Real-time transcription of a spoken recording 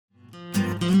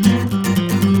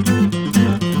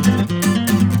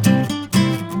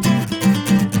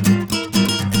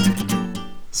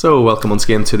So welcome once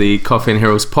again to the Coffee and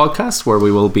Heroes podcast, where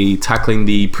we will be tackling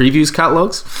the previews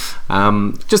catalogues.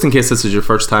 Just in case this is your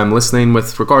first time listening,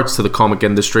 with regards to the comic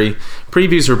industry,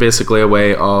 previews are basically a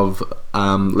way of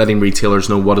letting retailers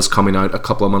know what is coming out a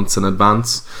couple of months in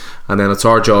advance, and then it's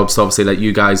our job to obviously let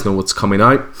you guys know what's coming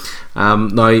out.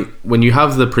 Now, when you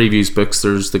have the previews books,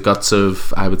 there's the guts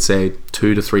of, I would say,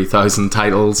 2,000 to 3,000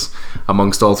 titles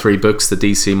amongst all three books, the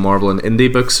DC, Marvel and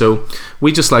indie books. So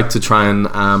we just like to try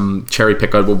and cherry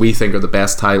pick out what we think are the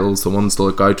best titles, the ones to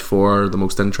look out for, the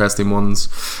most interesting ones.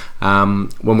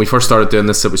 When we first started doing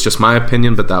this, it was just my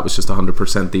opinion, but that was just 100%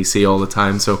 DC all the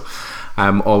time. So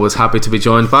I'm always happy to be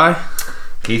joined by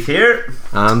Keith here,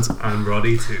 and I'm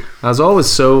Roddy too. As always,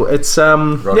 so it's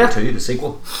Roddy 2, the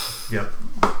sequel. Yep.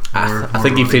 I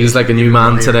think he feels like a new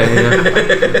man today. Yeah.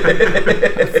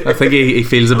 I think he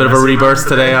feels a bit of a rebirth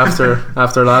today after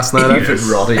last night. Even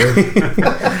Roddier.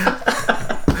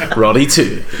 Roddy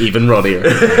 2, even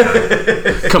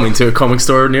Roddier. Coming to a comic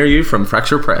store near you from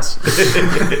Fracture Press.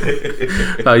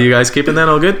 How you guys keeping then?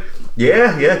 All good?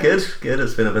 Yeah, good.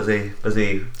 It's been a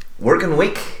busy working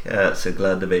week. So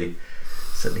glad to be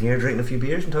sitting here drinking a few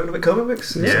beers and talking about comic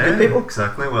books. Yeah, good people.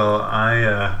 Exactly. Well,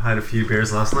 I had a few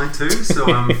beers last night too, so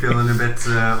I'm feeling a bit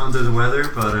under the weather.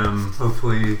 But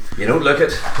hopefully, you don't look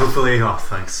it. Hopefully,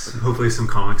 thanks. Hopefully, some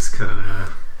comics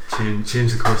can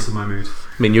change the course of my mood.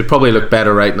 I mean, you'd probably look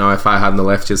better right now if I hadn't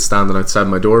left you standing outside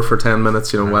my door for 10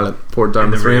 minutes, while it poured down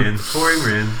with rain. Pouring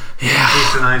rain. Yeah.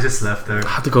 Keith and I just left there. I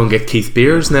had to go and get Keith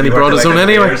beers, and then he brought his own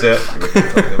anyway.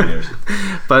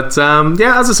 But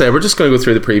as I say, we're just going to go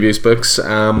through the previews books.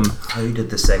 How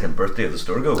did the second birthday of the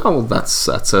store go? Oh,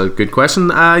 that's a good question.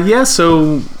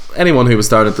 So anyone who was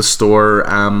down at the store,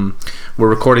 we're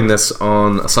recording this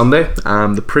on a Sunday.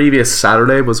 The previous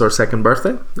Saturday was our second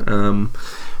birthday,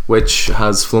 which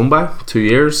has flown by 2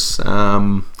 years.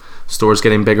 Store's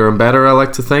getting bigger and better, I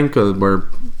like to think. We're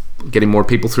getting more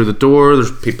people through the door.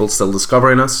 There's people still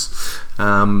discovering us.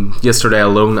 Yesterday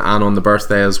alone and on the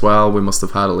birthday as well, we must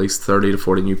have had at least 30 to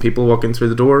 40 new people walking through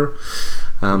the door.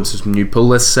 So some new pull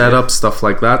lists set up, stuff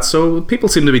like that. So people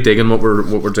seem to be digging what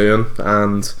we're doing,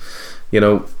 and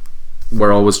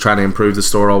we're always trying to improve the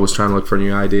store, always trying to look for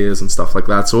new ideas and stuff like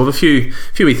that. So we have a few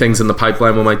wee things in the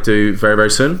pipeline we might do very, very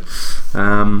soon.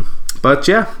 But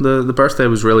yeah, the birthday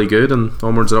was really good, and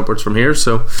onwards and upwards from here.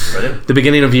 So brilliant. The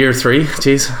beginning of year 3,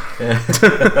 jeez. Yeah.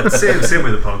 same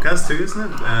with the podcast too, isn't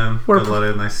it? Got a lot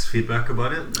of nice feedback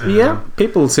about it. Yeah,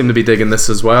 people seem to be digging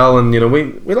this as well, and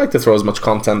we like to throw as much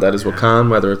content out as we can,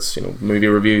 whether it's movie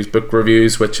reviews, book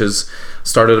reviews, which has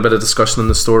started a bit of discussion in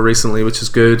the store recently, which is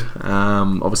good.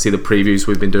 Obviously the previews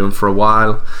we've been doing for a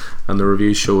while, and the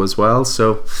review show as well.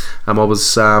 So I'm always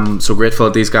so grateful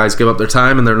that these guys give up their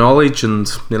time and their knowledge, and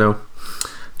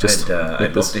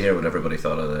I'd love to hear what everybody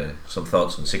thought of some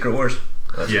thoughts on Secret Wars.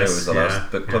 It was the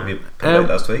last book club you put out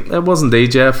last week. It was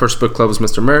indeed, yeah. First book club was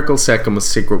Mr. Miracle, second was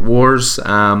Secret Wars.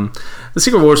 The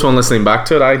Secret Wars one, listening back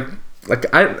to it,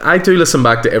 I do listen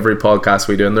back to every podcast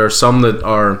we do, and there are some that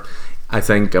are, I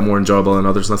think, more enjoyable than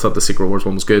others, and I thought the Secret Wars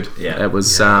one was good. Yeah. It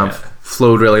was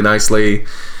flowed really nicely.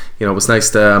 It was nice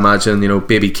to imagine,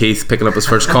 baby Keith picking up his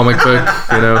first comic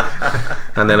book,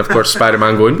 and then of course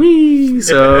Spider-Man going wee.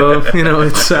 So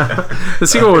it's the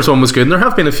Secret Wars one was good, and there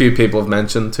have been a few people have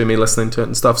mentioned to me listening to it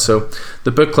and stuff. So the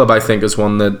book club, I think, is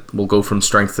one that will go from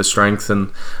strength to strength,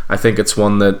 and I think it's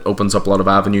one that opens up a lot of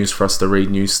avenues for us to read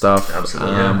new stuff.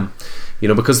 Absolutely.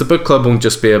 Because the book club won't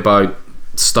just be about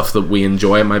stuff that we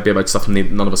enjoy. It might be about stuff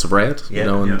none of us have read,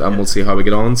 and we'll see how we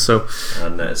get on. So,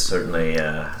 and it's certainly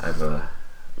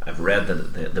I've read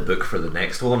the book for the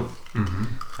next one,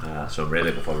 so I'm really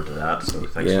looking forward to that. So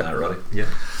thanks for that, Roddy.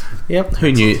 Yep.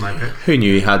 Who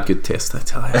knew he had good taste? I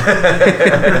tell you.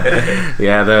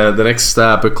 Yeah, the next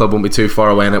book club won't be too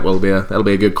far away, and it'll be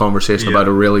a good conversation about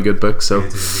a really good book. So,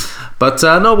 but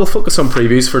no, we'll focus on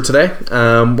previews for today.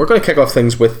 We're going to kick off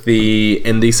things with the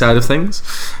indie side of things,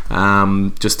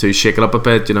 just to shake it up a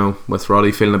bit. With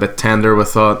Roddy feeling a bit tender, we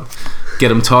thought, get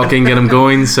him talking, get him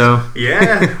going. So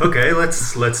okay,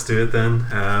 let's do it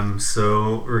then.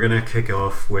 So we're gonna kick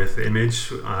off with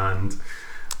Image and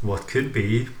what could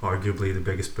be arguably the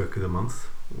biggest book of the month,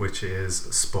 which is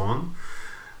Spawn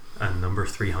and number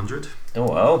 300. Oh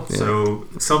wow! So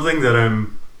something that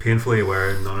I'm painfully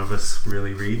aware none of us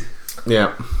really read.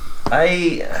 Yeah,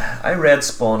 I read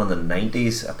Spawn in the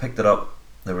 90s. I picked it up.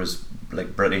 There was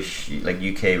British,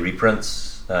 UK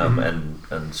reprints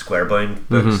and square-bound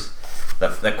books.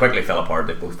 That quickly fell apart.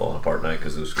 They've both fallen apart now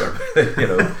because those square,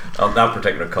 that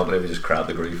particular company was just crap.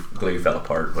 The glue fell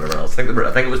apart. Whatever else. I think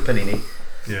it was Panini.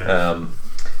 Yeah.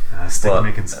 Stick But,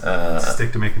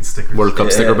 to making stickers. World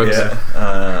Cup sticker books.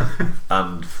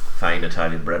 And fine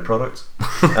Italian bread products.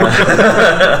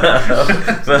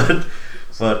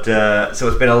 but so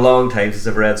it's been a long time since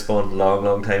I've read Spawn.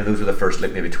 Long time. Those were the first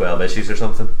like maybe 12 issues or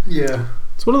something. Yeah.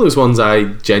 It's one of those ones I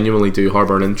genuinely do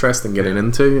harbour an interest in getting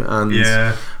into, and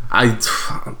Yeah.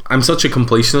 I'm such a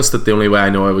completionist that the only way I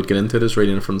know I would get into it is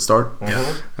reading it from the start.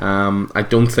 I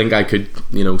don't think I could,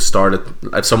 start it.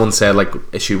 If someone said like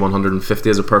issue 150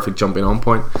 is a perfect jumping on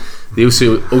point, the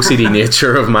OCD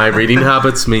nature of my reading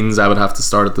habits means I would have to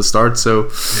start at the start.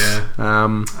 So yeah,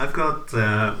 I've got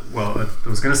I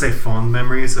was going to say fond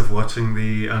memories of watching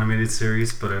the animated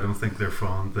series, but I don't think they're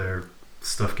fond. Their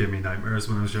stuff gave me nightmares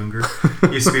when I was younger.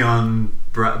 It used to be on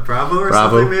Bravo or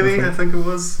something, maybe. I think it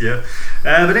was. Yeah.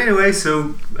 But anyway,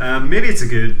 so maybe it's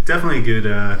definitely a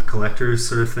good collector's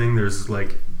sort of thing. There's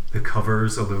like the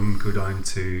covers alone go down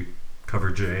to cover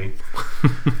J.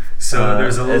 So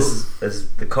there's a little.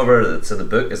 Is the cover that's in the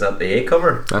book, is that the A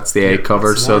cover? That's the A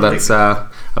cover. So that's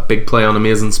a big play on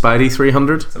Amazing Spidey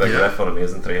 300. It's a big riff on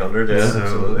Amazing 300. Yeah, So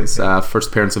absolutely. It's first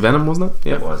appearance of Venom, wasn't it?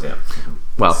 Yeah. It was, yeah.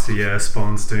 Well, So yeah,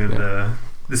 Spawn's doing the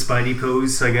Spidey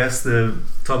pose, I guess. The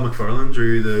Todd McFarlane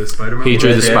drew the Spider-Man. He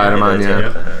drew one. the Spider-Man, he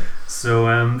did, yeah. So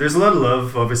there's a lot of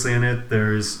love, obviously, in it.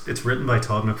 It's written by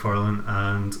Todd McFarlane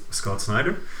and Scott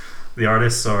Snyder. The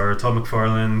artists are Todd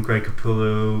McFarlane, Greg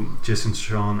Capullo, Jason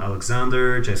Sean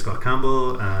Alexander, J. Scott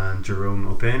Campbell, and Jerome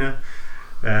Opena.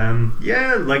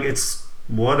 It's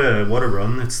what a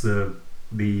run. It's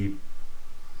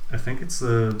I think it's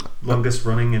the longest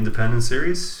running independent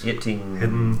series. 18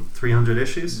 Hitting 300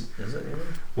 issues. Is it? Yeah.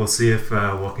 We'll see if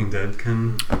Walking Dead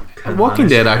can Walking manage Dead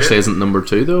to hit actually it. isn't number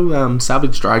 2 though.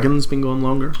 Savage Dragon's been going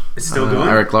longer. It's still going.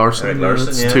 Eric Larson. Eric Larson,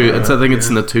 It's yeah. I think it's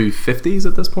in the 250s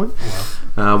at this point. Oh,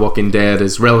 wow. Walking Dead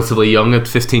is relatively young at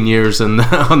 15 years and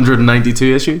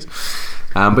 192 issues.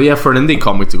 But yeah, for an indie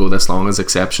comic to go this long is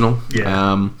exceptional.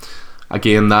 Yeah.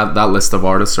 Again, that list of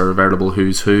artists are a veritable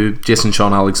who's who. Jason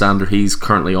Sean Alexander, he's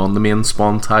currently on the main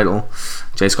Spawn title.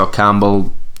 J. Scott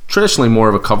Campbell, traditionally more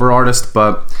of a cover artist,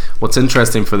 but what's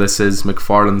interesting for this is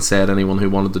McFarlane said anyone who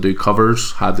wanted to do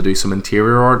covers had to do some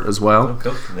interior art as well. Oh,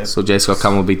 cool. Yep. So J. Scott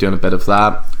Campbell will be doing a bit of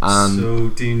that. And So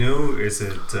do you know, is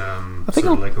it think sort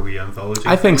of like a wee anthology?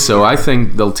 I think thing, so. or- I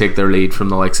think they'll take their lead from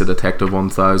the likes of Detective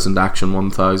 1000, Action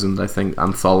 1000. I think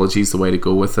anthology's the way to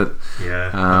go with it.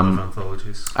 Yeah, I Um, love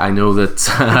anthologies. I know that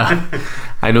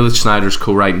Schneider's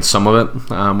co-writing some of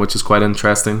it, which is quite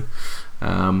interesting.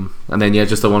 And then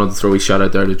I wanted to throw a shout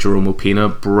out there to Jerome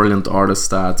Opena, brilliant artist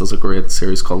that does a great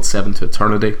series called Seven to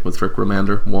Eternity with Rick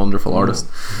Remender, wonderful artist.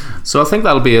 So I think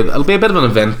it'll be a bit of an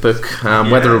event book.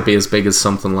 Whether it'll be as big as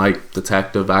something like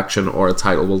Detective, Action, or a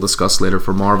title we'll discuss later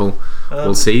for Marvel,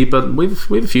 we'll see. But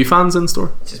we've a few fans in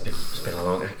store. It's been a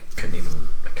long. I can't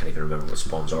even remember what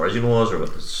Spawn's origin was or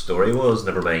what the story was.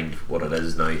 Never mind what it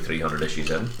is now. 300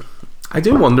 issues in. I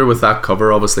do wonder with that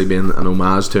cover obviously being an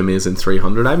homage to Amazing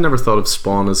 300. I've never thought of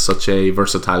Spawn as such a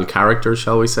versatile character,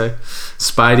 shall we say.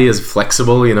 Spidey is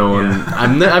flexible, and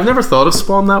I've never thought of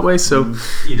Spawn that way. So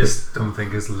You just don't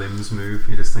think his limbs move.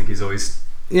 You just think he's always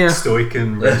stoic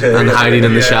and and hiding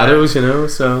in the shadows,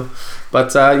 So,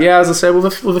 but as I say, with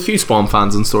a few Spawn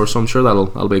fans in store, so I'm sure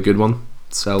that'll be a good one.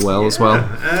 Sell well as well.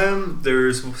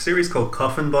 There's a series called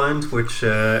Coffin Bound, which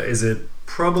is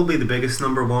probably the biggest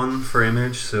number one for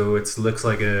Image. So it looks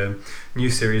like a new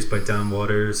series by Dan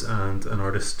Waters and an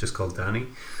artist just called Danny.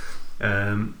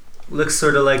 Looks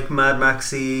sort of like Mad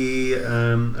Maxy.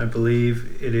 I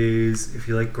believe it is. If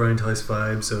you like grindhouse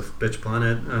vibes of Bitch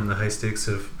Planet and the high stakes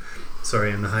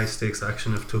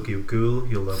action of Tokyo Ghoul,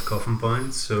 you'll love Coffin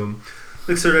Bound. So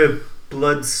looks sort of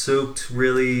blood-soaked,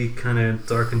 really kind of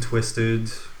dark and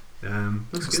twisted.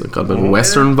 Looks It's good. got a bit of a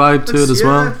Western vibe to it as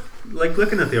well. Like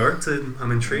looking at the art,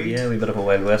 I'm intrigued. Yeah, a wee bit of a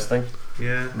Wild West thing.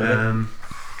 Yeah.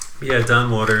 Maybe.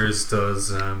 Dan Waters does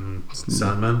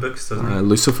Sandman books, doesn't he?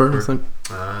 Lucifer, I think.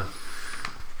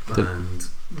 And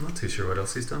I'm not too sure what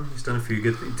else he's done. He's done a few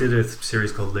good. He did a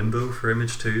series called Limbo for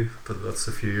Image too, but that's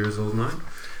a few years old now.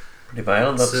 Pretty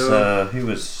violent. That's who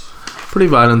was. Pretty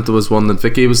Violent was one that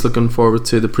Vicky was looking forward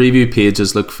to. The preview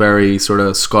pages look very sort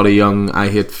of Scotty Young, I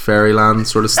Hate Fairyland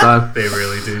sort of style. They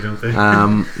really do, don't they?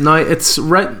 Now it's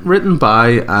written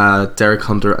by Derek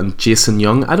Hunter and Jason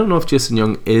Young. I don't know if Jason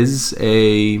Young is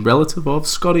a relative of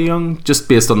Scotty Young, just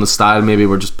based on the style. Maybe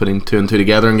we're just putting 2 and 2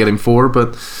 together and getting 4.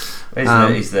 But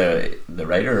He's the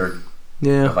writer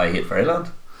of I Hate Fairyland,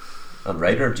 and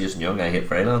writer Jason Young, I Hate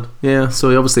Fairyland. Yeah, so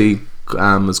he obviously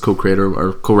is co-creator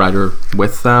or co-writer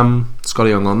with Scotty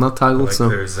Young on that title. Like so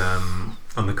there's on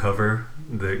the cover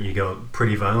that you got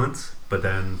Pretty Violent, but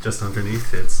then just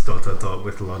underneath it's ...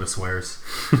 with a lot of swears.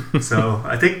 So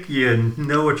I think you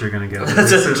know what you're going to get.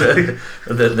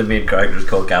 The main character is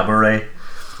called Gamma Ray.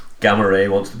 Gamma Ray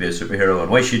wants to be a superhero,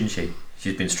 and why shouldn't she?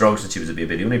 She's been strong since she was a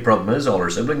baby. The only problem is all her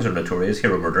siblings are notorious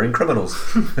hero murdering criminals.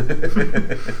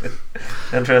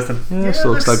 Interesting. Yeah,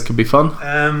 so looks like it could be fun.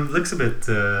 Looks a bit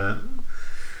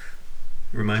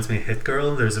reminds me of Hit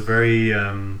Girl. There's a very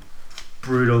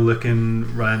brutal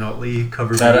looking Ryan Otley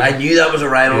cover. I knew that was a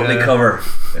Ryan Otley cover.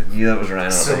 I knew that was a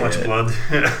Ryan Otley. So much blood.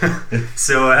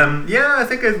 So yeah, I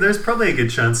think there's probably a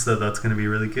good chance that that's going to be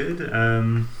really good.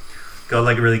 Got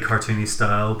like a really cartoony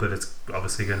style, but it's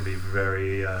obviously going to be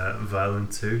very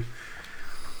violent too.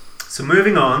 So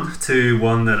moving on to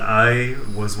one that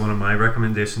was one of my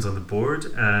recommendations on the board.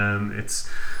 It's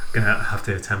gonna have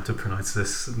to attempt to pronounce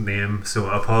this name, so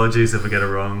apologies if I get it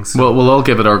wrong. So, We'll all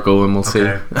give it our go and we'll see.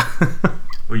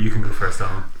 Well, you can go first,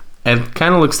 Alan. It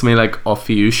kind of looks to me like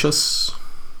Ophiuchus.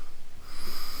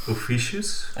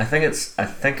 Ophiuchus? I think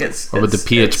it's. Or would the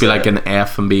PH be like an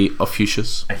F and be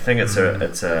Ophiuchus? I think it's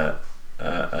a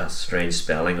strange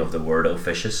spelling of the word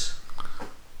officious,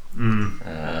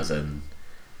 as in,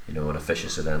 an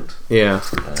officious event. Yeah.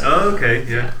 Okay.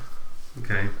 Yeah.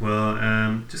 Okay. Well,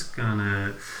 just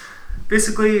gonna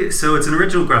basically. So it's an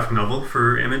original graphic novel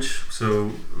for Image.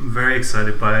 So I'm very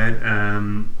excited by it.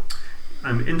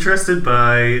 I'm interested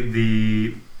by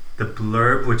the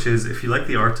blurb, which is, if you like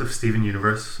the art of Steven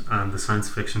Universe and the science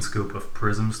fiction scope of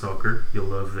Prism Stalker, you'll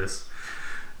love this.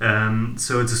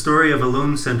 So it's a story of a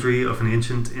lone sentry of an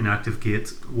ancient inactive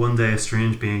gate. One day a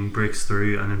strange being breaks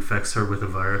through and infects her with a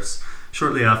virus.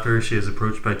 Shortly after, she is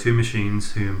approached by two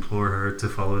machines who implore her to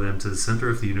follow them to the center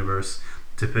of the universe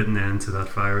to put an end to that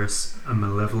virus, a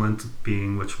malevolent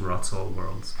being which rots all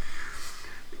worlds.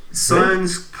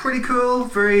 Sounds pretty cool.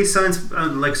 Very science,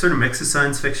 sort of mixes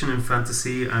science fiction and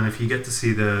fantasy. And if you get to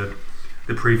see the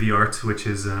preview art, which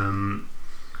is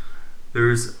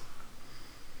there's,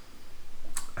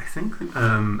 I think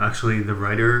actually the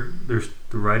writer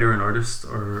and artist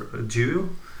are a duo.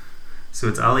 So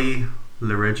it's Ali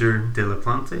Larreger de la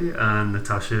Plante and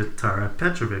Natasha Tara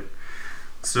Petrovic.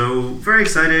 So very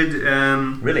excited.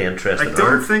 Really interesting. I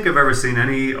don't think I've ever seen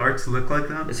any art look like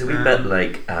that. It's a wee bit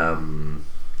like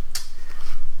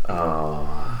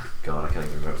oh God, I can't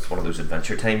even remember. It's one of those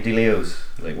Adventure Time dealios,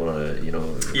 like one of the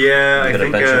Yeah, I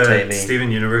think Timey.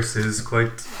 Steven Universe is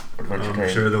quite. Adventure I'm Time,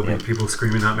 sure there'll be people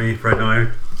screaming at me right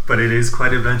now, but it is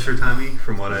quite Adventure Timey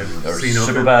from what I've seen of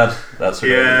it. Superbad. That's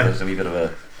there's a wee bit of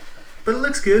a. But it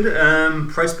looks good.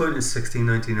 Price point is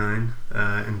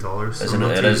 $16.99 in dollars. So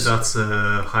that's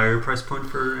a higher price point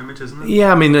for Image, isn't it?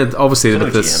 Yeah, I mean, obviously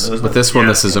with this one,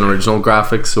 this is an original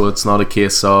graphic, so it's not a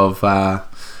case of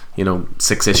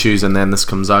 6 issues and then this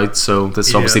comes out. So this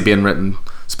is obviously being written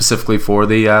specifically for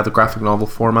the graphic novel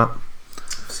format.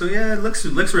 So yeah, it looks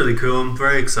really cool. I'm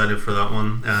very excited for that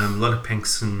one. A lot of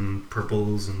pinks and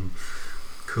purples and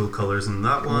cool colours in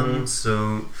that one.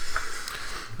 So.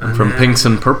 And from pinks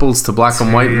and purples to black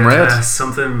and white and red.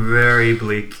 Something very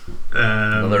bleak.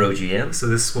 Another OGN. So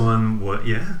this one,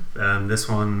 this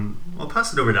one, I'll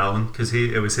pass it over to Alan because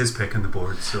it was his pick on the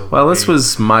board. So this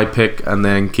was my pick, and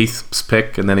then Keith's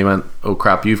pick, and then he went, "Oh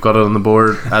crap, you've got it on the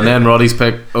board," and then Roddy's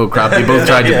pick. "Oh crap, you both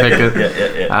tried to pick it."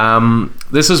 Yeah.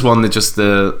 This is one that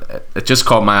it just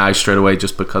caught my eye straight away,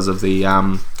 just because of the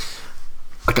I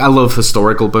love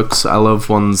historical books. I love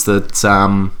ones that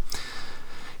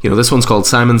this one's called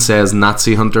Simon Says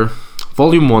Nazi Hunter,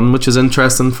 Volume 1, which is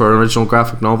interesting for an original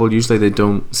graphic novel. Usually they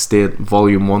don't state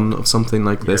Volume 1 of something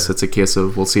like this. It's a case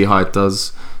of we'll see how it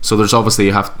does. So there's obviously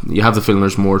you have the feeling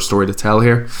there's more story to tell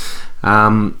here.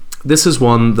 This is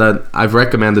one that I've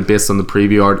recommended based on the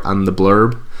preview art and the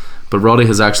blurb, but Roddy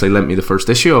has actually lent me the first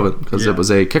issue of it because it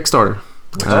was a Kickstarter.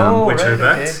 Which I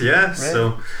bet, Right.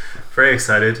 So very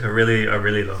excited. I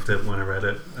really loved it when I read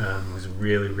it. It was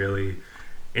really, really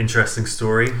interesting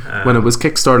story. When it was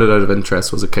kickstarted out of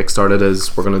interest, was it kickstarted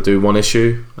as we're going to do one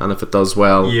issue, and if it does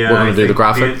well, we're going to do the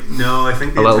graphic? I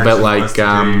think a little bit like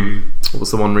what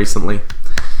was the one recently?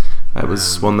 It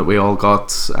was one that we all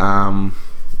got.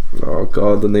 Oh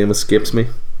God, the name escapes me.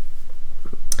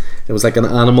 It was like an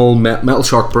animal Metal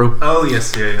Shark Bro. Oh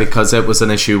yes, yeah. Because it was an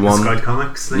issue 1. Scout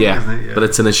Comics thing, isn't it? Yeah. But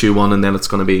it's an issue 1, and then it's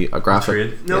going to be a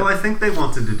graphic. No, I think they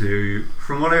wanted to do,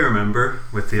 from what I remember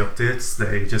with the updates,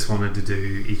 they just wanted to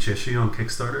do each issue on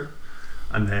Kickstarter,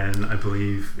 and then I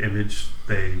believe Image,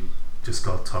 they just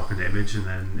got talking to Image, and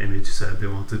then Image said they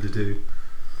wanted to do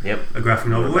a graphic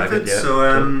novel with it. So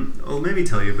I'll maybe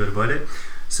tell you a bit about it.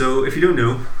 So if you don't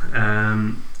know,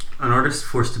 an artist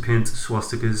forced to paint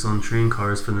swastikas on train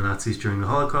cars for the Nazis during the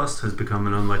Holocaust has become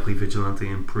an unlikely vigilante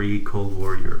in pre-Cold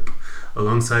War Europe.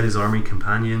 Alongside his army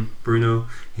companion, Bruno,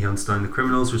 he hunts down the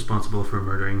criminals responsible for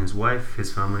murdering his wife,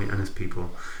 his family, and his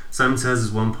people. Simon Says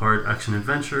is one part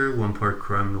action-adventure, one part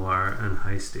crime noir, and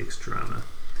high-stakes drama.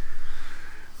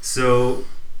 So,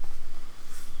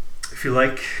 if you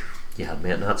like... You had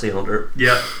me at Nazi Hunter.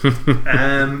 Yeah.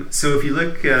 So if you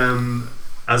look,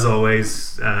 as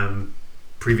always,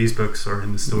 previous books are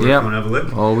in the store if you want to have a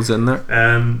look. Always in there.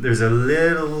 There's a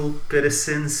little bit of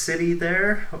Sin City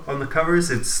there on the covers.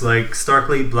 It's like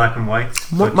starkly black and white.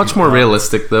 Much more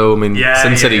realistic though. I mean,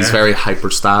 Sin City's very hyper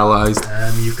stylized.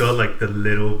 You've got like the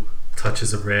little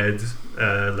touches of red,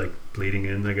 like bleeding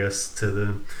in, I guess, to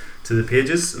the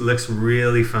pages. It looks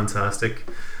really fantastic.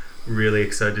 Really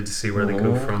excited to see where they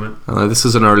go from it. This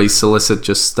is an early solicit,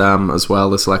 just as well.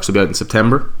 This will actually be out in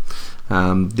September.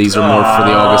 These are more for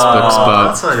the August books, but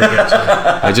that's how they get you.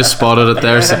 I just spotted it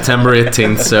there, September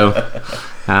 18th. So,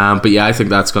 but yeah, I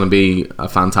think that's going to be a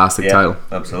fantastic title.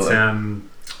 Absolutely. It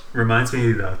reminds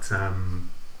me that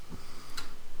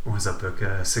what was that book?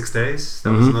 6 Days.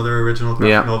 That was another original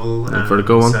graphic novel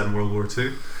set in World War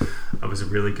II. That was a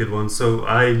really good one. So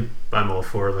I'm all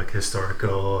for like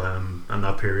historical, and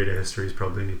that period of history is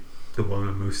probably the one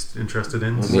I'm most interested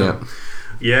in. So,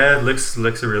 it looks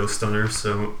a real stunner.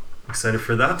 So excited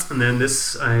for that. And then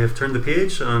this, I have turned the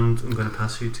page, and I'm going to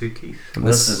pass you to Keith. And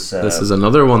this is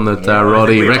another one that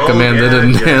Roddy recommended,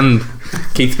 and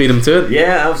Keith beat him to it.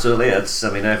 Yeah, absolutely. It's.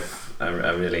 I mean, I've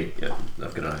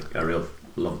got a real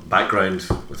background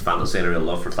with fantasy and a real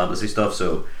love for fantasy stuff.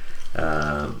 So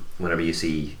whenever you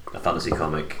see a fantasy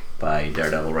comic by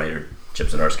Daredevil writer Chip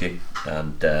Zdarsky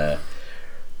and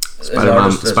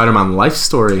Spider-Man life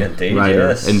story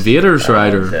writer, Invaders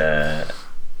writer,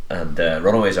 and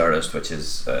Runaways artist, which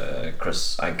is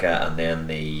Chris Anka, and then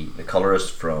the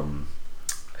colorist from,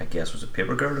 I guess, was it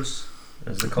Paper Girls?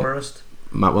 Is the colorist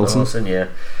Matt Wilson? Yeah.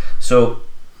 So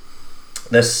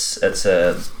it's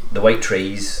The White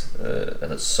Trees,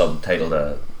 and it's subtitled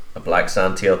a Black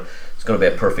Sandtail. It's going to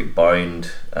be a perfect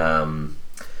bound,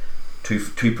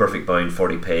 two perfect bound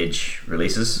 40-page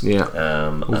releases.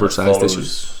 Oversized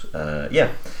issues. It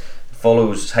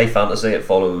follows high fantasy. It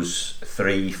follows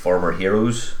 3 former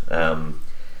heroes.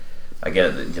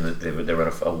 Again, they were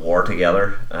in a war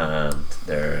together, and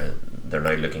they're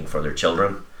now looking for their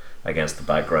children against the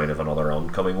background of another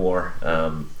oncoming war.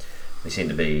 They seem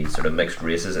to be sort of mixed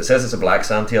races. It says it's a black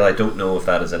sandtail. I don't know if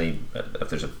that is if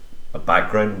there's a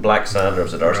background in black sand, or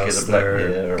if Zdarsky is a black,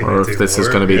 or if this is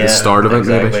going to be the start of it.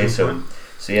 Exactly. So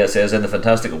yeah, it says, in the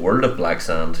fantastical world of Black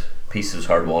Sand, peace is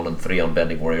hard won, and 3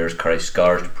 unbending warriors carry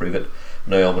scars to prove it.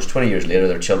 Now, almost 20 years later,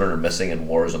 their children are missing, and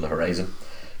war is on the horizon.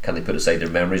 Can they put aside their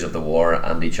memories of the war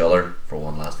and each other for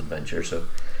one last adventure? So,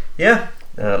 yeah,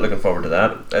 looking forward to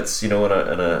that. It's, in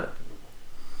a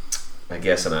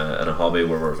hobby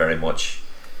where we're very much,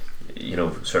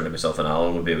 certainly myself and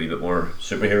Alan would be a wee bit more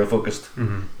superhero focused.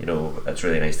 It's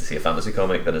really nice to see a fantasy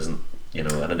comic that isn't, an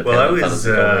independent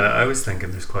fantasy comic. I was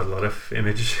thinking there's quite a lot of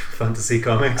Image fantasy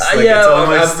comics. What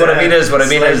I mean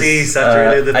is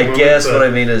saturated. I guess what I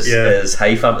mean is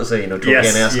high fantasy,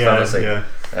 Tolkien-esque fantasy,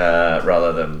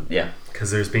 rather than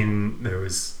because there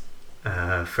was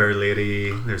Fair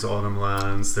Lady, there's Autumn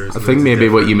Lands, I think maybe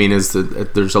what you mean is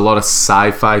that there's a lot of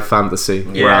sci-fi fantasy,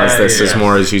 whereas this is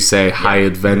more, as you say, high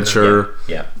adventure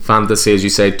fantasy, as you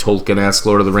say, Tolkien-esque,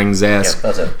 Lord of the Rings-esque.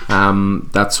 That's it.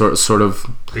 That sort of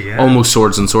almost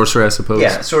swords and sorcery, I suppose.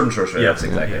 Yeah, sword and sorcery. That's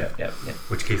exactly it. Yeah.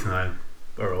 Which Keith and I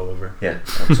are all over. Yeah,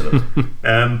 absolutely.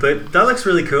 But that looks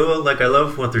really cool. Like, I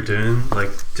love what they're doing.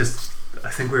 Like, I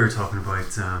think we were talking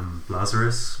about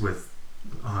Lazarus with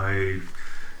how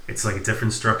it's like a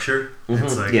different structure.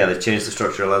 It's like, they've changed the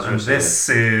structure of Lazarus. And this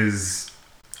is,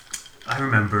 I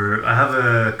remember, I have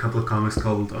a couple of comics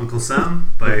called Uncle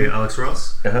Sam by Alex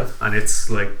Ross, and it's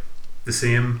like the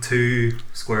same 2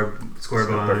 square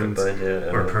bound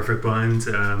or perfect bound.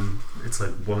 It's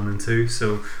like 1 and 2,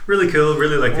 so really cool.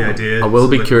 Really like the idea. I will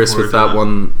be curious with that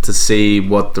one to see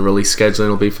what the release scheduling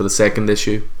will be for the second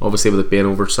issue. Obviously, with it being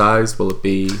oversized, will it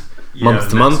be month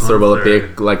to month, or will it be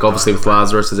like, obviously with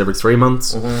Lazarus is every 3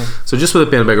 months? So just with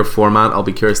it being a bigger format, I'll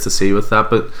be curious to see with that.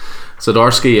 But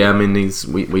Zdarsky, I mean,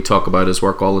 we talk about his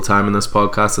work all the time in this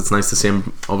podcast. It's nice to see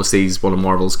him. Obviously, he's one of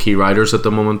Marvel's key writers at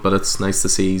the moment, but it's nice to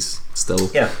see he's still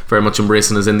very much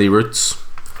embracing his indie roots.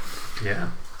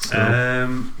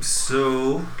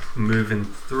 So moving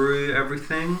through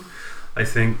everything, I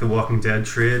think the Walking Dead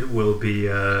trade will be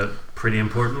a pretty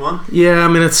important one. Yeah, I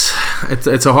mean, it's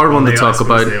a hard one to talk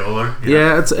about.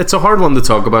 It's a hard one to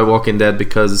talk about Walking Dead,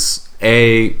 because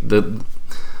the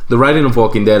writing of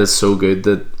Walking Dead is so good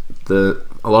that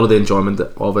a lot of the enjoyment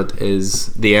of it is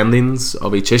the endings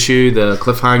of each issue, the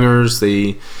cliffhangers,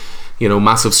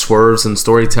 massive swerves in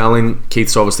storytelling.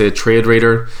 Keith's obviously a trade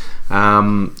reader.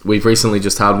 We've recently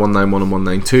just had 191 and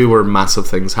 192 where massive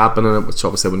things happen in it, which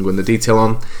obviously I wouldn't go into detail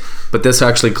on. But this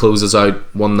actually closes out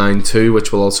 192,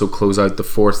 which will also close out the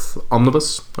fourth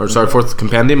fourth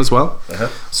compendium as well.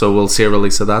 So we'll see a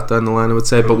release of that down the line, I would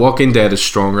say. But Walking Dead is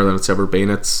stronger than it's ever been.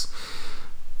 It's,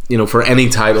 for any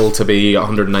title to be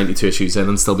 192 issues in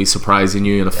and still be surprising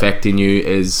you and affecting you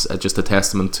is just a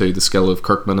testament to the skill of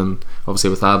Kirkman, and obviously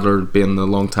with Adler being the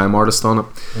long-time artist on it.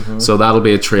 So that'll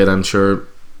be a trade I'm sure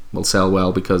will sell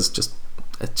well because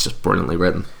it's just brilliantly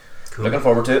written. Cool. Looking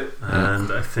forward to it.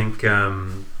 And I think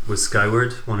was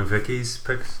Skyward one of Vicky's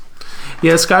picks?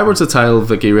 Yeah, Skyward's a title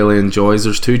Vicky really enjoys.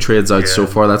 There's 2 trades out so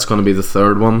far. That's going to be the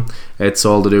third one. It's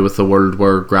all to do with the world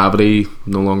where gravity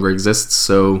no longer exists,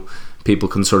 so people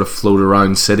can sort of float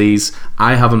around cities.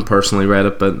 I haven't personally read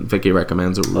it, but Vicky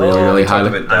recommends it really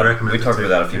highly. We talked about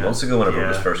that a few months ago whenever it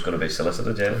was first going to be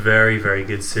solicited. Very, very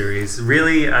good series.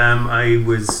 Really, I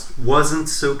wasn't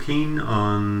so keen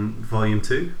on Volume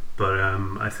 2, but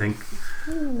I think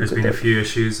there's been a few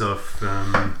issues of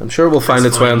I'm sure we'll find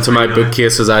its way onto my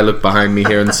bookcase as I look behind me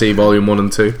here and see Volume 1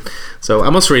 and 2. So I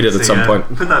must read it at some point.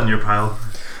 Put that in your pile.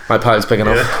 My pile's big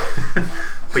enough.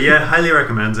 But yeah, highly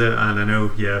recommend it, and I know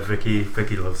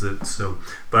Vicky loves it. So,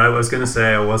 but I was gonna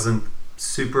say I wasn't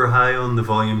super high on the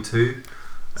Volume 2.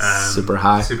 Super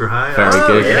high. Very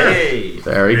good. Yay.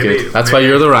 Very good. That's why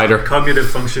you're the writer. Cognitive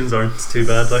functions aren't too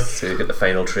bad. So you get the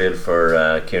final trade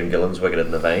for Kieran Gillen's Wicked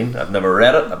in the Vine. I've never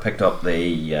read it. I picked up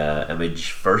the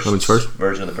Image first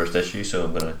version of the first issue, so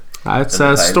I'm gonna. It's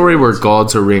a story where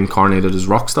gods are reincarnated as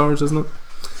rock stars, isn't it?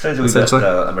 Sounds a wee bit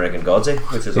American Godsy,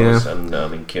 which is always,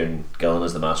 and Kieran Gillen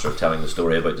is the master of telling the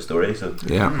story about the story. So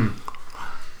yeah,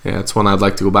 it's one I'd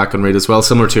like to go back and read as well.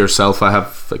 Similar to yourself, I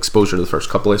have exposure to the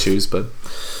first couple issues, but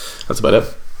that's about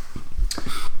it.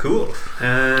 Cool.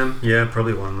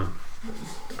 Probably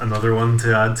another one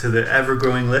to add to the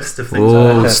ever-growing list of things.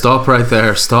 Oh, stop right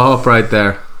there.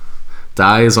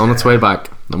 Die is on its way back.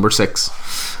 Number 6.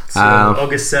 So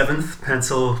August 7th.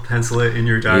 Pencil it in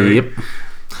your diary. Yep.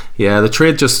 Yeah, the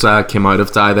trade just came out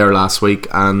of Die there last week,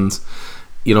 and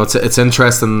it's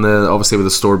interesting. Obviously, with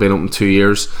the store being open 2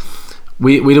 years,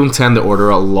 we don't tend to order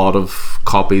a lot of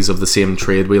copies of the same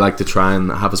trade. We like to try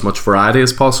and have as much variety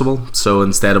as possible. So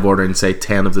instead of ordering, say,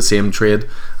 10 of the same trade,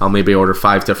 I'll maybe order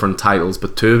 5 different titles,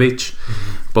 but 2 of each.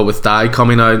 But with Die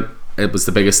coming out, it was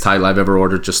the biggest title I've ever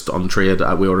ordered just on trade.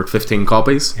 We ordered 15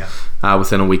 copies.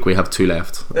 Within a week we have 2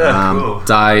 left. Cool.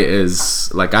 Die is,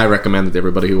 I recommend it to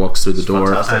everybody who walks through the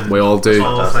door. We all do.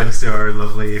 All thanks to our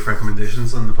lovely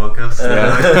recommendations on the podcast.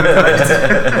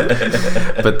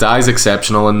 But Die's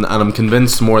exceptional, and I'm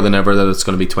convinced more than ever that it's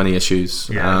going to be 20 issues.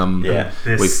 I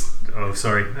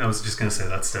was just going to say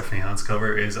that Stephanie Hans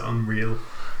cover is unreal.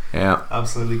 Yeah,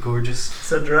 absolutely gorgeous.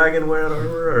 It's a dragon wearing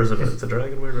armor, or is it? It's a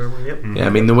dragon wearing armor. Yep. Yeah, I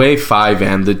mean the way 5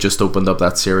 ended just opened up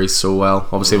that series so well.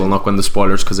 Obviously, we'll not go into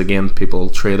spoilers because again, people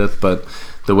trade it. But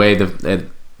the way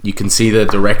you can see the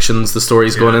directions the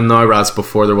story's going in now. Whereas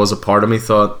before, there was a part of me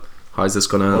thought, "How is this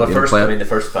going to play?" The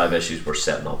first 5 issues were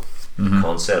setting up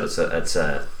concept. It's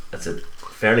a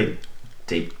fairly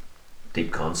deep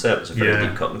concept. It's a very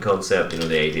deep cutting concept.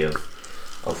 The idea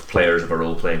of players of a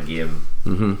role-playing game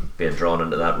being drawn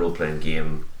into that role-playing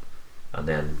game and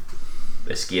then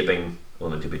escaping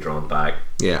only to be drawn back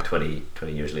 20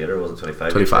 years later. Was it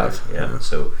 25 25 yeah,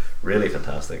 so really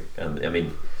fantastic. And I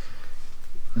mean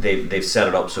they've set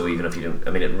it up so even if you don't,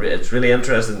 I mean it's really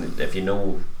interesting if you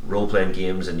know role-playing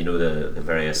games and you know the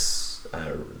various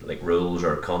rules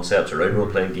or concepts around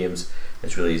role-playing games.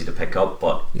 It's really easy to pick up,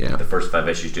 but the first 5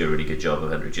 issues do a really good job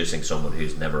of introducing someone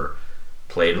who's never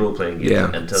played role-playing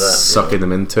games into that, sucking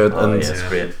them into it. It's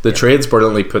great. The trade's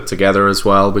brilliantly put together as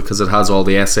well because it has all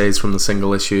the essays from the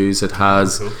single issues. It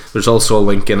has there's also a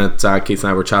link in it. Keith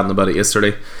and I were chatting about it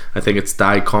yesterday. I think it's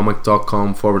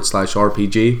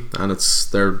diecomic.com/RPG, and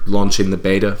they're launching the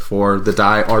beta for the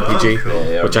Die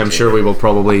RPG, which I'm sure we will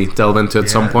probably delve into at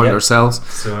some point ourselves.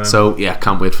 So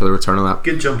can't wait for the return of that.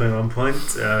 Good jumping on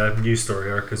point. New story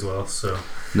arc as well. So.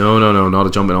 No, not a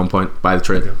jumping on point. Buy the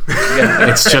trade.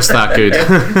 It's just that good.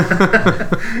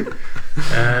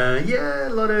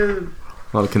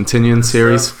 A lot of continuing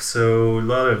series. So a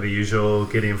lot of the usual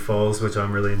Gideon Falls, which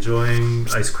I'm really enjoying.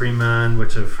 Ice Cream Man,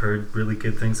 which I've heard really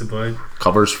good things about.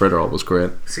 Covers for it are always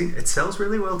great. See, it sells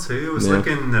really well too. I was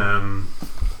looking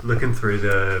through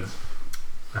the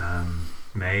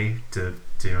May to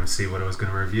see what I was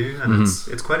going to review, and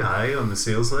it's quite high on the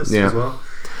sales list as well.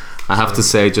 I have to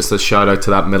say, just a shout out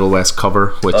to that Middle West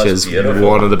cover, which is beautiful.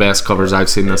 one of the best covers I've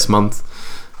seen this month.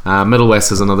 Middle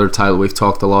West is another title we've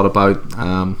talked a lot about.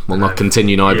 We'll not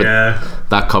continue now, but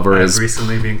that cover is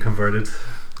recently been converted.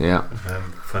 Yeah.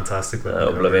 Fantastic.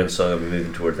 Oblivion Song will be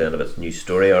moving towards the end of its new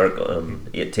story arc on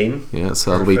 18. Yeah,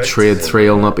 so that'll be Trade 3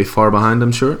 will not be far behind,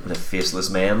 I'm sure. The Faceless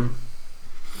Men.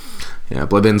 Yeah,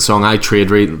 Oblivion Song I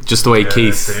trade read just the way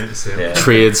Keith same.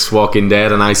 trades Walking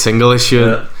Dead and I single issue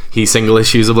it. He single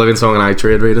issues Oblivion Song and I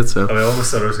trade read it. So I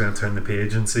almost thought I was going to turn the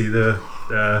page and see the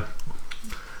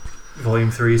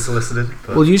Volume 3 solicited.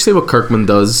 But well, usually what Kirkman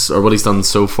does, or what he's done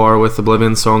so far with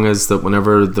Oblivion Song, is that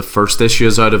whenever the first issue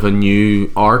is out of a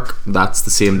new arc, that's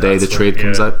the same day the trade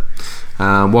comes out.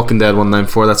 Walking Dead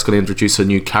 194, that's going to introduce a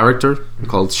new character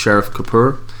called Sheriff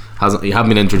Kapoor. You haven't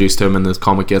been introduced to him in the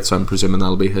comic yet, so I'm presuming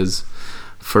that'll be his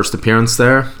first appearance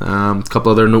there. A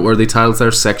couple other noteworthy titles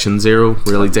there. Section 0,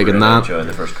 really digging that. Enjoying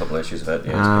the first couple issues of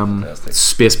it. Yeah, it's fantastic.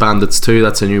 Space Bandits 2,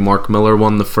 that's a new Mark Miller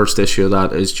one. The first issue of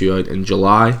that is due out in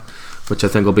July, which I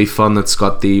think will be fun. It's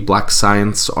got the Black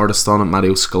Science artist on it,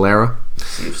 Matteo Scalera.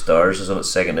 Sea of Stars is on its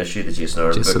second issue. The Jason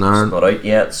Aaron book is Aaron. not out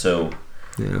yet, so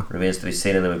yeah, remains to be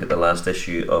seen. And then we've got the last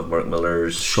issue of Mark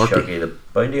Miller's Sharky the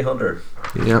Bounty Hunter.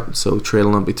 Yeah, so trade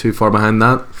will not be too far behind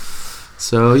that.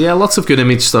 So yeah, lots of good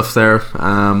Image stuff there.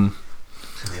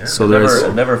 So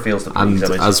it never fails to please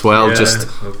Image. As well, just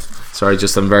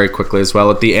very quickly as well,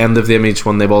 at the end of the Image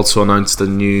one, they've also announced a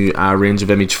new range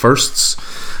of Image Firsts.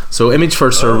 So Image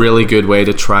Firsts are a really good way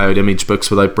to try out Image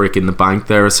books without breaking the bank.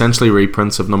 They're essentially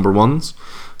reprints of number ones.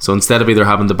 So instead of either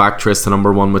having to backtrace to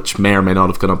number one, which may or may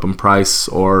not have gone up in price,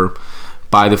 or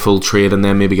buy the full trade and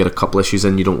then maybe get a couple issues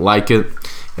in you don't like it,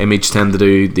 Image tend to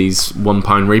do these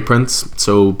 £1 reprints.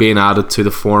 So being added to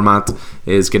the format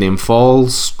is Gideon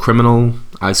Falls, Criminal,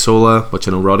 Isola, which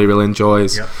I know Roddy really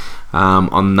enjoys. Yep.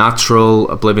 Unnatural,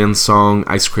 Oblivion Song,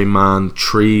 Ice Cream Man,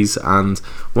 Trees, and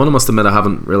one I must admit I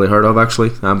haven't really heard of actually,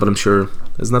 but I'm sure,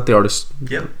 isn't that the artist?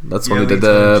 Yep. That's one who did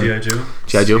the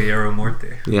G.I. Joe. Sierra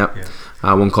Morte. Yeah.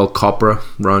 One called Copra,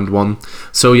 round 1.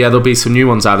 So yeah, there'll be some new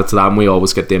ones added to that, and we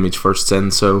always get the Image Firsts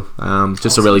in. So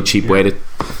just a really cheap way to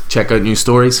check out new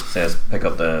stories. Says pick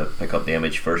up the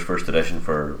Image first edition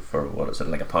for what is it,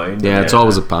 like £1? Yeah, it's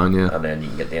always £1. Yeah, and then you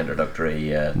can get the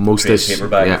introductory most trade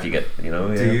paperback if you get Do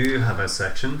you have a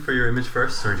section for your Image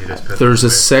First, or do you just put? There's a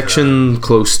section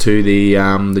close to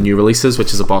the new releases,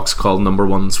 which is a box called Number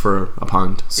Ones for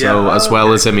 £1. So as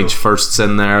well as Image Firsts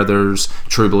in there, there's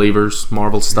True Believers,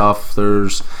 Marvel stuff. There's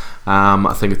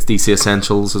I think it's DC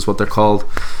Essentials is what they're called.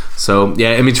 So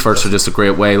yeah, Image Firsts are just a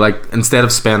great way. Like instead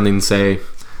of spending say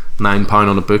 £9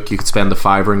 on a book, you could spend a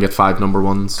 £5 and get 5 number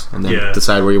ones, and then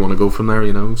decide where you want to go from there.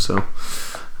 So,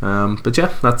 but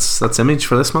yeah, that's Image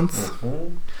for this month.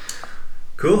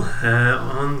 Cool.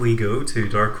 On we go to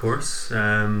Dark Horse.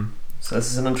 So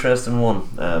this is an interesting one.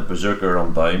 Berserker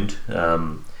Unbound.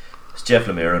 It's Jeff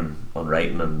Lemire on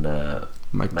writing and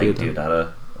Mike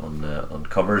Deodato on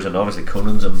covers, and obviously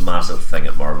Conan's a massive thing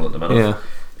at Marvel at the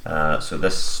minute. So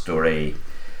this story,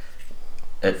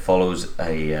 it follows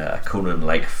a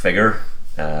Conan-like figure,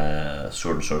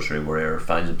 sword and sorcery warrior,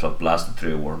 finds himself blasted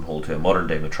through a wormhole to a modern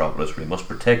day metropolis where he must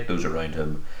protect those around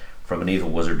him from an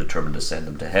evil wizard determined to send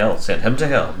him to hell.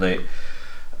 Now,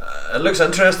 it looks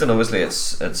interesting. Obviously,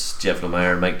 it's Jeff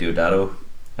Lemire and Mike Deodato,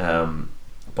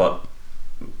 but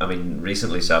I mean,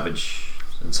 recently Savage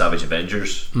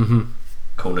Avengers.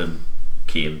 Conan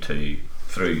came through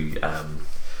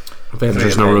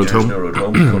Avengers No Road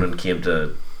Home. Conan came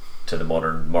to the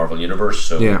modern Marvel universe.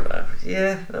 So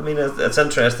I mean, it's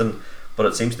interesting, but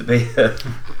it seems to be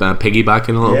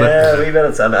piggybacking a little bit. Yeah, a wee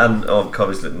bit. And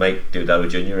obviously Mike Deodato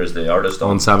Jr. is the artist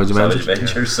on Savage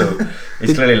Avengers. So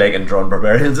he's clearly liking Drawn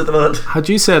Barbarians at the moment. Had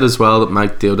you said as well that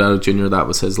Mike Deodato Jr. that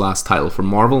was his last title for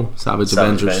Marvel, Savage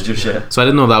Avengers? Yeah. So I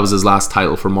didn't know if that was his last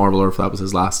title for Marvel or if that was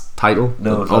his last title.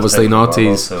 No, obviously not.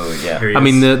 Marvel, so yeah. I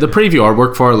mean, the preview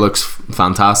artwork for it looks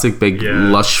fantastic, big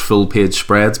lush full page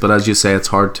spreads. But as you say, it's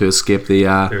hard to escape the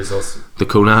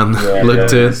Conan look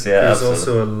to it. Yeah, there's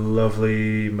also a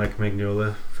lovely Mike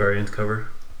Mignola variant cover.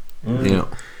 He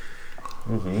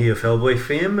of Hellboy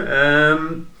fame.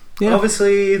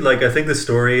 Obviously, like, I think the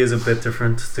story is a bit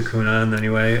different to Conan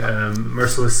anyway.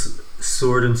 Merciless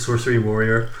sword and sorcery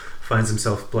warrior finds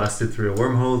himself blasted through a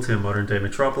wormhole to a modern day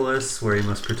metropolis where he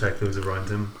must protect those around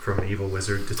him from an evil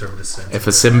wizard determined to send if a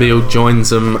symbiote joins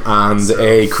him and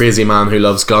a crazy man who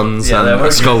loves guns and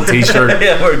a skull t-shirt,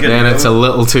 then it's a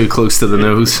little too close to the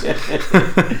nose.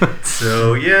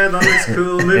 So yeah, that looks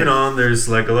cool. Moving on, there's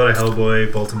like a lot of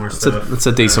Hellboy Baltimore stuff. It's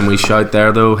a decent wee shout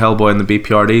there though. Hellboy and the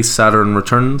BPRD Saturn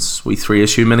Returns, we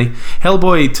 3-issue mini.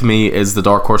 Hellboy to me is the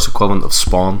Dark Horse equivalent of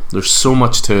Spawn. There's so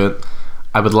much to it,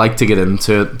 I would like to get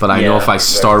into it, but I know Yeah, if I where to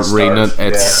start reading it,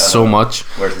 start. it's Yeah, so much.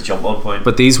 Where's the jump on point?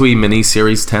 But these wee mini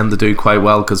series tend to do quite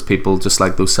well because people just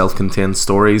like those self-contained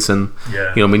stories, and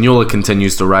Yeah. you know, Mignola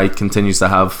continues to write, continues to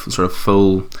have sort of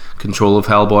full control of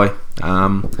Hellboy.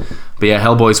 But yeah,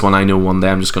 Hellboy's one I know one day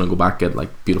I'm just going to go back, get like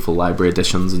beautiful library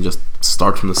editions and just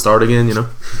start from the start again, you know.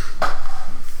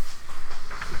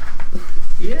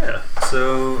 Yeah,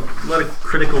 so a lot of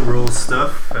Critical Role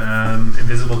stuff.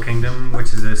 Invisible Kingdom,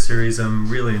 which is a series I'm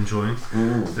really enjoying.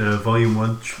 The Volume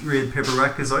 1 trade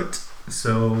paperback is out.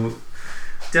 So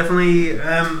definitely,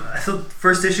 I thought the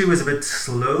first issue was a bit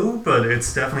slow, but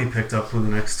it's definitely picked up with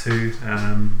the next two.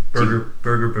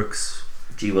 Burger Books.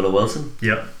 G. Willow Wilson.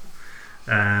 Yep.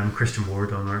 Christian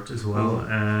Ward on art as well.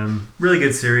 Really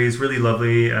good series, really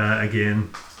lovely. Again,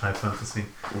 high fantasy.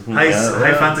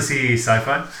 High fantasy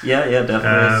sci-fi. Yeah,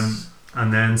 definitely.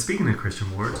 And then speaking of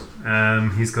Christian Ward,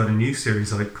 he's got a new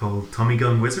series out called Tommy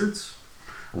Gun Wizards.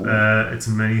 It's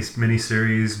a mini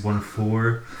series, 1 of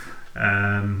 4.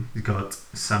 You've got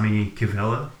Sami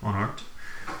Kivelä on art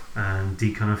and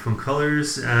D. Cunniff on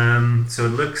colours. So it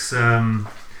looks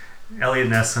Elliot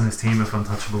Ness and his team of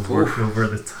untouchables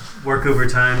work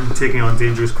overtime, taking on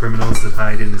dangerous criminals that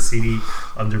hide in the seedy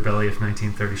underbelly of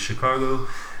 1930s Chicago.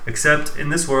 Except in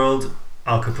this world,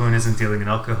 Al Capone isn't dealing in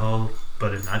alcohol,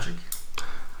 but in magic.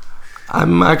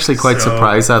 I'm actually quite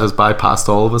surprised that has bypassed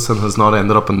all of us and has not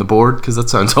ended up on the board, because that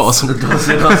sounds awesome. It does,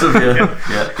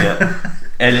 yeah.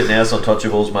 Elliot Ness,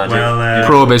 Untouchables, magic. Well,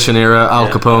 Prohibition era, Al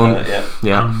Capone.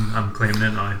 Yeah. I'm claiming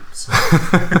it now. So.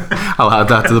 I'll add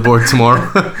that to the board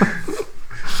tomorrow.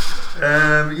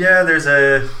 There's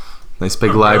a nice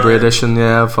big library edition,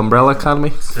 of Umbrella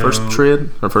Academy. So, first trade,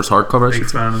 or first hardcover, I should big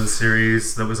say. fan of the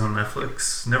series that was on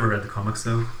Netflix. Never read the comics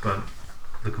though, but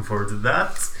looking forward to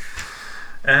that.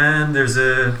 And there's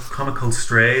a comic called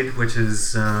Strayed, which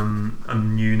is a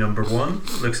new number 1.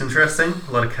 Looks interesting.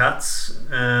 A lot of cats.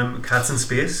 Cats in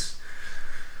space.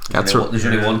 There's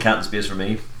only one cat in space for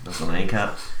me. That's the main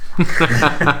cat.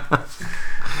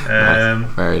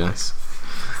 Very nice.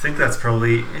 I think that's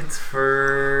probably it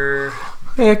for...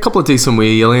 Yeah, a couple of decent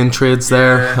wee Alien trades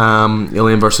there.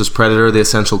 Alien vs Predator, the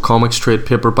Essential Comics trade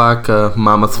paperback,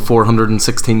 mammoth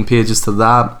 416 pages to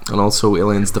that, and also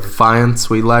Aliens Defiance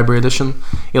wee library edition.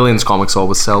 Aliens comics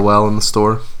always sell well in the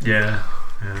store. Yeah.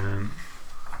 And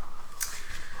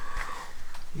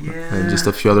just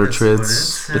a few other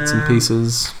trades, bits and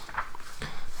pieces.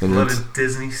 A lot of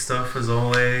Disney stuff as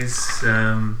always.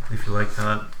 If you like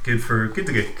that, good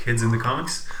to get kids into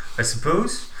comics, I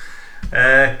suppose.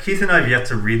 Keith and I have yet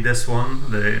to read this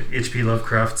one, the H.P.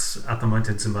 Lovecraft's At the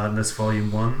Mountains of Madness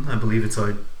Volume 1. I believe it's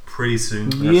out pretty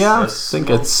soon. I think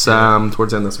it's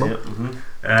towards the end of this month.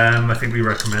 I think we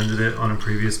recommended it on a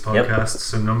previous podcast.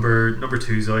 So number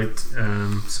 2's out,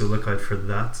 so look out for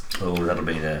that. Oh, that'll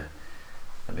be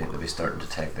they'll be starting to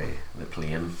take the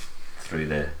plane through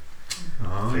the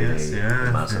the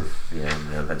massive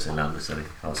eventually land the city.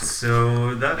 Awesome.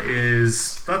 So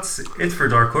that's it for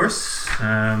Dark Horse.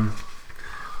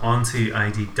 On to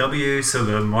IDW. So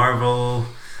the Marvel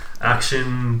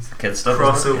action stuff,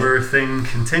 crossover thing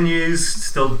continues.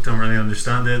 Still don't really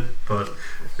understand it, but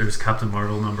there's Captain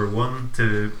Marvel number 1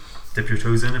 to dip your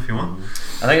toes in if you want.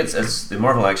 I think it's the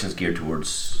Marvel action's geared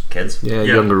towards kids. Yeah,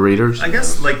 younger readers. I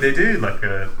guess they do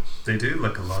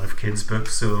a lot of kids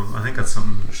books, so I think that's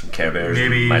something. There's some Care Bears,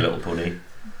 maybe My Little Pony.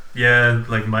 Yeah,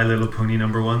 like My Little Pony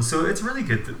number 1. So it's really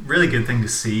good thing to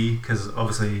see, because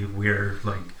obviously we're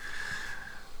like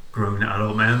grown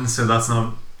adult men, so that's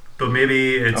not. But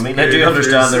maybe it's. I mean, I do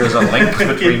understand there is a link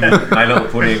between My Little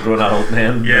Pony and grown adult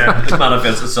men. Yeah, it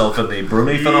manifests itself in the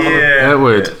Brony phenomenon. Yeah, it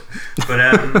would. But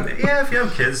if you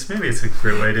have kids, maybe it's a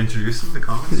great way to introduce them to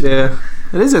comics. Yeah.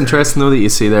 It is interesting though that you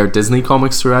see there Disney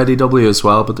comics through IDW as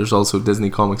well, but there's also Disney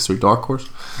comics through Dark Horse.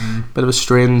 Bit of a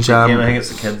strange. I think it's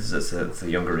the kids, it's the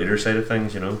younger reader side of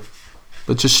things,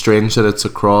 But just strange that it's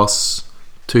across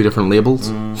 2 different labels.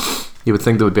 You would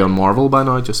think they would be on Marvel by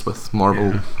now, just with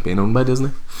Marvel being owned by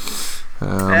Disney.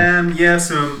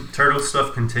 So Turtle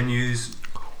stuff continues.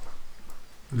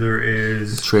 There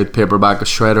is trade paperback of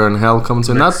Shredder and Hell comes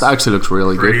in. That actually looks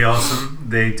really good. Pretty awesome.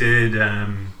 They did.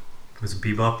 Was it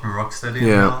Bebop and Rocksteady?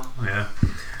 Yeah.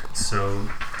 So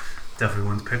definitely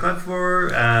one to pick out for.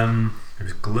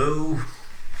 There's Glow.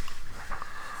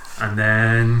 And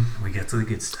then we get to the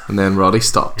good stuff. And then Roddy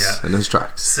stops in his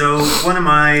tracks. So one of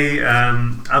my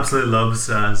absolute loves,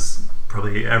 as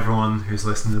probably everyone who's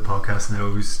listening to the podcast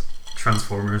knows,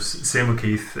 Transformers. Same with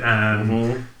Keith.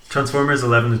 Transformers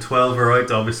 11 to 12 are out,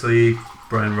 obviously.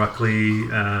 Brian Ruckley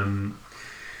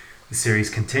the series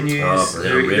continues. Oh,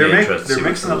 brilliant. They're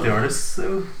mixing up the artists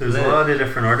though. There's a lot of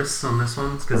different artists on this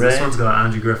one because this one's got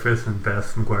Andrew Griffith and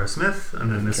Beth McGuire Smith,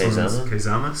 and then this one's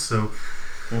Keizama. So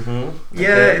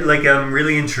yeah, like I'm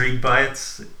really intrigued by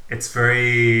it. It's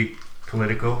very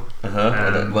political.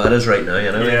 Well, it is right now,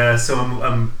 you know. Yeah, so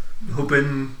I'm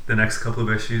hoping the next couple of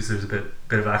issues there's a bit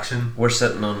of action. We're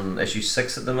sitting on issue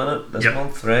 6 at the minute this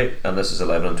month, right? And this is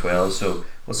 11 and 12, so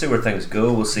we'll see where things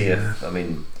go. We'll see if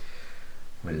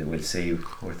we'll see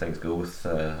where things go with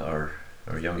our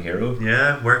young hero.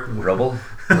 Yeah, Rubble.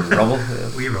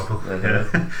 We Rubble.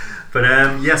 Yeah. But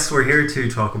yes, we're here to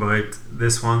talk about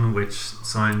this one, which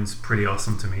sounds pretty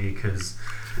awesome to me because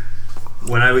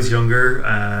when I was younger,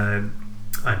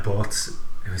 I bought.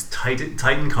 It was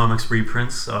Titan Comics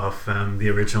reprints of the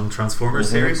original Transformers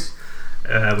series,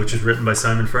 which was written by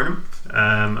Simon Fernham,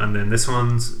 and then this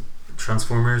one's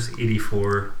Transformers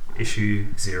 84 issue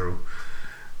 0.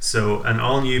 So an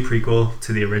all-new prequel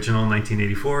to the original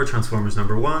 1984 Transformers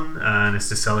 #1, and it's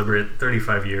to celebrate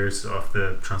 35 years of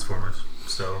the Transformers.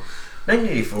 So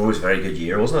 1984 was a very good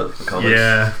year, wasn't it? For comics.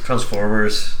 Yeah.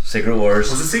 Transformers, Secret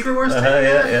Wars. Was it Secret Wars?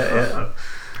 Yeah.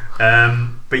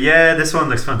 But yeah, this one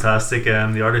looks fantastic.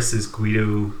 The artist is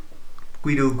Guido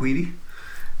Guidi.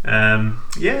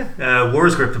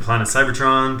 Wars grip the planet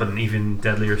Cybertron, but an even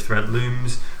deadlier threat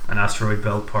looms. An asteroid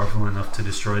belt powerful enough to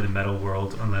destroy the metal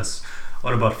world unless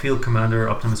Autobot Field Commander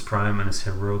Optimus Prime and his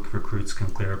heroic recruits can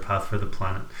clear a path for the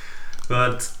planet.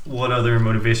 But what other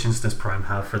motivations does Prime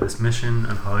have for this mission,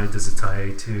 and how does it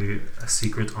tie to a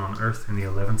secret on Earth in the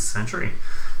 11th century?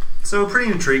 So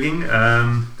pretty intriguing.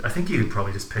 I think you could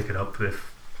probably just pick it up if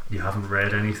you haven't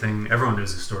read anything. Everyone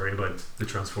knows a story about the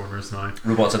Transformers now.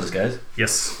 Robots in disguise.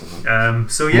 Yes.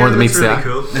 So yeah, more than that's meets really the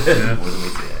cool. Yeah. More than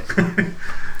meets the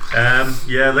eye.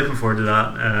 Yeah, looking forward to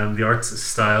that. The art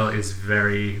style is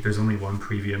very. There's only one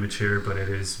preview image here, but it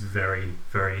is very,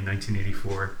 very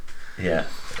 1984. Yeah.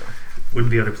 Wouldn't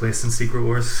be out of place in Secret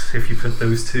Wars if you put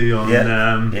those two on.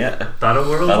 Battle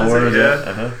World.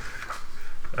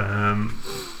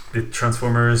 The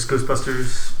Transformers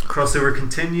Ghostbusters crossover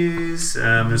continues.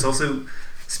 There's also,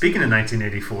 speaking of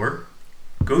 1984,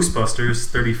 Ghostbusters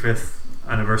 35th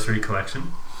anniversary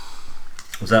collection.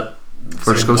 Was that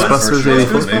first Ghostbusters?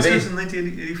 Ghostbusters in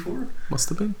 1984? Must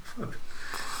have been.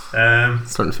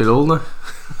 Starting to feel old now.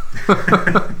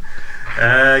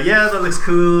 Yeah, that looks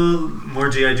cool. More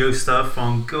G.I. Joe stuff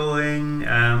ongoing.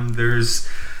 There's,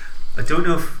 I don't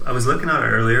know if I was looking at it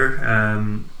earlier.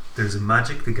 There's a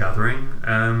Magic the Gathering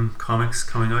comics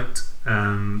coming out.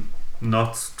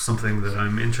 Not something that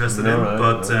I'm interested in,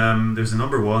 but there's a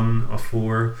 #1 of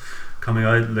 4 coming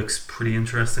out. It looks pretty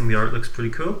interesting. The art looks pretty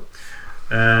cool.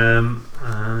 And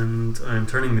I'm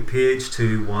turning the page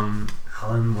to one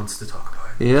Alan wants to talk about.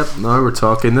 Yep, now we're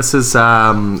talking. This is a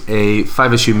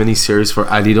 5-issue miniseries for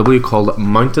IDW called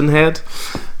Mountainhead.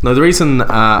 Now, the reason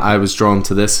I was drawn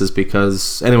to this is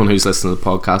because anyone who's listened to the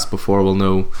podcast before will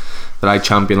know that I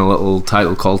champion a little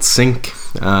title called Sync,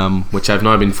 which I've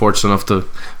now been fortunate enough to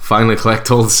finally collect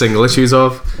all the single issues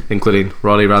of, including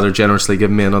Roddy rather generously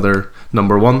giving me another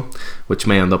 #1, which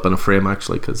may end up in a frame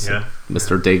actually, because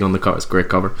Mr. Dig on the cover is a great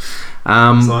cover.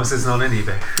 As long as it's not on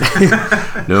eBay.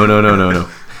 No.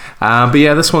 But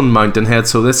yeah, this one, Mountainhead.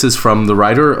 So this is from the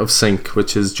writer of Sync,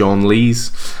 which is John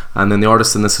Lees, and then the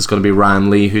artist in this is going to be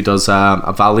Ryan Lee, who does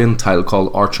a Valiant title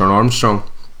called Archer and Armstrong.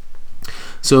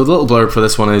 So the little blurb for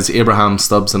this one is: Abraham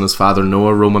Stubbs and his father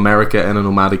Noah roam America in a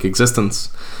nomadic existence.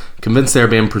 Convinced they are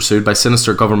being pursued by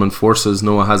sinister government forces,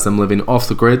 Noah has them living off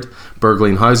the grid,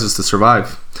 burgling houses to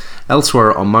survive.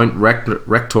 Elsewhere on Mount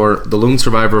Rector, the lone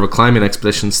survivor of a climbing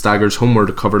expedition staggers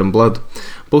homeward covered in blood.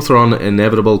 Both are on an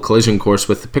inevitable collision course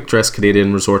with the picturesque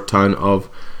Canadian resort town of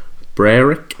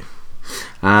Berwick.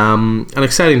 An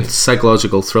exciting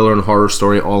psychological thriller and horror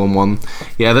story all in one.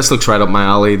 Yeah, this looks right up my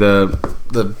alley. The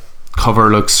cover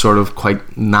looks sort of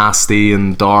quite nasty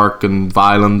and dark and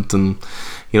violent, and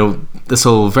this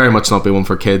will very much not be one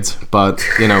for kids, but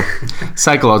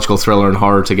psychological thriller and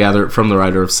horror together from the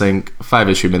writer of Sync,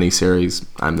 5-issue miniseries.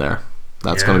 I'm there.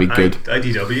 That's going to be good.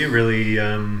 IDW really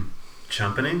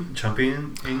championing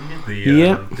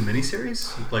the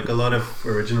miniseries, like a lot of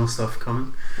original stuff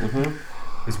coming.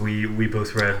 Because we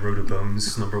both read Road of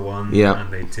Bones #1,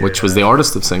 and they did, which was the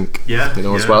artist of Sync,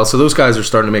 as well. So those guys are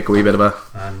starting to make a wee bit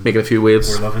of making a few waves.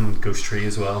 We're loving Ghost Tree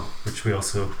as well, which we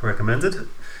also recommended.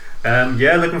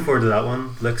 Looking forward to that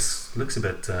one. Looks a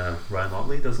bit Ryan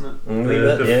Motley, doesn't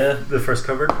it? The first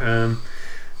cover.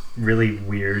 Really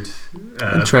weird.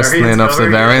 Interestingly enough, the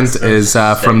variant is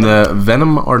from the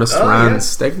Venom artist Ryan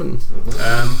Stegman.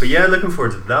 But yeah, looking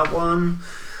forward to that one.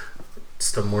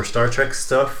 Some more Star Trek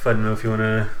stuff. I don't know if you want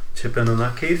to chip in on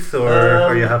that, Keith, or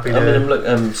are you happy to? I mean,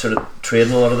 I'm sort of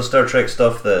trading a lot of the Star Trek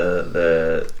stuff.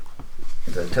 The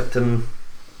Tipton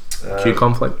Q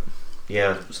conflict.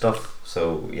 Yeah, stuff.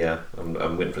 So yeah,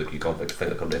 I'm waiting for the Q conflict thing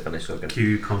to come to a finish so I can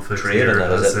Q conflict trade it.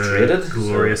 has a traded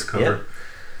glorious so, cover. Yeah.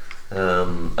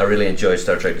 I really enjoyed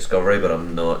Star Trek Discovery, but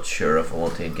I'm not sure if I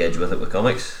want to engage with it with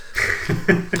comics.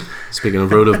 Speaking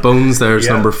of Road of Bones, there's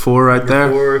number 4 right number there.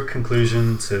 4,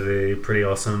 conclusion to the pretty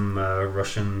awesome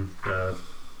Russian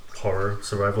horror,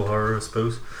 survival horror, I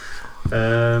suppose.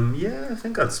 I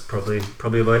think that's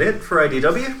probably about it for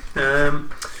IDW.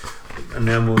 And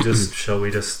then we'll just shall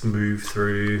we just move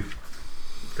through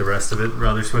the rest of it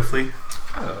rather swiftly?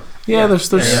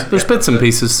 There's bits and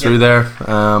pieces through there.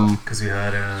 Because we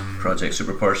had Project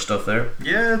Superpowers stuff there.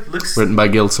 Yeah, it looks written by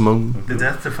Gil Simone. The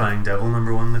Death Defying Devil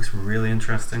number 1 looks really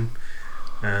interesting.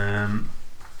 And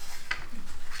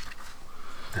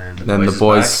then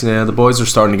the boys are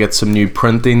starting to get some new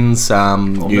printings,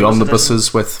 new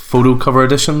omnibuses with photo cover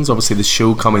editions. Obviously, the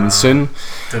show coming soon.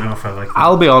 Don't know if I like that.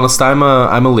 I'll be honest, I'm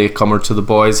a latecomer to the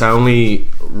boys. I only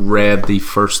read the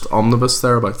first omnibus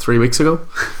there about 3 weeks ago.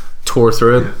 Tore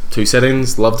through it, 2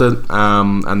 sittings, loved it,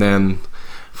 and then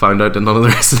found out that none of the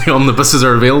rest of the omnibuses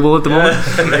are available at the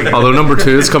moment. Although number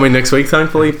 2 is coming next week,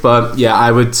 thankfully. But yeah,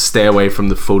 I would stay away from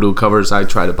the photo covers. I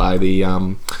try to buy the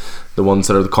ones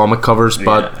that are the comic covers.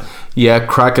 But yeah,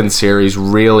 cracking series,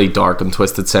 really dark and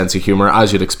twisted sense of humour,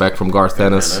 as you'd expect from Garth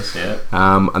Ennis.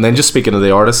 And then just speaking of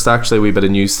the artist, actually, a wee bit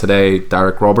of news today.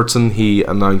 Derek Robertson, he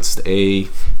announced a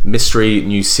mystery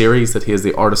new series that he is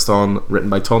the artist on,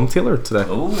 written by Tom Taylor today.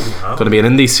 Oh, wow. Going to be an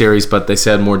indie series, but they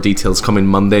said more details coming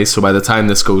Monday, so by the time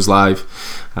this goes live,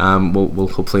 we'll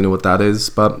hopefully know what that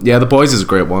is. But yeah, The Boys is a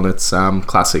great one. It's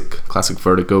classic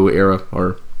Vertigo era,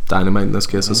 or Dynamite in this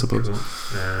case, I suppose. Cool.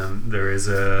 There is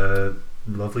a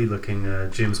lovely looking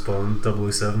James Bond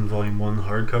 007 Volume 1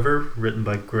 hardcover written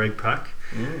by Greg Pak.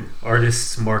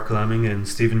 Artists Mark Lamming and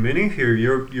Stephen Mooney, who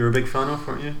you're a big fan of,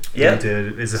 aren't you? Yeah.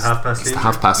 Is it Half Past Danger?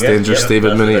 Half Past Danger,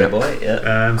 Stephen Mooney.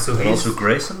 So and also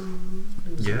Grayson.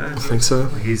 Yeah, I think so.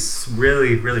 He's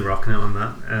really rocking it on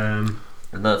that.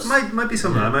 And that's might be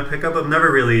something I might pick up. I've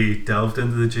never really delved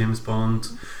into the James Bond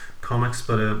comics,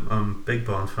 but I'm a big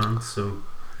Bond fan, so.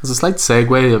 As a slight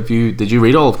segue, did you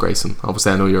read all of Grayson?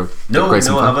 Obviously, I know you're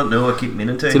Grayson fan. I haven't. No, I keep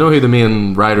meaning to. Do you know who the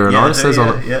main writer and artist is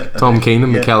on it? Yeah, Tom Keane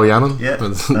and Mikel Yannon. Yeah,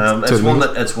 it's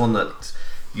one that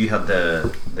you had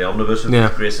the omnibus of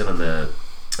Grayson and the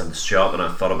shop, and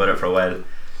I thought about it for a while, and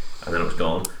then it was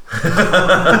gone.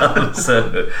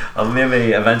 So I'll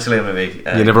maybe eventually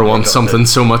you never want something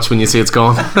so much when you see it's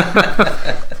gone.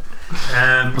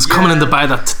 I was coming in to buy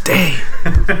that today.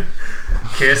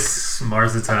 Kiss,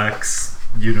 Mars Attacks.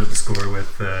 You know the score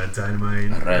with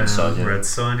Dynamite, Red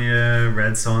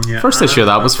Sonja. First issue of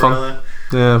that was fun.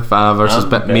 Yeah, versus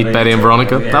Meet Betty and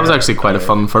Veronica. That was actually quite a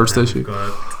fun first issue. We've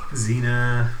got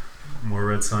Xena, more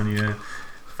Red Sonja,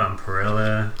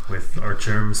 Vampirella with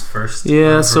Archerm's first.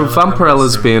 Yeah, so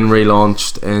Vampirella's being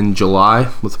relaunched in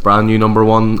July with a brand new number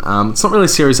 1. It's not really a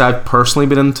series I've personally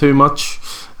been into much.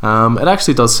 It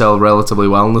actually does sell relatively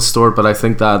well in the store, but I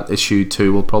think that issue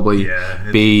 2 will probably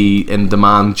be in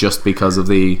demand just because of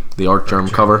the Artgerm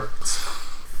cover.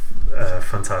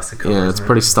 Fantastic cover. Yeah, it's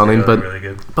pretty stunning, but really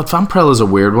good. But Vampirella's a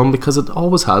weird one because it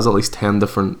always has at least 10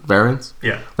 different variants.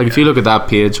 Yeah. Like if you look at that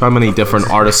page, how many different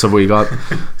artists have we got?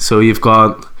 So you've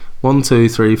got 1, 2,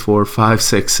 3, 4, 5,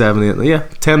 6, 7,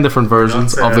 8. 10 different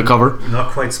versions of the cover.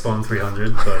 Not quite Spawn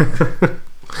 300, but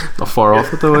not far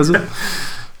off it though, is it?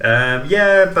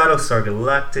 Battlestar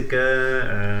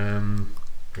Galactica.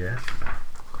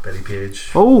 Betty Page.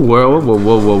 Oh,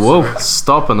 whoa!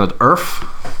 Stopping at Earth.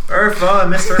 I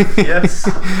missed Earth. Yes.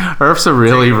 Earth's a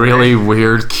really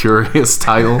weird, curious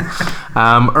title.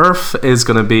 Earth is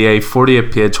going to be a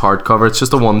 48-page hardcover. It's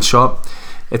just a one-shot.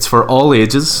 It's for all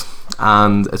ages,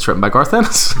 and it's written by Garth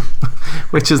Ennis,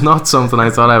 which is not something I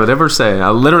thought I would ever say.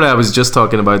 I was just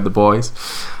talking about The Boys.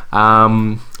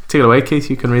 Take it away, Keith.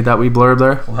 You can read that wee blurb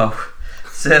there. Wow.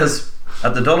 It says,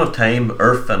 at the dawn of time,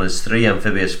 Earth and his 3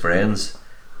 amphibious friends,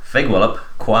 Fig Wallop,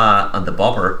 Qua, and the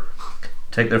Bopper,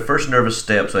 take their first nervous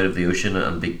steps out of the ocean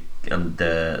and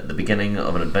the beginning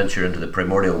of an adventure into the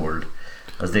primordial world.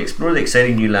 As they explore the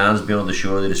exciting new lands beyond the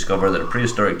shore, they discover that a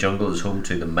prehistoric jungle is home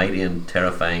to the mighty and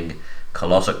terrifying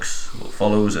Colossus. What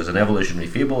follows is an evolutionary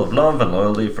fable of love and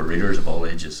loyalty for readers of all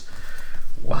ages.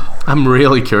 Wow. I'm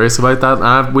really curious about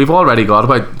that. We've already got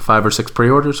about 5 or 6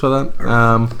 pre-orders for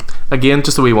that. Again,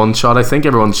 just a wee one shot. I think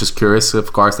everyone's just curious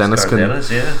if Garth Ennis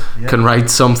can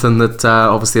write something that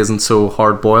obviously isn't so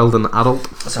hard-boiled and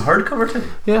adult. It's a hardcover too.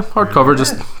 Yeah, hardcover,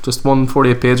 just one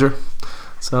 48 pager.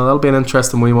 So that'll be an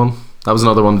interesting wee one. That was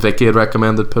another one Vicky had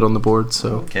recommended put on the board.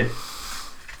 So Okay.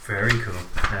 Very cool.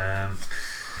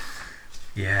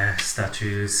 Yeah,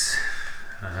 statues,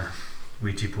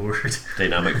 Ouija board.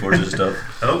 Dynamic forces and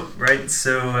stuff. Oh, right.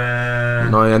 So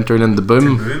now entering in the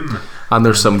Boom, Boom. and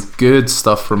there's some good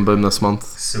stuff from Boom this month.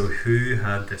 So who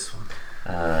had this one?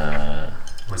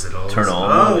 Was it all? Turn On.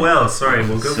 Oh well, sorry.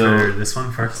 We'll go So- for this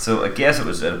one first. So I guess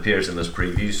it appears in this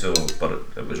preview. So, but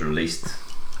it was released.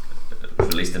 It was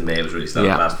released in May. It was released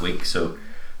last week. So,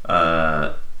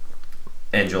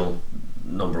 Angel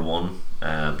 #1,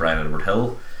 Brian Edward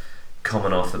Hill,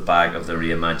 coming off the back of the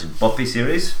reimagined Buffy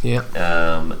series. Yeah.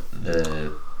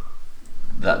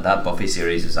 That Buffy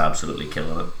series is absolutely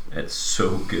killing it. It's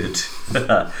so good.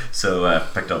 So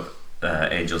picked up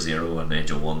Angel 0 and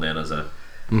Angel 1 then as an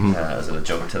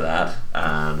adjunct to that,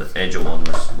 and Angel 1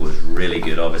 was really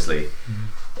good. Obviously,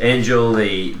 Angel,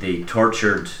 the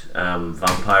tortured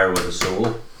vampire with a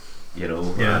soul,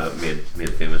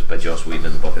 made famous by Joss Whedon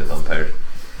in the Buffy the Vampire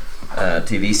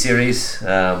TV series.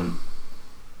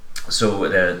 So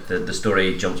the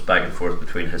story jumps back and forth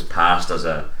between his past as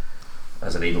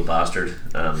an evil bastard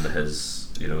and his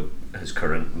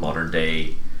current modern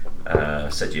day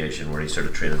situation where he's sort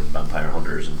of training vampire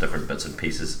hunters and different bits and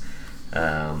pieces,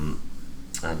 and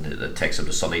it takes him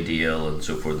to Sunnydale and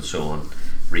so forth and so on.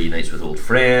 Reunites with old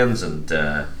friends and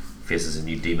faces a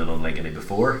new demon unlike any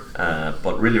before,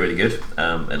 but really, really good.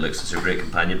 It looks as a great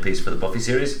companion piece for the Buffy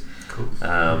series. Cool.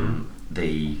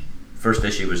 The first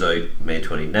issue was out May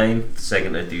 29th, the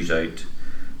second issue is out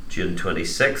June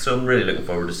 26th, so I'm really looking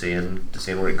forward to seeing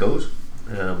where it goes.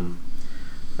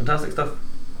 Fantastic stuff.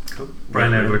 Cool.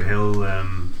 Brian Edward Hill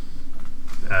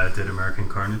did American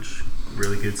Carnage,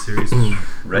 really good series.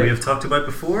 Right. We have talked about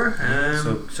before.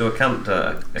 So I can't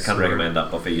recommend that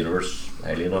Buffy universe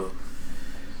highly enough.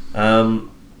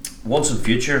 Once and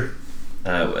Future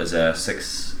is a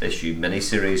 6-issue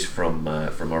miniseries from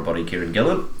our buddy Kieran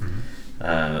Gillen.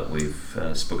 We've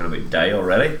spoken about Die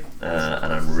already,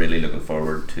 and I'm really looking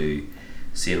forward to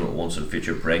seeing what Once and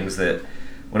Future brings. That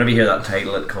whenever you hear that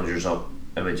title, it conjures up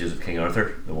images of King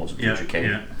Arthur, the Once and Future King.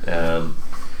 Yeah.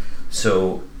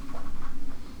 So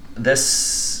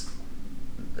this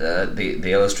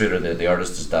the illustrator, the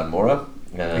artist is Dan Mora.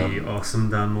 The awesome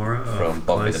Dan Mora from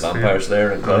Buffy the Klaus, Vampire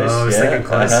Slayer and Klaus. I was thinking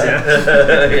Klaus,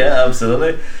 yeah,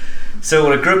 absolutely. So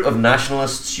when a group of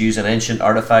nationalists use an ancient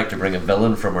artifact to bring a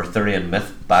villain from Arthurian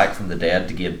myth back from the dead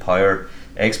to gain power,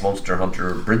 ex-monster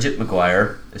hunter Bridget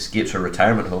McGuire escapes her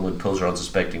retirement home and pulls her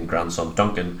unsuspecting grandson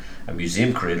Duncan, a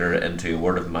museum curator, into a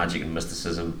world of magic and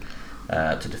mysticism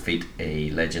to defeat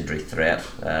a legendary threat.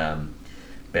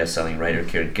 Best-selling writer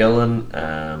Kieran Gillen,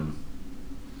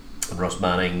 Ross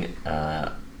Manning,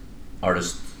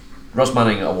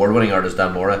 award-winning artist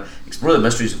Dan Mora explore the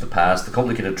mysteries of the past, the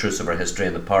complicated truths of our history,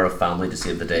 and the power of family to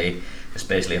save the day,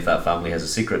 especially if that family has a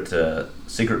secret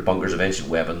bunkers of ancient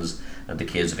weapons and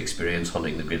decades of experience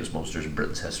hunting the greatest monsters in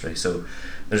Britain's history. So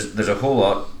there's a whole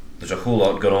lot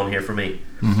going on here for me.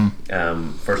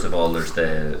 First of all, there's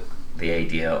the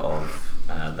idea of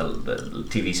the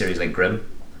TV series like Grimm.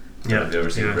 Have you ever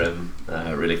seen Grimm?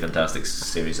 Really fantastic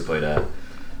series about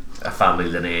a family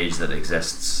lineage that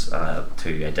exists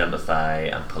to identify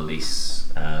and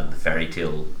police the fairy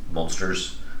tale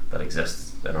monsters that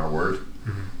exist in our world.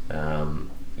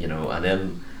 And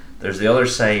then there's the other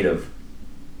side of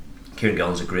Kieran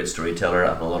Gillen's a great storyteller,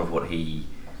 and a lot of what he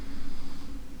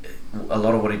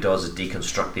does is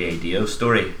deconstruct the idea of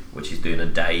story, which he's doing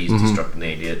in Die. He's deconstructing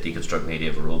the idea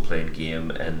of a role-playing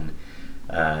game, and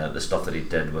the stuff that he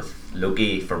did with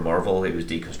Loki for Marvel, he was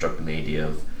deconstructing the idea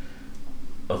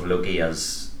of Loki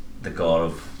as the god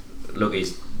of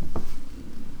Loki's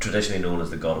traditionally known as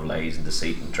the god of lies and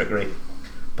deceit and trickery,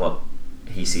 but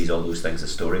he sees all those things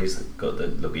as stories.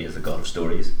 That Loki is the god of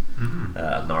stories,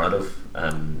 narrative,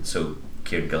 and so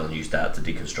Kieran Gillen used that to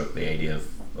deconstruct the idea of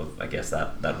I guess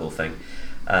that whole thing,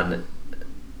 and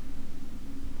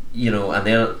and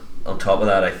then on top of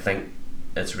that, I think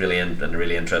it's really a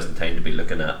really interesting time to be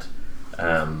looking at.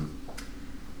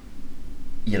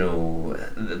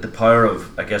 The power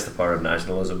of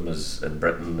nationalism is in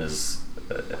Britain is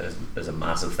a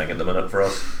massive thing at the minute for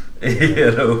us,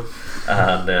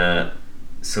 and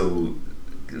so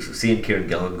seeing Kieran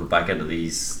Gillen go back into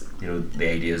these, the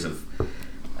ideas of,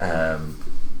 a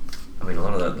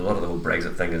lot of the whole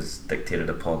Brexit thing is dictated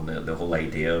upon the whole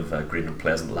idea of green and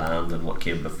pleasant land and what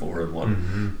came before and what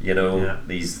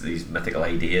these mythical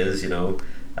ideas, so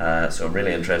I'm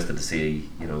really interested to see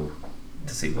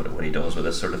what he does with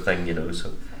this sort of thing,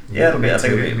 so I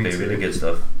think it'll be really good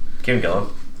stuff. Kieran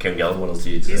Gillen, what else do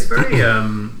you say? He's very I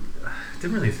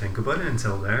didn't really think about it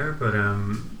until there, but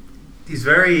he's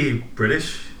very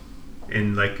British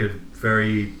in like a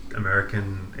very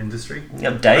American industry.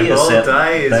 Yeah, Die Like, is all set.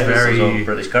 Die is very- all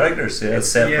British characters. Yeah, it's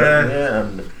set Yeah. Britain, yeah,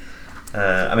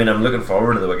 and I mean, I'm looking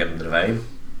forward to the Wicked and the Divine.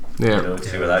 Yeah. You know, to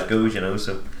see where that goes. You know,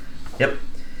 so yep.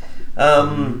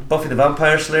 Buffy the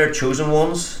Vampire Slayer: Chosen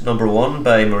Ones, #1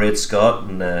 by Mairead Scott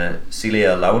and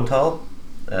Celia Lowenthal.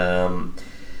 I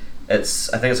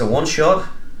think it's a one shot,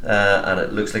 and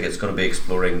it looks like it's going to be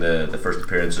exploring the first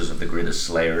appearances of the greatest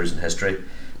Slayers in history.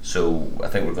 So I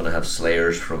think we're going to have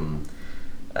Slayers from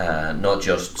not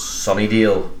just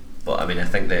Sunnydale, but I mean I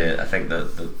think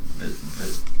the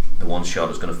one shot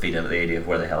is going to feed into the idea of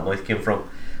where the Hellmouth came from.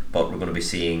 But we're going to be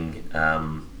seeing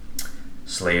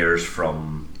Slayers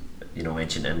from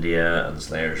ancient India and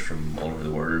Slayers from all over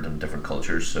the world and different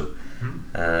cultures. So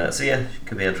yeah,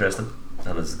 could be interesting.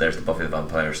 And there's the Buffy the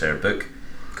Vampire Slayer book.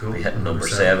 Cool. Be hitting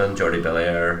 #7, Jordi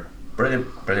Belair.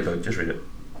 Brilliant book. Just read it.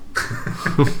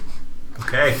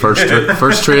 Okay.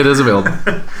 First trade is available.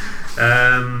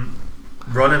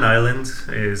 Ronin Island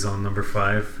is on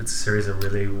 #5. It's a series I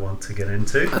really want to get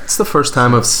into. That's the first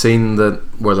time I've seen that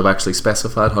where they've actually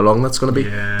specified how long that's going to be.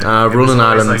 Yeah. It was Ronin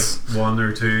always Island's. like 1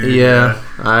 or 2. Yeah,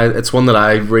 it's one that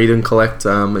I read and collect.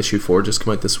 Issue 4 just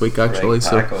came out this week actually. Right,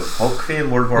 So back of Hulk fame,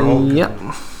 World War Hulk. yeah,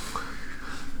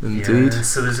 indeed. Yeah,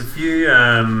 so there's a few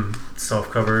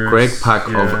soft covers. Greg Pak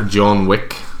of John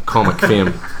Wick comic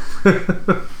fame.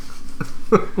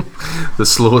 The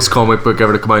slowest comic book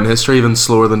ever to come out in history, even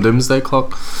slower than Doomsday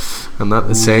Clock, and that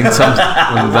is saying something.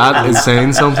 And that is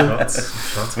saying something.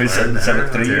 Shots We've fired said there.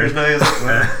 it 3 years now. Is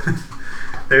it?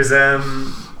 There's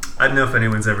I don't know if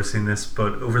anyone's ever seen this,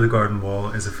 but Over the Garden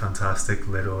Wall is a fantastic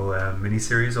little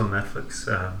mini-series on Netflix.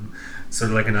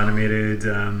 Sort of like an animated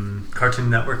Cartoon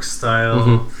Network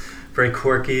style, very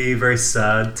quirky, very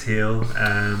sad tale.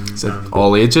 Is it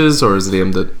all ages or is it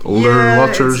aimed at older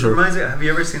watchers? Or Have you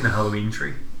ever seen The Halloween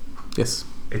Tree? yes,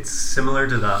 It's similar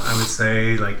to that, I would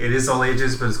say. Like, it is all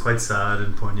ages, but it's quite sad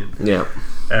and poignant. yeah.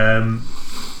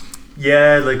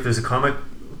 Yeah, like there's a comic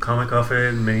of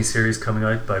it, mini-series coming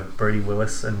out by Bertie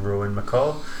Willis and Rowan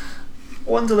McCall.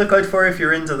 One to look out for if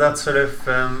you're into that sort of,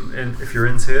 if you're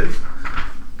into it.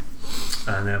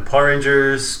 And then Power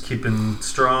Rangers, keeping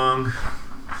strong.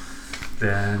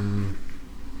 Then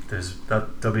there's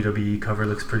that WWE cover,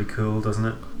 looks pretty cool, doesn't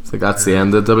it? I think that's the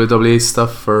end of WWE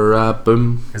stuff for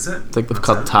Boom. Is it? I think they've That's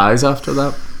cut it? ties after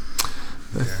that.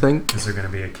 I think. Is there going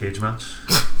to be a cage match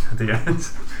at the end?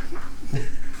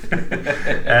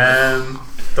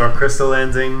 Dark Crystal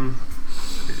ending.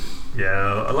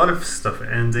 Yeah, a lot of stuff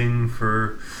ending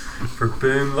for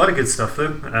Boom. A lot of good stuff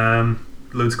though.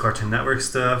 Loads of Cartoon Network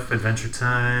stuff. Adventure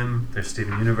Time. There's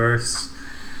Steven Universe.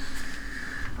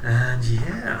 And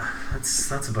yeah,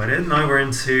 that's about it. Now we're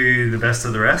into the best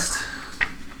of the rest.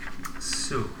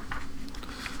 So,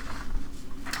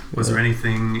 was there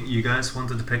anything you guys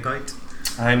wanted to pick out?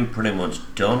 I'm pretty much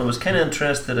done. I was kind of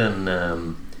interested in.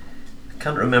 I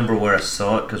can't remember where I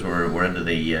saw it because we're into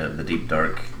the deep,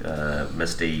 dark,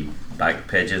 misty back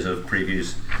pages of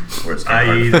previews where it's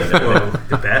kind of hard to find it.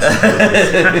 The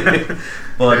best.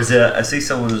 But I see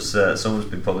someone's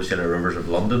been publishing a Rivers of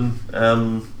London.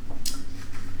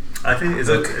 I think is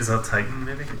that Titan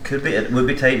maybe? Could be. It would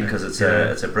be Titan because it's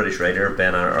Yeah. a British writer,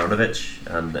 Ben Aronovich,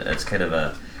 and it's kind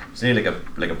of it's nearly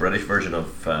like a British version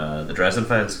of the Dresden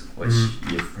Files, which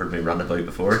you've heard me rant about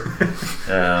before.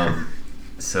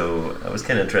 So I was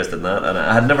kind of interested in that, and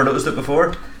I had never noticed it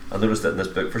before. I noticed it in this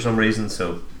book for some reason,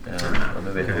 so I'll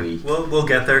maybe have a wee. Well, we'll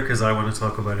get there because I want to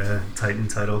talk about a Titan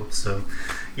title. So,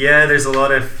 yeah, there's a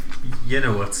lot of you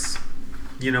know what's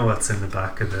in the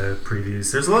back of the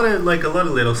previews. There's a lot of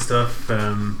little stuff.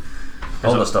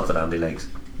 All the stuff that Andy likes.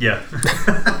 Yeah.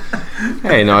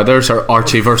 Hey, now there's our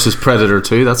Archie versus Predator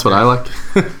 2. That's what I like.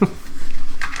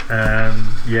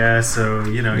 Yeah, so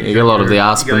you know You get a lot of the you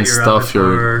got Aspen your stuff,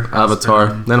 your Avatar.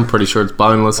 Aspen, Then I'm pretty sure it's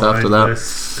Boundless after that.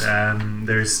 Boundless.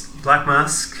 There's Black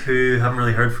Mask, who haven't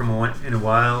really heard from in a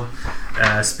while.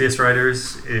 Space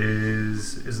Riders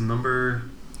is number.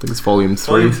 I think it's volume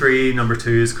 3. Volume 3, number 2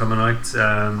 is coming out.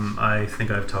 I think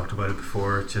I've talked about it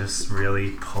before. Just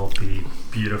really pulpy,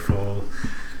 beautiful,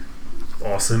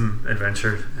 awesome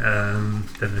adventure. Then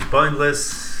there's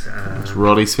Boundless. It's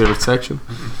Roddy's favourite section.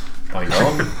 Bound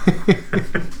on.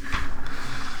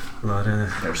 A lot of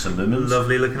There's some movements.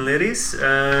 lovely looking ladies.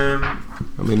 I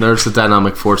mean, there's the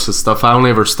Dynamic Forces stuff. I only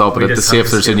ever stop at We it to just see have if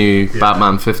to there's a skip- new yeah.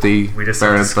 Batman 50 We just have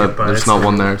to variant, skip but by there's it, not so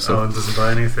one there. So, Alan doesn't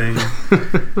buy anything.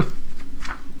 what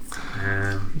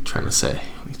are you trying to say?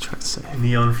 What are you trying to say?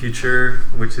 Neon Future,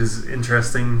 which is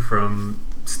interesting from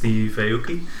Steve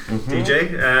Aoki,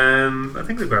 DJ. I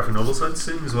think the graphic novel's out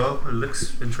soon as well. It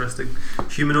looks interesting.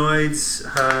 Humanoids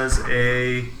has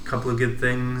a couple of good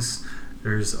things.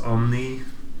 There's Omni,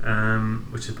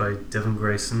 which is by Devin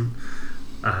Grayson,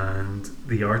 and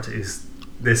the art is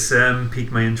this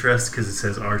piqued my interest because it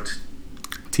says art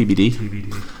TBD.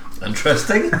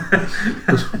 Interesting.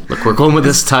 Look, we're going with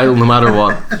this title no matter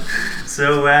what.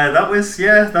 So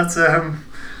that's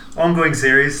ongoing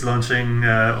series launching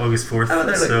August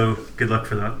 4th. So good luck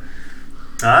for that.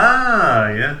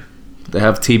 Yeah. They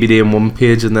have TBD in one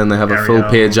page, and then they have a full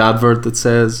page advert that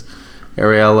says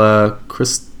Ariella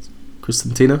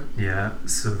Christantina. Yeah,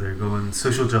 so they're going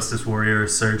social justice warrior,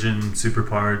 surgeon,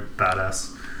 superpowered,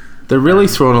 badass. They're really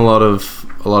throwing a lot of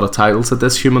titles at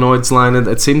this Humanoids line.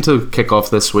 It seemed to kick off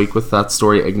this week with that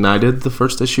story Ignited. The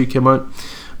first issue came out,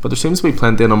 but there seems to be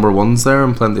plenty of number ones there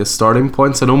and plenty of starting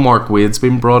points. I know Mark Wade's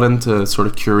been brought in to sort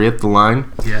of curate the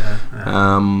line. Yeah.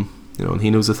 And he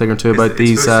knows a thing or two about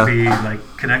these. It's supposed to be like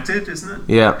connected, isn't it?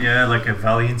 Yeah. Yeah, like a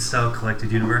Valiant style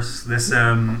collected universe. This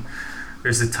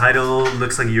there's a title,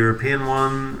 looks like a European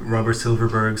one. Robert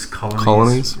Silverberg's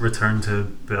Colonies. Return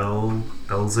to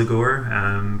Belzegor.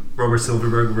 Robert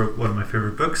Silverberg wrote one of my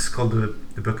favorite books called The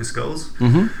Book of Skulls.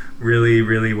 Mm-hmm. Really,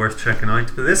 really worth checking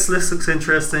out. But this looks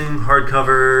interesting.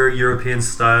 Hardcover, European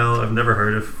style. I've never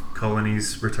heard of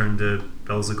Colonies Return to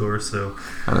Belzegor, so.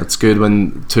 And it's good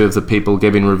when two of the people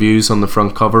giving reviews on the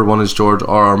front cover, one is George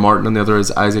R.R. Martin and the other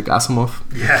is Isaac Asimov.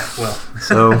 Yeah, well.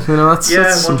 So, that's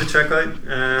one to check out.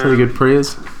 Pretty good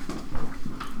praise.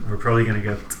 We're probably going to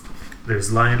get.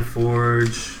 There's Lion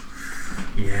Forge.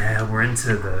 Yeah, we're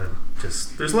into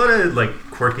there's a lot of like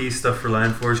quirky stuff for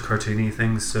Lion Forge, cartoony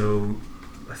things, so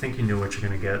I think you know what you're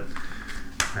going to get.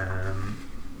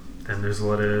 Then there's a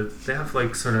lot of. They have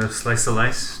like sort of slice of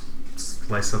life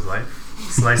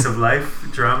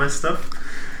drama stuff.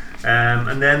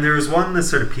 And then there was one that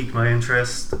sort of piqued my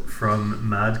interest from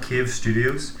Mad Cave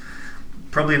Studios.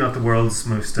 Probably not the world's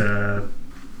most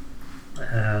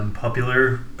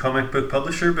popular comic book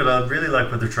publisher, but I really like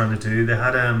what they're trying to do. They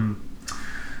had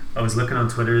I was looking on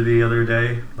Twitter the other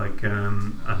day,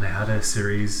 and they had a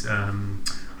series,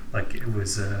 it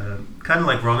was kind of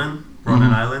like Ronin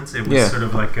Islands. It was sort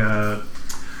of like a,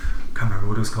 I can't remember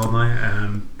what it was called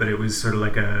now, but it was sort of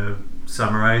like a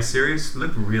samurai series. It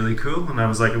looked really cool, and I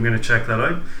was like, I'm going to check that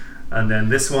out. And then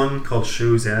this one called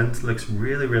Show's End looks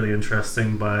really, really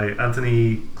interesting, by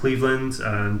Anthony Cleveland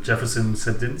and Jefferson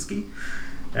Sedinsky.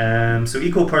 So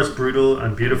equal parts brutal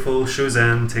and beautiful. Show's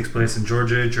End takes place in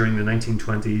Georgia during the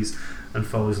 1920s and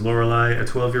follows Lorelei, a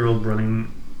 12-year-old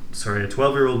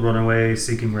runaway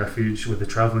seeking refuge with a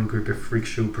traveling group of freak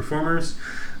show performers.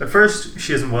 At first,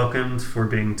 she isn't welcomed for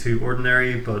being too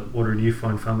ordinary, but what her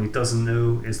newfound family doesn't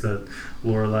know is that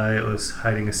Lorelei is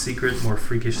hiding a secret more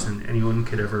freakish than anyone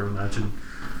could ever imagine.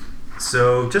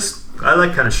 So I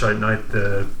like kind of shouting out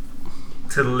to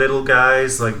the little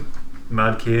guys like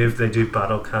Mad Cave. They do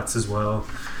Battle Cats as well.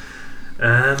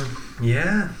 I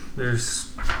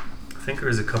think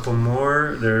there's a couple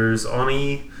more. There's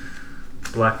Oni,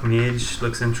 Black Mage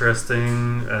looks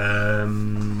interesting.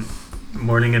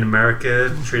 Morning in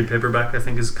America trade paperback I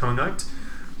think is coming out.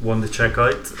 One to check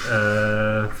out.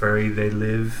 Very They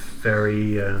Live,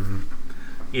 very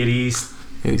 80s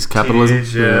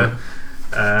capitalism.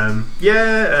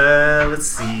 Let's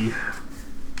see.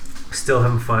 Still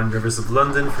haven't found Rivers of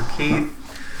London for Keith.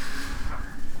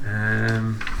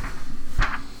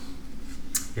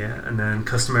 And then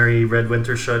customary Red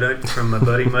Winter shout out from my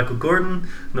buddy Michael Gordon.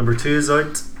 Number 2 is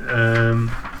out.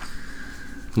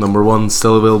 Number 1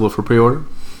 still available for pre-order.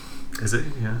 Is it?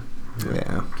 Yeah.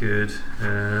 Good.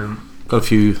 Got a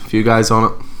few guys on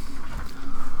it.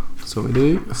 So we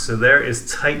do. So there is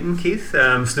Titan, Keith.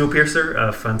 Snowpiercer,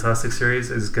 a fantastic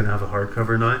series, is going to have a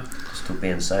hardcover now.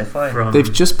 Dystopian sci-fi.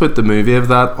 They've just put the movie of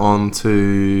that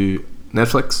onto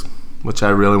Netflix, which I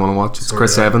really want to watch. It's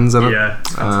Chris Evans in it. Yeah,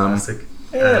 it's fantastic.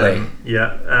 Really?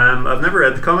 I've never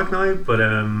read the comic now, but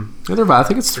I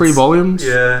think it's 3 volumes.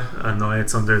 Yeah, and now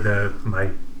it's under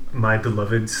my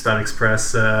beloved Static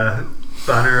Press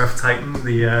banner of Titan,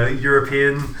 the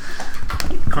European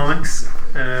comics.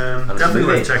 Definitely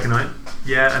worth checking out.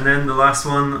 Yeah, and then the last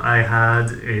one I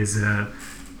had is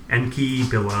Enki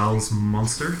Bilal's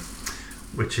Monster,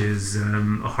 which is a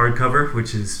hardcover,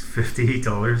 which is $50.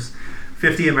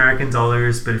 $50 American,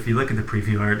 but if you look at the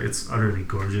preview art, it's utterly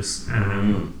gorgeous.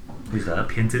 Who's that?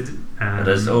 Painted. It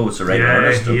is. It's a writer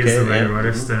artist. He is the writer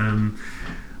artist.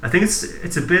 I think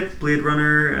it's a bit Blade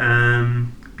Runner,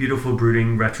 beautiful,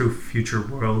 brooding, retro-future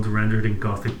world rendered in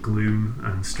gothic gloom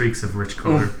and streaks of rich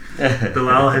colour.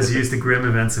 Bilal has used the grim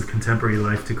events of contemporary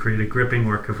life to create a gripping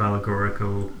work of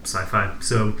allegorical sci-fi.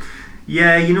 So,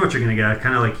 yeah, you know what you're going to get.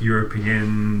 Kind of like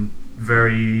European,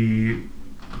 very...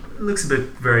 looks a bit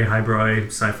very highbrow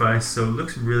sci-fi, so it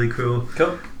looks really cool.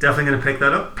 Cool. Definitely going to pick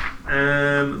that up.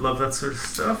 Love that sort of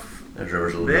stuff. There's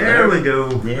Rivers of London. There we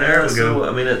go. Yeah, there we go.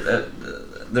 I mean,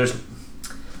 there's...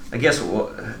 I guess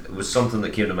it was something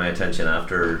that came to my attention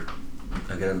after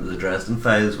I got into the Dresden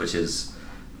Files, which is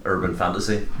urban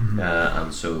fantasy.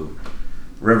 And so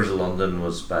Rivers of London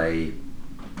was by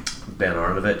Ben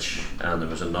Aronovich, and there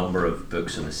was a number of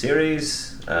books in the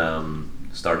series,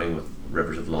 starting with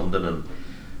Rivers of London, and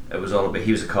it was all about,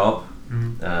 he was a cop,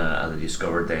 and he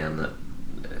discovered then that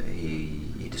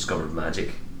he discovered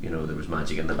magic. You know, there was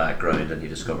magic in the background, and he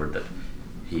discovered that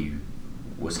he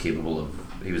was capable of,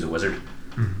 he was a wizard.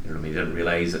 You know what I mean? He didn't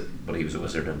realise it, but he was a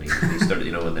wizard, and he started,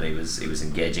 you know, and then he was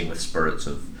engaging with spirits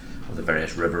of the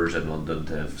various rivers in London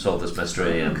to solve this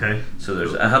mystery. And so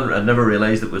there's, I never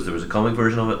realised there was a comic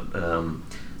version of it.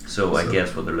 So I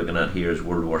guess what they're looking at here is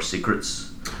World War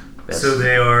Secrets. So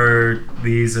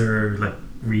these are like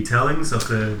retellings of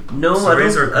the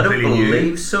stories, I don't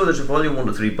believe so. There's a volume 1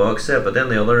 to 3 box set, but then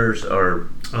the others are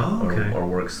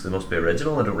works. They must be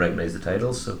original. I don't recognise the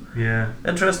titles. So yeah,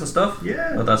 interesting stuff.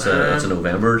 Yeah, well, that's a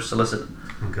November solicit.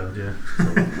 Oh god, yeah.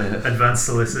 Advanced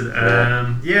solicit.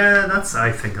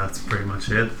 I think that's pretty much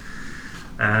it.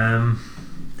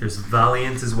 There's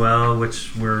Valiant as well,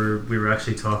 which we were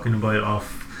actually talking about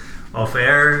off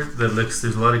air. There's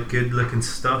a lot of good looking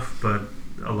stuff, but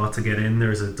a lot to get in.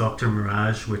 There's a Dr.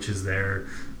 Mirage, which is the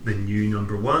new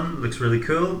number 1. Looks really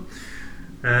cool.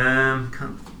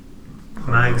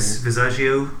 Mags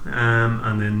Visaggio,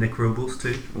 and then Nick Robles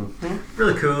too.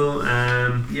 Really cool.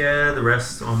 The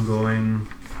rest ongoing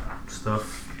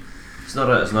stuff. It's not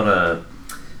a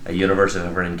universe I've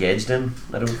ever engaged in,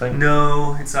 I don't think.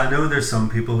 No, I know there's some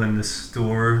people in the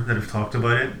store that have talked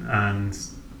about it, and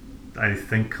I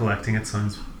think collecting it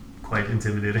sounds quite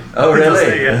intimidating. Oh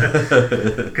really? Yeah.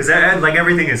 Because like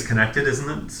everything is connected, isn't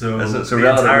it? So the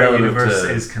entire universe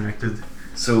is connected.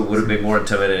 So would it be more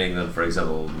intimidating than, for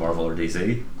example, Marvel or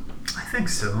DC? I think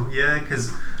so, yeah, because,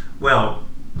 well,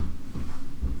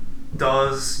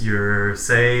 does your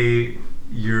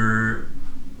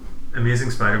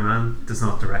Amazing Spider-Man does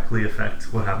not directly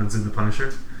affect what happens in The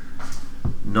Punisher?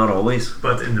 Not always.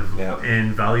 But in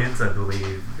Valiant, I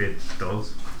believe it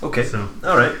does. Okay, so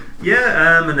alright.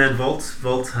 Yeah, and then Vault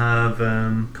have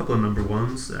a couple of number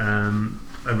 1s.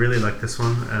 I really like this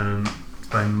one.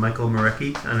 By Michael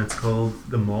Marecki, and it's called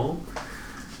The Mall.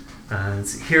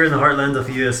 It's here in the heartland of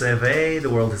the US of A. The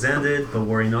world has ended, but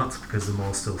worry not, because the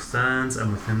mall still stands,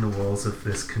 and within the walls of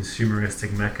this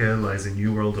consumeristic mecca lies a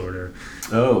new world order.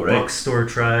 Oh, right. Box store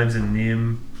tribes and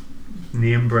name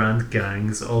brand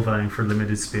gangs, all vying for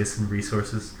limited space and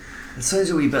resources. It sounds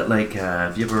a wee bit like,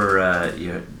 have you ever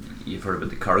you've heard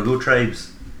about the cargo tribes?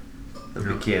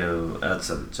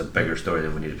 It's a bigger story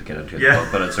than we need to get into. Yeah.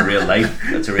 But it's a real life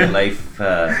story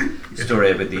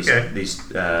about these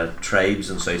tribes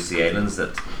in South Sea Islands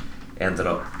that ended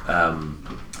up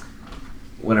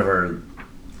whenever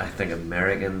I think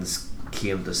Americans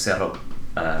came to set up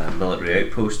military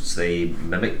outposts, they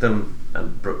mimicked them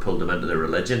and pulled them into their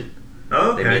religion.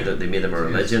 Oh, okay. They made them a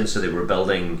religion, so they were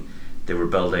building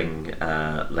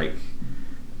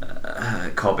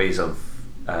copies of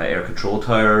air control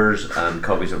towers and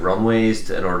copies of runways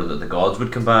in order that the gods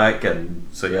would come back, and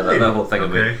so that whole thing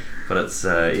about, but it's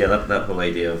that whole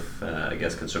idea of I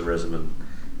guess consumerism and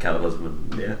capitalism,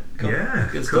 and good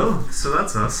cool stuff. So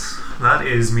that's us. That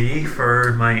is me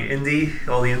for my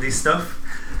all the indie stuff.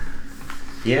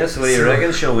 Yeah, so what do you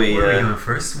reckon? Shall we where are we going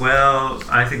first? Well,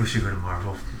 I think we should go to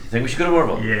Marvel. You think we should go to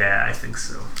Marvel? Yeah, I think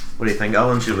so. What do you think,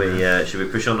 Alan? Should we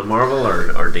push on to Marvel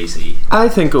or DC? I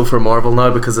think go for Marvel now,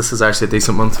 because this is actually a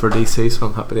decent month for DC, so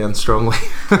I'm happy to end strongly.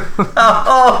 For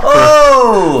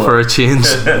a change.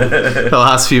 The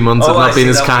last few months have not been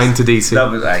as kind to DC.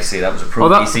 That was a pro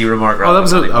DC remark.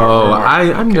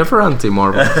 I'm never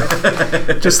anti-Marvel.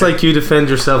 Just like you defend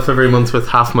yourself every month with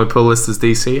half my pull list is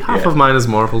DC, half of mine is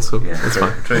Marvel, so it's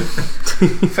fine. True.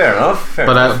 Fair enough.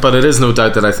 But it is no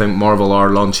doubt that I think Marvel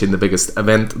are launching the biggest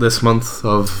event this month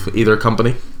of either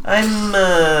company. I'm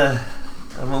a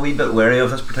wee bit wary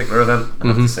of this particular event, I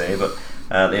have to say, but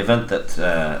the event that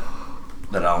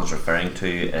Alan's referring to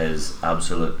is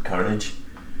Absolute Carnage,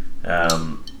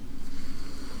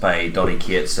 by Donny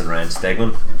Cates and Ryan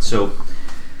Stegman. So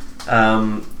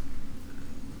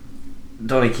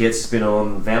Donny Cates has been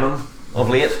on Venom of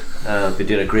late, been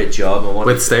doing a great job.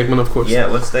 With Stegman, of course.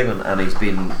 Yeah, with Stegman, and he's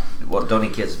been what Donny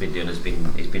Cates has been doing is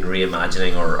he's been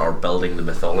reimagining or building the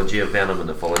mythology of Venom and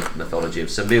the mythology of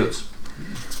symbiotes.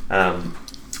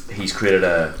 He's created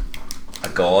a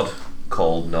god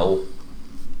called Knull,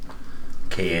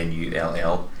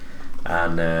 Knull,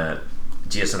 and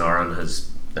Jason Aaron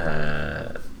has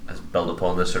built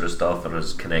upon this sort of stuff and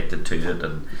is connected to it,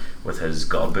 and with his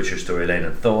God Butcher storyline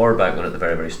and Thor back when at the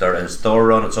very, very start of his Thor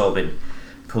run, it's all been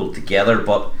pulled together.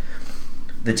 But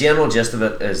the general gist of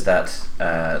it is that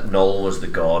Knull was the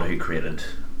god who created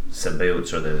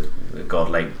symbiotes, or the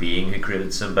godlike being who created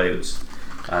symbiotes,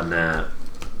 and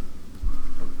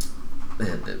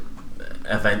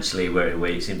eventually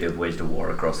we seem to have waged a war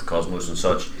across the cosmos and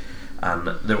such. And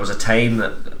there was a time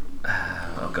that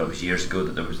it was years ago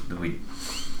that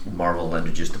Marvel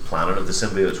introduced the planet of the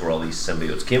symbiotes, where all these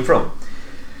symbiotes came from.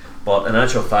 But in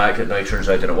actual fact, it now turns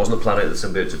out that it wasn't the planet of the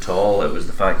symbiotes at all. It was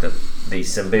the fact that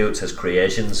these symbiotes, his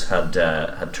creations, had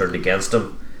turned against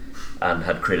him and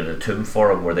had created a tomb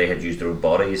for him, where they had used their own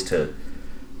bodies to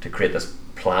create this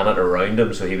planet around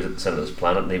him. So he was at the centre of this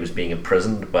planet, and he was being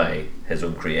imprisoned by his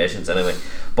own creations anyway.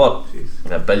 But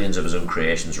billions of his own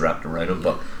creations wrapped around him.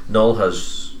 But Knull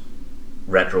has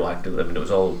retroactive. I mean, it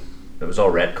was all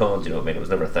retconned. You know what I mean? It was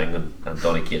never a thing, and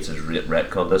Donny Cates has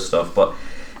retconned this stuff. But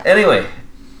anyway,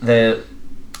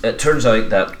 it turns out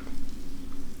that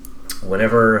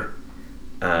whenever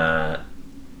an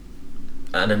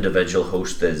individual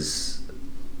hosts a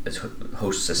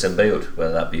symbiote,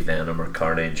 whether that be Venom or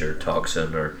Carnage or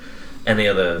Toxin or any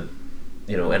of those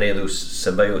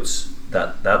symbiotes,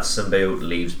 that symbiote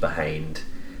leaves behind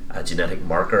a genetic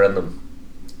marker in them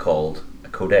called a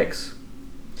codex.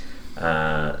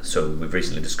 So we've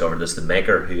recently discovered this. The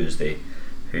Maker, who is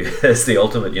the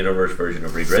Ultimate Universe version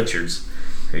of Reed Richards,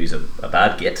 who's a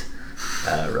bad git,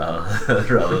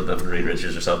 rather than Reed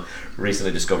Richards herself,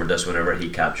 recently discovered this whenever he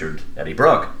captured Eddie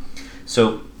Brock.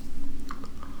 So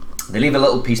they leave a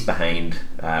little piece behind,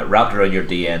 wrapped around your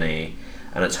DNA,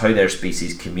 and it's how their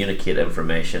species communicate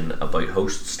information about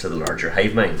hosts to the larger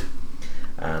hive mind.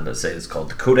 And I say it's called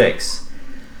the Codex.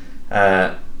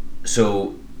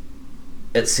 So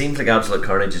it seems like Absolute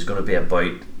Carnage is going to be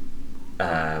about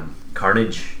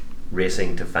Carnage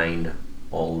racing to find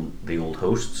all the old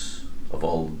hosts of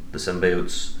all the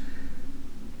symbiotes,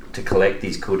 to collect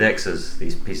these codexes,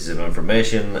 these pieces of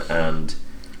information, and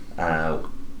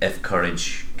if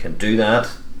Carnage can do that,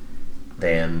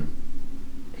 then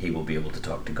he will be able to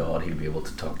talk to God, he'll be able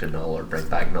to talk to Knull or bring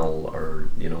back Knull, or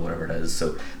whatever it is.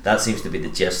 So that seems to be the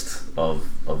gist of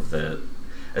the...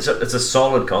 It's a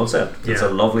solid concept. Yeah. It's a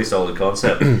lovely solid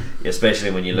concept,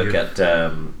 especially when you look at...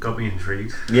 got me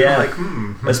intrigued. Yeah,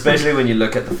 especially when you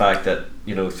look at the fact that,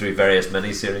 through various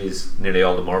miniseries, nearly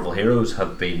all the Marvel heroes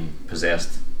have been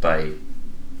possessed by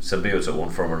symbiotes at one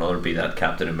form or another, be that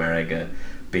Captain America,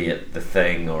 be it The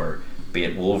Thing, or be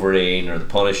it Wolverine or the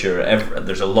Punisher.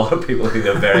 There's a lot of people who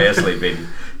have variously been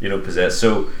possessed.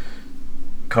 So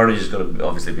Carnage is going to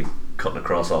obviously be cutting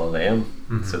across all of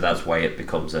them, so that's why it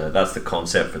becomes that's the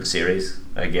concept for the series,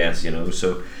 I guess.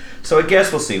 So I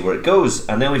guess we'll see where it goes.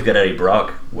 And then we've got Eddie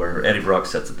Brock, where Eddie Brock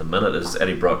sits at the minute is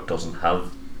Eddie Brock doesn't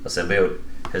have a symbiote.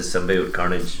 His symbiote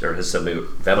Carnage, or his symbiote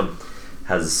Venom,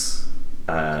 has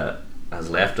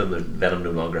left him. Venom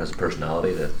no longer has a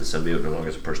personality. The symbiote no longer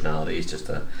has a personality. He's just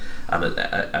and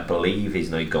I believe he's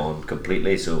now gone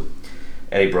completely. So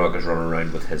Eddie Brock is running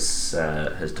around with his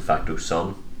de facto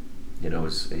son.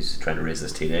 He's trying to raise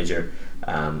this teenager,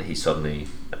 and he's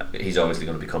obviously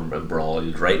going to become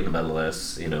embroiled right in the middle of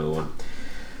this.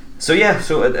 So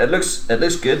it looks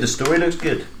good. The story looks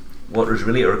good. What is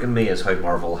really irking me is how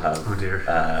Marvel have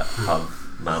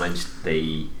managed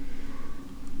the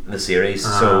series.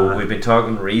 So we've been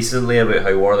talking recently about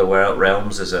how War of the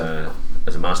Realms is a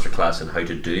masterclass in how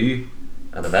to do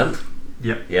an event.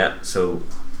 Yeah. So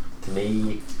to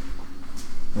me,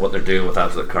 what they're doing with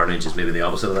Absolute Carnage is maybe the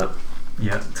opposite of that.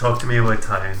 Yeah, talk to me about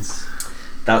tie-ins.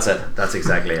 That's it. That's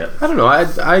exactly it. I don't know.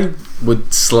 I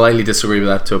would slightly disagree with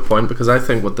that to a point, because I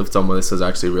think what they've done with this is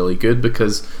actually really good,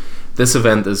 because this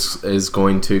event is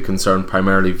going to concern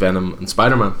primarily Venom and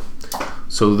Spider-Man.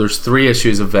 So there's 3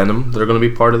 issues of Venom that are going to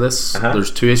be part of this.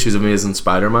 There's 2 issues of Amazing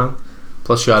Spider-Man,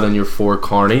 plus you add in your 4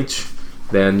 Carnage.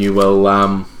 Then you will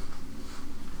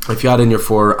if you add in your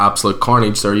 4 Absolute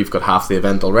Carnage there, you've got half the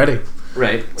event already.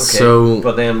 Right. Okay. So,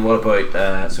 but then what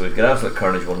about? So we've got Absolute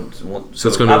Carnage one. So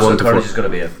it's going to be 1 to 4. Carnage is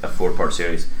going to be a 4-part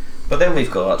series. But then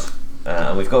we've got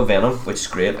Venom, which is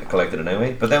great. I collected it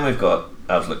anyway. But then we've got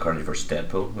Absolute Carnage versus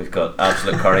Deadpool. We've got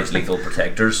Absolute Carnage Lethal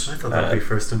Protectors. I thought that'd be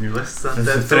first on your list.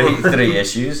 Three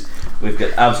issues. We've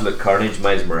got Absolute Carnage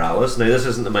Miles Morales. Now this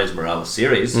isn't the Miles Morales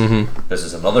series. This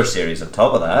is another series on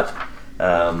top of that.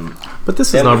 But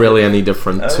this is not really any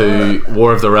different to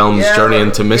War of the Realms, Journey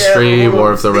into Mystery,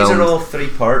 War of the Realms. These are all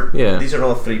three-part. Yeah. These are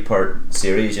all three-part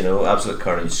series. You know, Absolute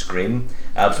Carnage, Scream,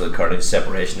 Absolute Carnage,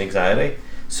 Separation Anxiety.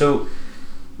 So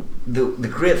the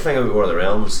great thing about War of the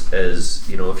Realms is,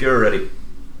 you know, if you're already,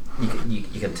 you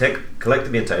can collect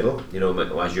the main title, you know,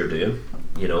 as you're doing,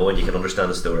 you know, and you can understand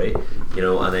the story, you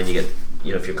know, and then you get,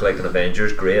 you know, if you're collecting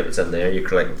Avengers, great, it's in there. You're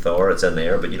collecting Thor, it's in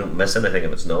there, but you don't miss anything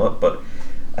if it's not. But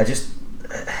I just,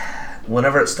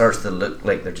 whenever it starts to look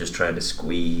like they're just trying to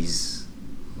squeeze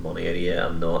money out of you,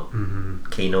 I'm not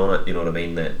keen on it. You know what I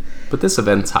mean? But this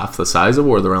event's half the size of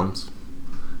War of the Realms.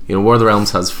 You know, War of the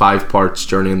Realms has 5 parts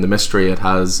Journey into Mystery. It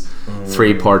has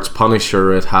 3 parts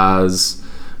Punisher. It has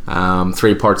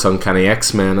 3 parts Uncanny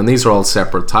X-Men, and these are all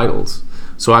separate titles.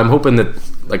 So I'm hoping that,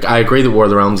 like, I agree that War of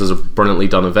the Realms is a brilliantly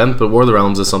done event, but War of the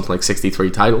Realms is something like 63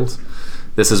 titles.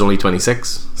 This is only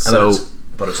 26. So,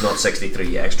 but it's not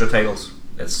 63 extra titles.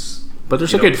 But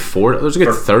there's a good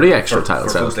 30 extra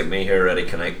titles. For folks like me who are already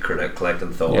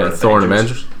collecting Thor, yeah, Thor and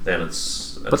Avengers. Then it's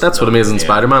but that's what Amazing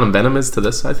Spider-Man and Venom is to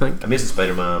this, I think. Amazing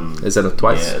Spider-Man is in it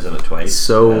twice. Yeah, is in it twice.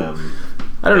 So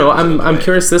I don't know. I'm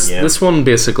curious. This one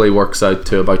basically works out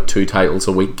to about 2 titles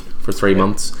a week for 3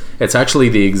 months. It's actually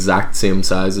the exact same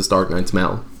size as Dark Knight's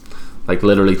Metal, like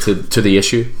literally to the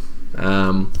issue.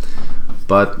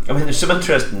 But I mean, there's some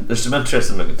interesting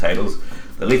looking titles.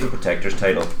 The Lethal Protectors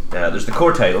title. There's the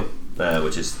core title,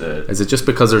 which is the. Is it just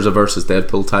because there's a versus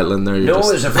Deadpool title in there?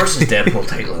 There's a versus Deadpool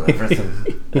title and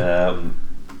everything.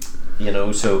 You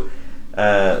know, so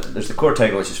there's the core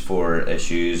title, which is 4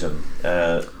 issues, and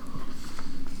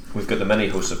we've got the many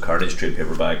Hosts of Carnage trade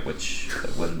paperback, which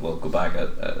we'll go back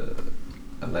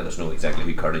and let us know exactly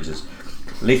who Carnage is.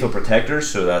 Lethal Protectors,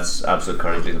 so that's Absolute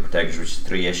Carnage Lethal Protectors, which is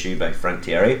 3 issue by Frank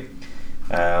Thierry.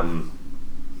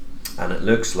 And it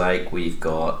looks like we've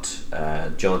got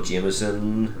John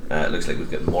Jameson, it looks like we've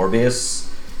got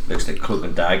Morbius, looks like Cloak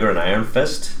and Dagger and Iron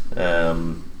Fist.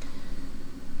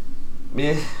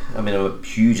 Yeah, I mean, I'm a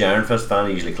huge Iron Fist fan. I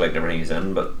usually collect everything he's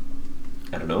in, but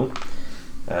I don't know.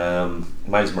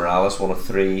 Miles Morales, 1 of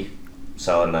 3.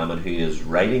 Saladin Ahmed, who is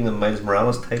writing the Miles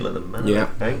Morales title at the minute, I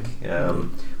think.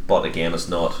 But again, it's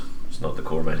not the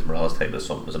core Miles Morales title.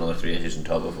 There's another 3 issues on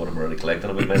top of what I'm already collecting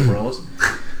about Miles Morales.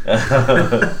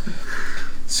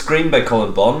 Scream by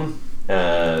Colin Bunn.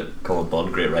 Colin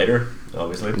Bunn, great writer,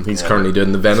 obviously. He's currently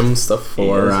doing the Venom stuff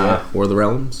for War of the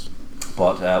Realms.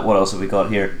 But what else have we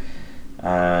got here?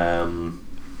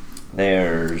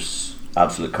 There's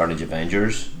Absolute Carnage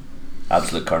Avengers,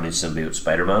 Absolute Carnage Symbiote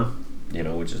Spider-Man, you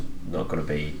know, which is not going to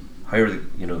be, how are they,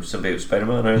 you know, Symbiote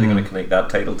Spider-Man, how are they going to connect that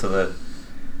title to the,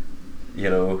 you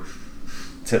know,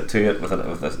 to it with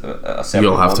a separate.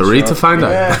 You'll have to read to find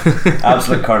out.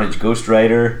 Absolute Carnage Ghost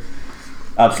Rider,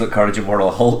 Absolute Carnage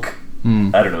Immortal Hulk.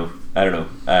 I don't know.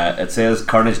 It says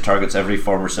Carnage targets every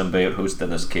former symbiote host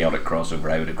in this chaotic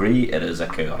crossover. I would agree, it is a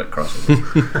chaotic crossover.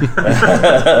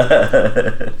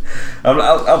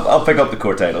 I'll pick up the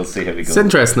core title, see how we go. It's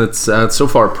interesting. It's so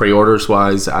far pre-orders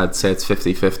wise, I'd say it's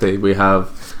 50-50. We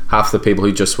have half the people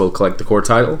who just will collect the core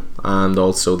title, and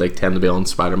also they tend to be on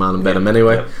Spider-Man and Venom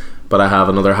anyway. Yeah. But I have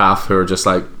another half who are just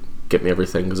like, get me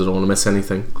everything because I don't want to miss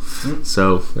anything.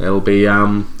 So it'll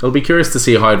be curious to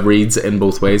see how it reads in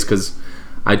both ways, because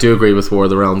I do agree with War of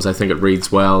the Realms. I think it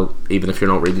reads well, even if you're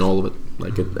not reading all of it.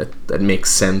 Like it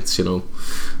makes sense, you know.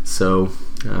 So,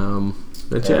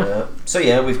 So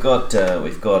yeah, we've got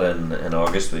in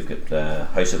August we've got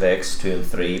House of X 2 and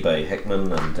 3 by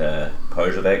Hickman, and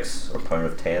Powers of X or Power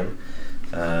of 10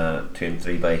 2 and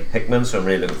 3 by Hickman. So I'm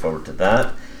really looking forward to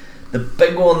that. The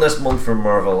big one this month from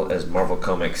Marvel is Marvel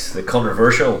Comics, the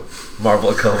controversial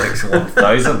Marvel Comics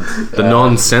 1000. The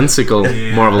nonsensical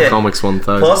Marvel Comics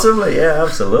 1000. Possibly, yeah,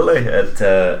 absolutely. It,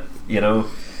 you know,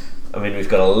 I mean, we've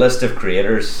got a list of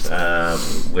creators.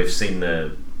 We've seen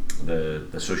the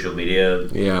social media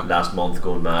last month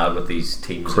going mad with these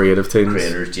teams, creative teams,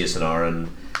 creators. Jason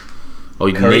Aaron. Oh,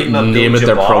 you name it,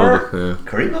 they're probably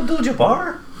Kareem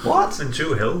Abdul-Jabbar. What? And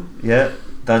Joe Hill. Yeah.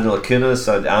 Daniel Acuna,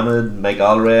 Saad Ahmed, Mike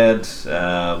Allred,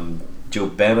 Joe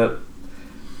Bennett,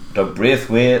 Doug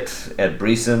Braithwaite, Ed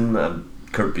Brisson, and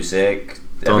Kurt Busiek,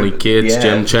 Donny Cates,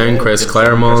 Jim Chang, Chris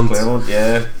Claremont, you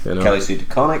know, Kelly Sue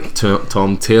DeConnick,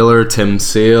 Tom Taylor, Tim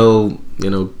Sale,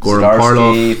 you know, Goran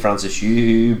Parloff, Francis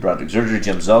Yu, Bradley Zurger,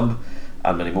 Jim Zub,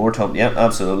 and many more.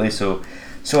 Absolutely. So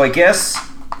I guess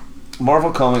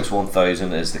Marvel Comics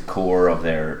 1000 is the core of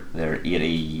their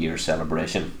 80-year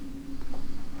celebration.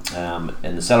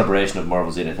 In the celebration of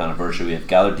Marvel's 80th anniversary, we have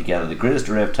gathered together the greatest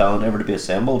array of talent ever to be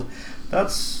assembled. I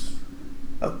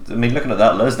mean, looking at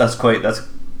that list, that's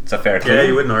It's a fair claim. Yeah,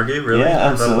 you wouldn't argue, really, Yeah, at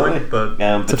that absolutely. point. But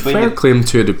It's a between fair the- claim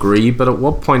to a degree, but at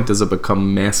what point does it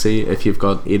become messy if you've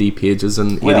got 80 pages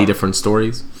and 80 Well, different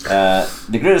stories? the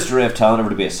greatest array of talent ever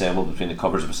to be assembled between the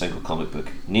covers of a single comic book.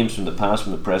 Names from the past,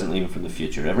 from the present, and even from the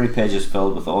future. Every page is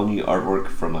filled with all new artwork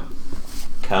from a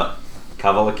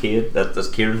cavalcade. That's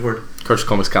Kieran's word. Curse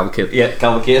Comics Cavalcade. Yeah,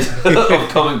 cavalcade of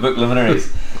comic book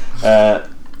luminaries.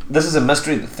 This is a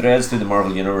mystery that threads through the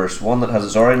Marvel universe, one that has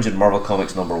its origin in Marvel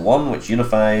Comics #1,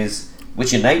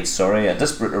 which unites a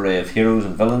disparate array of heroes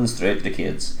and villains throughout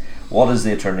decades. What is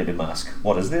the Eternity Mask?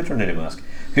 What is the Eternity Mask?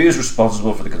 Who is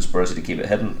responsible for the conspiracy to keep it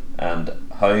hidden? And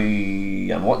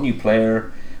what new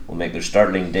player will make their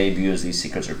startling debut as these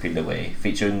secrets are peeled away,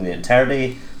 featuring the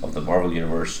entirety of the Marvel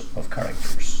universe of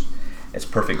characters. It's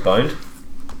perfect bound.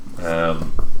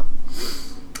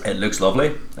 It looks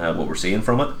lovely. What we're seeing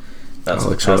from it. That's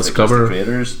Alex fantastic. Ross List cover. of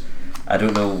creators. I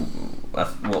don't know.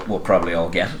 We'll probably all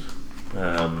get it.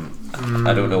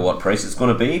 I don't know what price it's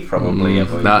going to be. Probably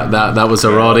about That was a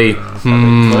Roddy.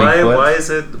 why is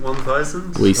it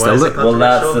 1,000? We still is don't- it Well,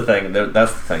 that's the controversial? thing.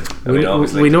 That's the thing. I We, mean,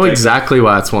 obviously, we know Detective- exactly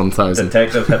why it's 1,000.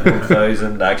 Detective hit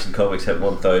 1,000. Action Comics hit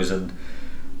 1,000.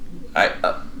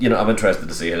 I'm interested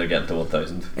to see how they get to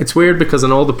 1,000. It's weird because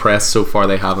in all the press so far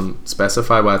they haven't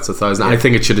specified why it's 1,000. I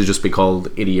think it should have just been called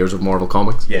 80 Years of Marvel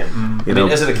Comics. Yeah. You I know.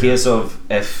 mean, is it a case of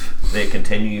if they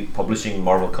continue publishing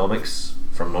Marvel Comics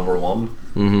from #1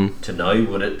 to now,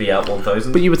 would it be at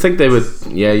 1,000? But you would think they would,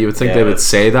 you would think Yeah. they would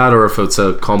say that, or if it's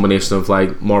a combination of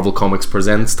like Marvel Comics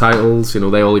Presents titles,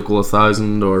 they all equal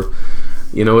 1,000, or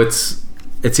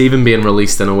it's even being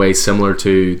released in a way similar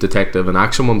to Detective and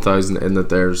Action 1,000 in that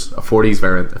there's a 40s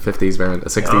variant, a 50s variant, a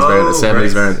 60s variant, a 70s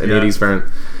right. variant, an Yeah. 80s variant.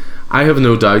 I have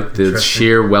no doubt the Interesting.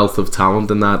 sheer wealth of talent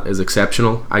in that is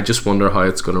exceptional. I just wonder how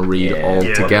it's going to read all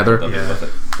Yeah. together. What they'll do Yeah. with it.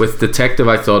 With Detective,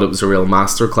 I thought it was a real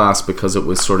masterclass because it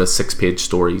was sort of 6-page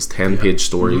stories, 10-page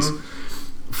stories.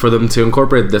 For them to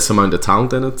incorporate this amount of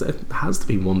talent in it, it has to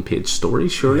be 1-page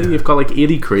stories, surely. Yeah. You've got like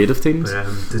 80 creative teams But, over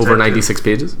Detective- 96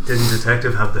 pages. Didn't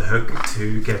Detective have the hook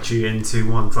to get you into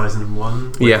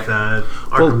 1001 with Yeah.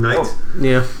 Arkham Knight? Oh,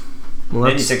 Yeah. Well,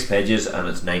 that's, 96 pages and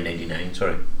it's $9.99.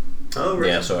 Sorry. Oh, right.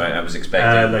 Yeah, so I was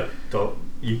expecting. like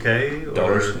UK or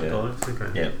Dollars, yeah. dollars? Okay.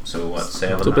 Yeah, so what? so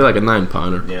it'll be like a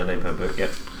 £9. Yeah, £9 book. Yeah,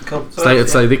 cool. So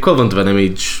It's like the equivalent of an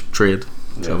image trade.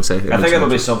 Shall we say? I think Image it'll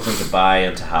be trade. something to buy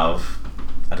and to have.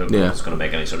 I don't know Yeah. if it's going to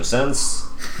make any sort of sense.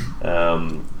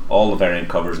 All the variant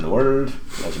covers in the world,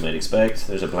 as you might expect.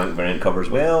 There's a blank variant cover as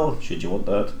well, should you want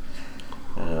that.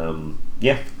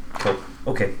 Yeah, cool.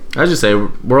 Okay. As you say,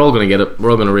 we're all going to get it.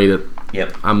 We're all going to read it.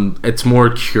 Yep. It's more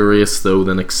curious though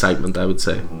than excitement, I would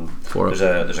say, for it,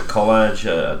 There's a collage,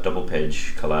 a double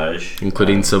page collage,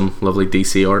 including some lovely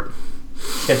DC art.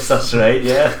 Yes, that's right.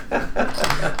 Yeah.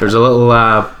 There's a little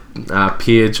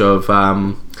page of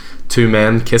two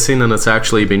men kissing, and it's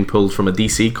actually been pulled from a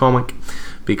DC comic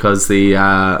because the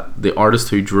artist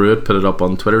who drew it put it up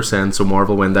on Twitter saying, "So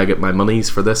Marvel, when do I get my monies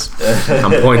for this?"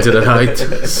 and pointed it out.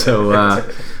 So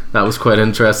that was quite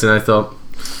interesting, I thought.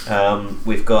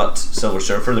 We've got Silver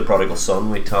Surfer, the Prodigal Son.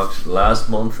 We talked last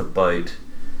month about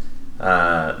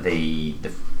the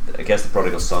I guess the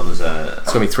Prodigal Son is a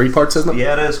It's going to be 3 parts, isn't it?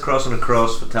 yeah, it is crossing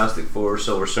across Fantastic Four,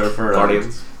 Silver Surfer,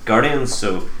 and Guardians.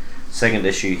 So second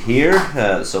issue here,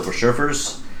 Silver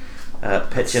Surfers.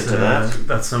 Pitch into that.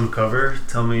 That's some cover.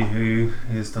 Tell me who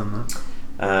has done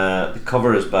that. The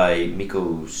cover is by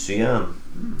Miko Suyan.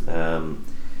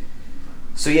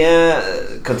 So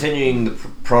yeah, continuing the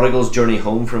prodigal's journey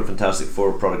home from Fantastic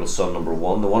Four, Prodigal Son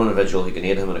 #1. The one individual who can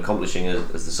aid him in accomplishing it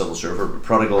is the Silver Surfer. But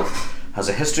Prodigal has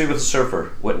a history with the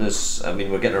Surfer. Witness, I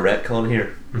mean, we're getting a retcon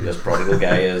here. This Prodigal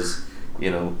guy is,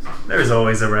 There's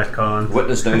always a retcon.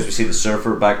 Witness now as we see the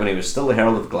Surfer back when he was still the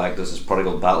Herald of Galactus as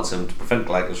Prodigal battles him to prevent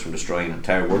Galactus from destroying an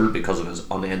entire world because of his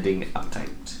unending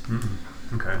appetite.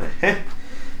 Okay.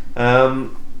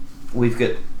 We've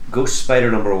got Ghost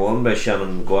Spider #1 by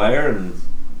Shannon Maguire and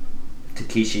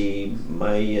Takeshi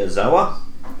Miyazawa.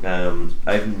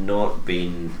 I've not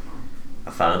been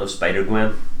a fan of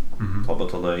Spider-Gwen up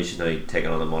until now. She's now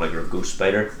taken on the moniker of Ghost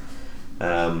Spider.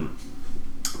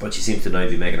 But she seems to now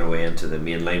be making her way into the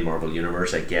mainline Marvel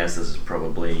universe. I guess this is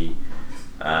probably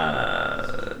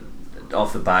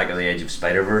off the back of the Age of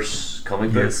Spider-Verse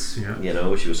comic book. Yes,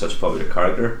 yeah. She was such a popular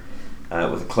character.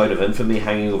 With a cloud of infamy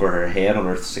hanging over her head on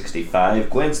Earth 65,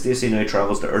 Gwen Stacy now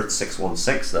travels to Earth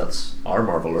 616, that's our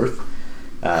Marvel Earth,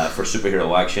 for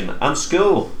superhero action and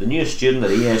school. The new student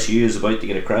at ESU is about to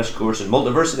get a crash course in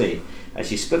multiversity as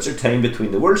she splits her time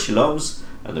between the world she loves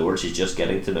and the world she's just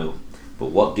getting to know. But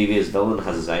what devious villain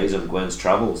has his eyes on Gwen's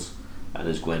travels? And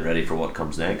is Gwen ready for what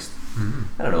comes next?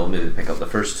 I don't know, maybe pick up the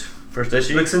first first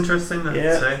issue. Looks interesting, I'd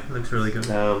Yeah. say. Looks really good.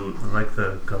 I Um, like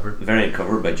the cover. variant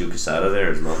cover by Joe Quesada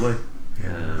there is lovely.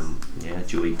 Yeah. Yeah,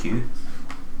 Joey Q.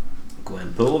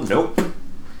 Gwenpool, nope.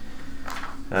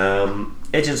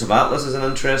 Agents of Atlas is an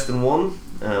interesting one.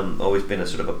 Always been a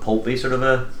sort of a pulpy sort of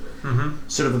a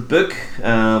book.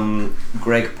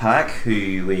 Greg Pak,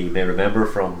 who we may remember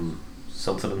from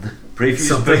something in the previous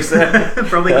books there.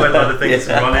 Probably quite a lot of things.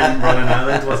 Yeah. Running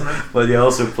Island, wasn't it? But yeah,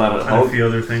 also Planet And Hulk. a few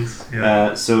other things.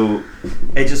 Yeah. So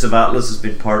Agents of Atlas has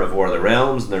been part of War of the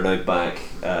Realms, and they're now back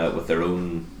with their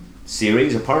own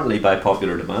series, apparently by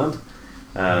popular demand.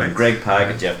 Right. Greg Pak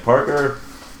and Jeff Parker.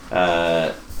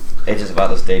 Agents of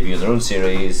Atlas debut in their own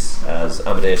series as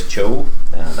Amadeus Cho.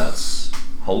 That's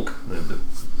Hulk,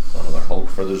 another Hulk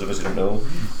for those of us who don't know.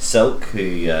 Silk,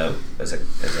 who is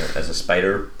a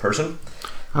spider person.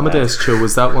 Amadeus Cho,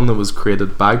 was that one that was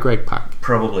created by Greg Pak?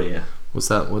 Probably, yeah. Was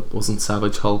that what wasn't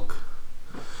Savage Hulk?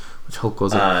 Which Hulk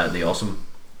was it? The awesome.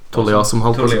 Totally Awesome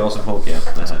Hulk. Totally was it? Awesome Hulk,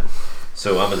 yeah.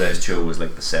 So Amadeus Cho was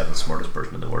like the 7th smartest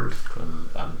person in the world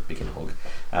and became Hulk.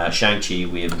 Shang-Chi,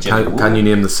 we have Jimmy Woo. Can you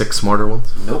name the 6 smarter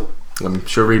ones? Nope. I'm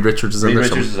sure Reed Richards is Reed in there.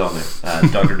 Richards is on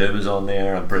there. Doctor Doom is on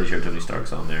there. I'm pretty sure Tony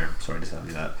Stark's on there. Sorry to tell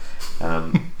you that.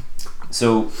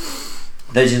 So,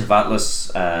 the Agents of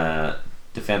Atlas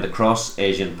defend the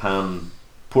cross-Asian Pan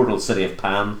portal city of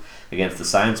Pan against the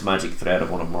science magic threat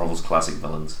of one of Marvel's classic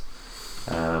villains.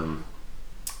 Don't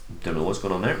know what's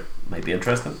going on there. Might be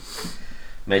interesting.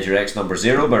 Major X number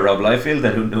 0 by Rob Liefeld.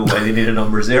 I don't know why they need a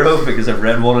number 0 because I've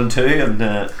read 1 and 2 and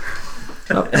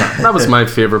That was my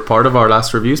favourite part of our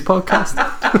last reviews podcast.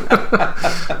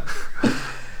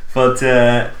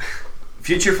 But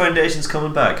Future Foundation's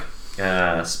coming back,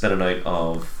 spinning out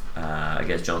of I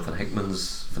guess Jonathan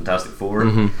Hickman's Fantastic Four.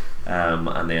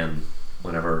 And then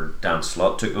whenever Dan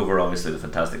Slott took over, obviously the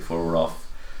Fantastic Four were off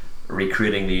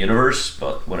recreating the universe,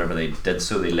 but whenever they did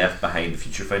so, they left behind the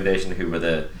Future Foundation, who were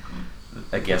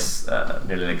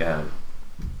nearly like a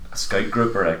scout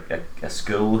group or a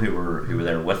school who were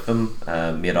there with them,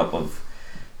 made up of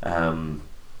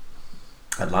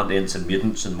Atlanteans and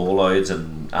mutants and Moloids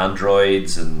and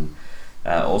androids and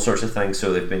all sorts of things.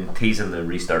 So they've been teasing the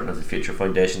restarting of the Future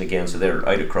Foundation again. So they're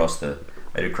out across the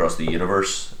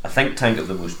universe, a think tank of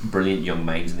the most brilliant young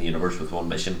minds in the universe, with one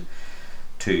mission: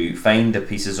 to find the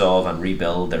pieces of and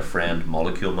rebuild their friend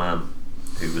Molecule Man,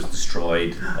 who was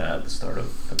destroyed at the start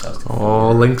of Fantastic Four.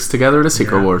 All links together to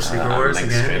Secret Wars. Secret Wars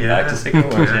links again, straight yeah. back to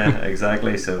Secret Wars. Yeah,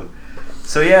 exactly. So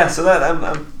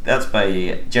that's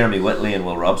by Jeremy Whitley and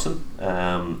Will Robson.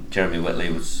 Jeremy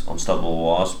Whitley was Unstoppable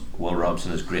Wasp. Will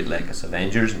Robson is Great Lakes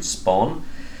Avengers and Spawn.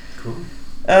 Cool.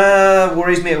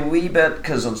 Worries me a wee bit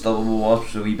because Unstoppable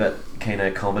Wasp's a wee bit kind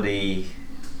of comedy.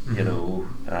 You know,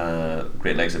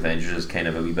 Great Lakes Avengers is kind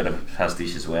of a wee bit of a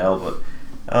pastiche as well, but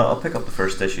I'll pick up the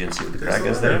first issue and see what the crack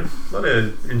is there. A lot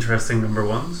of interesting number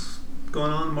ones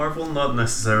going on in Marvel. Not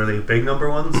necessarily big number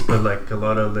ones, but like a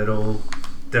lot of little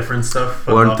different stuff.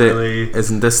 But Aren't not they? really.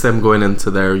 Isn't this them going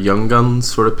into their Young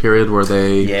Guns sort of period where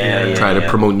they try to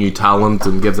promote new talent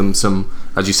and give them some,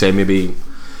 as you say, maybe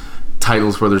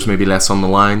titles where there's maybe less on the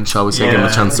line, shall we say, give them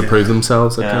a chance to prove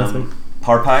themselves, that kind of thing?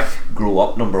 Parpak, Grow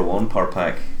Up number 1.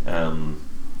 Parpak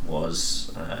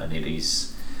was an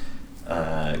 80s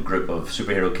group of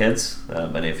superhero kids,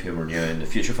 many of whom are now in the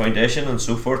Future Foundation and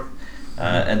so forth.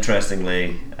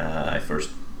 Interestingly, I first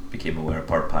became aware of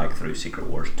Parpak through Secret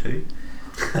Wars 2.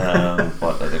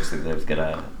 But it looks like they've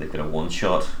got a one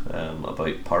shot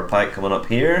about Parpak coming up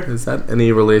here. Is that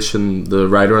any relation, the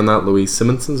writer on that, Louise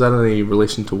Simonson, is that any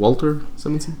relation to Walter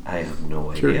Simonson? I have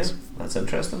no idea. Curious. That's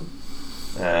interesting.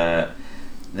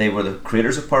 They were the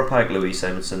creators of Parpak, Louise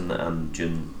Simonson and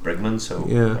June Brigman. So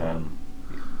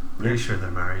Pretty sure they're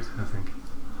married, I think.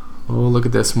 Oh, look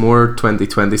at this, more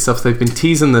 2020 stuff. They've been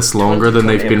teasing this longer than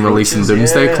they've been releasing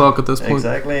Doomsday Clock at this point.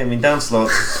 Exactly. I mean, Dan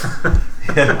Slott's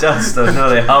Dan Slott. No,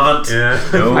 they haven't. Yeah.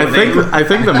 No, I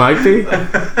think there might be.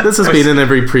 This has been in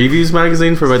every previews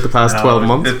magazine for about the past 12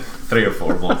 months. 3 or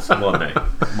 4 months. One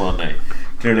night.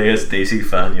 Clearly, as DC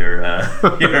fan,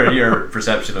 your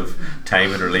perception of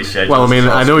time and release schedule. Well, I mean,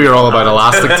 I know you're all about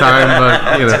elastic time,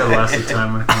 but you know. Elastic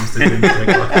time when it comes to Doomsday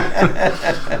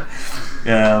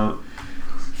Clock.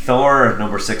 Thor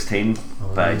number 16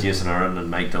 by Jason Aaron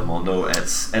and Mike Del Mondo.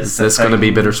 Is this going to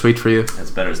be bittersweet for you? It's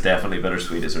bitter. It's definitely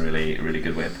bittersweet. It's a really, really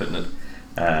good way of putting it.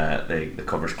 The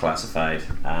cover's classified,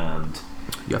 and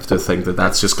you have to think that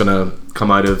that's just going to come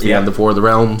out of the end of War of the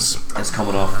Realms. It's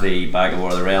coming off the back of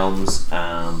War of the Realms,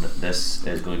 and this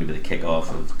is going to be the kick-off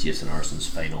of Jason Aaron's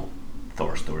final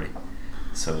Thor story.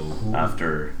 So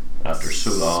after after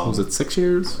so long. Was it 6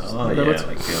 years? Oh yeah,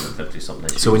 like 250 something.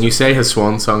 So when you say his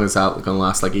swan song, is that going to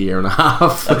last like a year and a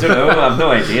half? I don't know. I have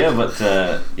no idea, but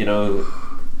you know,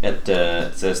 it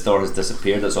says Thor has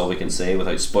disappeared. That's all we can say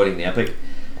without spoiling the epic.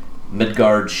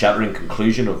 Midgard's shattering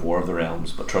conclusion of War of the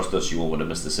Realms, but trust us, you won't want to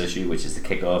miss this issue, which is the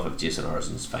kick-off of Jason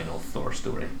Aaron's final Thor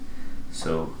story.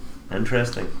 So,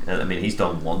 interesting. I mean, he's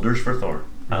done wonders for Thor.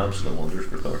 Absolute wonders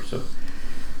for Thor. So,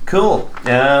 cool.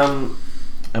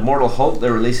 Immortal Hulk,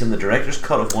 they're releasing the director's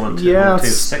cut of 1 and 2. Yeah, 1 and 2 of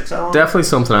it's 6, Alan. definitely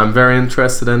something I'm very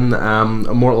interested in.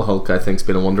 Immortal Hulk, I think, has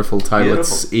been a wonderful title.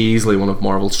 Beautiful. It's easily one of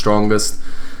Marvel's strongest.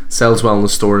 Sells well in the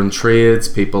store and trades.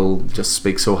 People just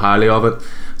speak so highly of it.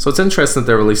 So it's interesting that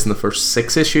they're releasing the first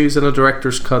 6 issues in a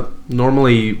director's cut.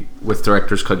 Normally, with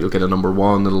director's cut, you'll get a number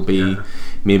 1. It'll be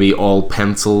maybe all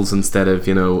pencils instead of,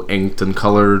 you know, inked and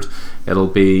coloured. It'll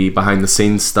be behind the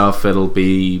scenes stuff. It'll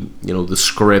be, you know, the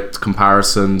script,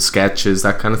 comparison, sketches,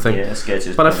 that kind of thing. Yeah,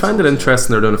 sketches. But I find it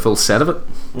interesting they're doing a full set of it.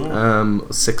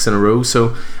 6 in a row.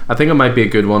 So I think it might be a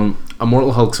good one.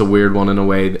 Immortal Hulk's a weird one in a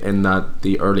way, in that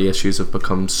the early issues have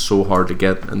become so hard to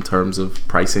get in terms of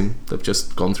pricing. They've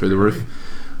just gone through the roof.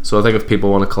 So I think if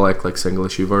people want to collect like single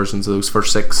issue versions of those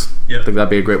first 6, I think that'd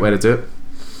be a great way to do it.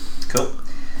 Cool.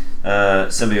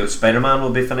 Symbiote Spider-Man will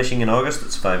be finishing in August.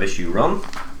 It's a 5-issue run.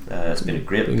 It's been a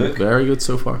great book. Very good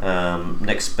so far.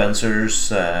 Nick Spencer's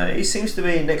he seems to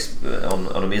be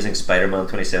on Amazing Spider-Man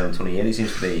 27-28. He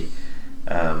seems to be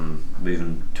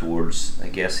moving towards, I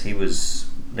guess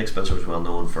Nick Spencer was well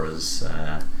known for his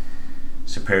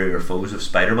Superior Foes of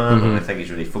Spider-Man, and I think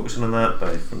he's really focusing on that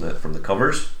from the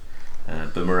covers.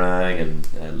 Boomerang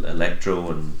and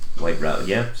Electro and White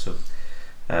Rat, so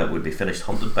would be finished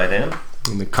Hunted by then.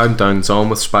 And the countdown's on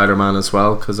with Spider-Man as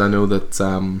well, because I know that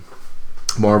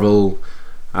Marvel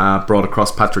brought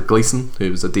across Patrick Gleason,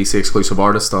 who was a DC exclusive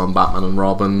artist on Batman and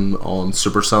Robin, on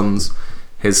Super Sons.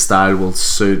 His style will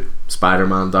suit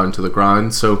Spider-Man down to the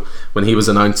ground. So when he was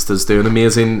announced as doing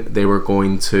Amazing, they were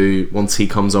going to, once he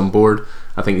comes on board,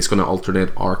 I think he's going to alternate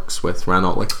arcs with Ryan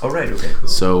Otley. Oh right, okay, cool.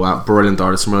 So brilliant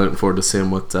artist. I'm really looking forward to seeing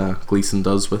what Gleason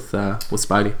does with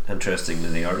Spidey.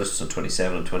 Interesting, the artists on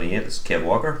 27 and 28 is Kev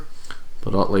Walker,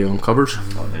 but Otley on covers.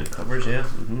 Otley on covers, yeah.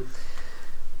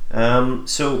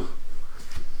 So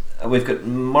we've got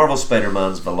Marvel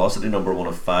Spider-Man's Velocity number 1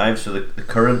 of 5. So the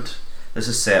current, this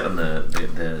is set in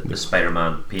the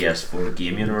Spider-Man PS4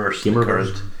 game universe. The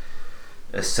current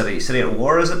City at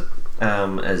War, is it?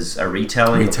 Is a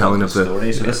retelling of the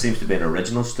story. So this seems to be an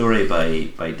original story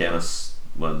by Dennis,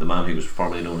 well, the man who was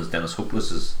formerly known as Dennis Hopeless,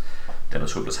 is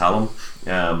Dennis Hopeless Hallam,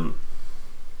 and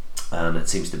it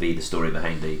seems to be the story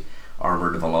behind the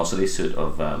armoured Velocity suit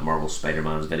of Marvel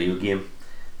Spider-Man's video game.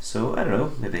 So I don't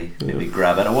know, maybe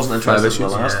grab it. I wasn't interested in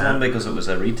the last one because it was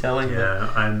a retelling.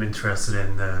 Yeah, I'm interested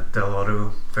in the Del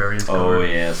Auto variant. Oh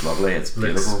yeah, it's lovely. It's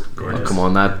beautiful. Oh, come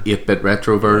on, that 8-bit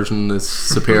retro version is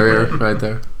superior right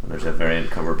there. And there's a variant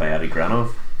covered by Adi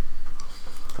Granov.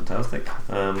 Fantastic.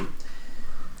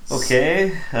 Okay.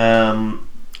 Hey,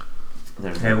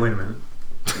 wait a minute.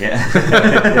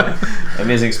 Yeah.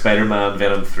 Amazing Spider-Man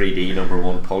Venom 3D number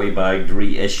 1 polybagged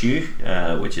reissue,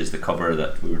 which is the cover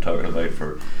that we were talking about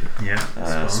for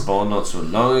Spawn not so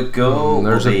long ago.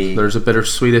 There's a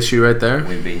bittersweet issue right there.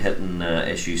 We'll be hitting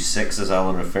issue 6, as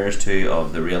Alan refers to,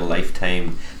 of the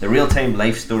real-time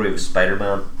life story of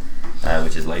Spider-Man,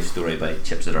 which is Life Story by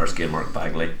Chip Zdarsky and Mark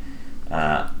Bagley.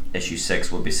 Issue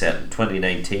 6 will be set in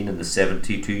 2019, and the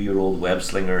 72-year-old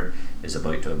web-slinger is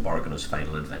about to embark on his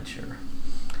final adventure.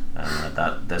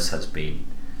 This has been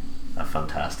a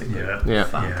fantastic book.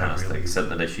 Fantastic. Really.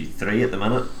 Sitting at issue 3 at the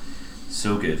minute.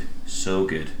 So good.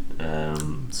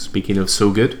 Speaking of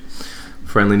so good,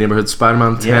 Friendly Neighborhood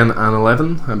Spider-Man 10 and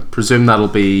 11. I presume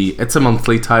it's a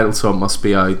monthly title, so it must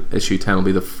be out. Issue 10 will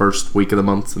be the first week of the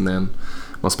month, and then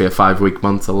must be a 5-week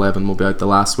month. 11 will be out the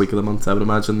last week of the month, I would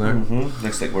imagine there.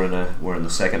 Looks like we're in the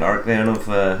second arc then of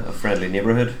Friendly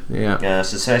Neighborhood.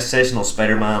 Sensational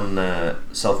Spider-Man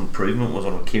Self-Improvement was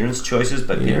one of Kieran's choices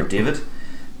by Peter David.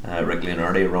 Rick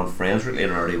Leonardi are on Friends. Rick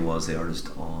Leonardi was the artist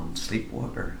on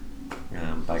Sleepwalker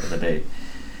back in the day.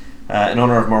 In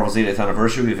honour of Marvel's 80th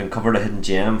anniversary, we've uncovered a hidden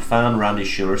gem. Fan Randy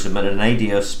Schuler submitted an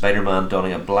idea of Spider-Man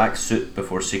donning a black suit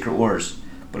before Secret Wars,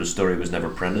 but his story was never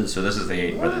printed. So this is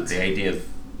the idea of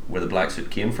where the black suit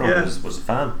came from. Was a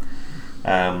fan.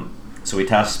 So we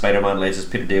tasked Spider-Man legends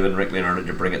Peter David and Rick Leonardi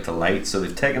to bring it to light. So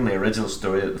they've taken the original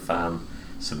story that the fan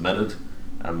submitted,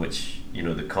 and which, you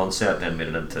know, the concept then made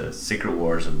it into Secret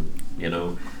Wars, and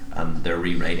and they're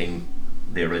rewriting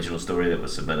the original story that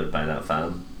was submitted by that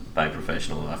fan, by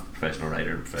professional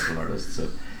writer and professional artist. So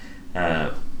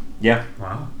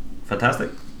wow,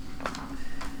 fantastic.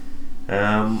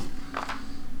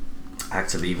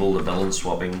 Acts of Evil, the villain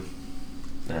swapping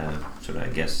sort of, I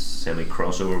guess,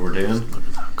 semi-crossover we're doing.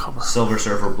 Cover. Silver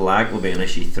Surfer Black will be in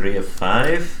issue 3 of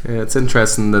 5. Yeah, it's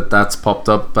interesting that that's popped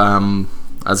up.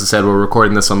 As I said, we're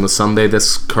recording this on the Sunday.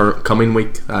 This coming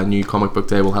week, New Comic Book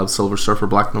Day will have Silver Surfer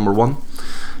Black #1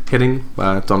 hitting.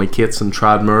 Donny Cates and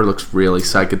Tradd Moore looks really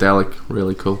psychedelic,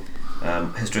 really cool.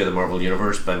 History of the Marvel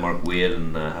Universe by Mark Waid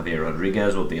and Javier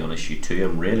Rodriguez will be on issue 2.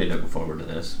 I'm really looking forward to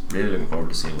this. Really looking forward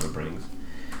to seeing what it brings.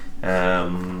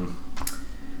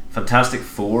 Fantastic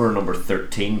Four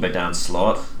 #13 by Dan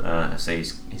Slott. I say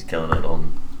he's killing it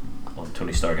on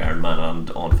Tony Stark, Iron Man, and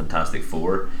on Fantastic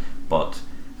Four. But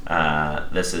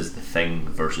this is the Thing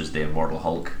versus the Immortal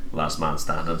Hulk, Last Man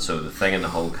Standing. So the Thing and the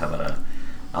Hulk have had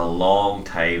a long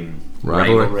time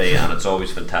rivalry, and it's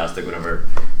always fantastic whenever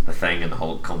the Thing and the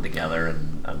Hulk come together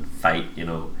and fight. You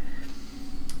know,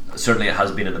 certainly it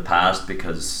has been in the past,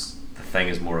 because the Thing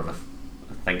is more of a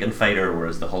thinking fighter,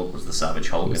 whereas the Hulk was the Savage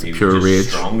Hulk, and he was just rage.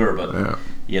 Stronger. But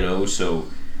you know, so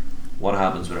what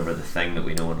happens whenever the Thing that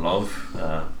we know and love,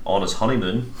 on his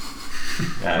honeymoon,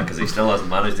 because he still hasn't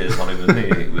managed his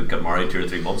honeymoon. We got married 2 or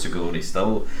 3 months ago, and he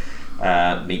still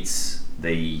meets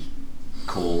the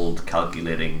cold,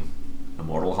 calculating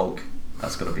Immortal Hulk.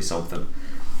 That's going to be something.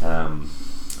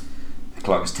 The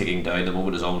clock is ticking down. The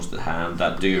moment is almost at hand.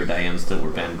 That do or die instant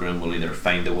where Ben Grimm will either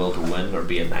find the will to win or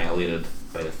be annihilated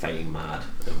by the fighting mad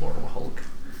Immortal Hulk.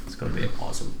 It's going to be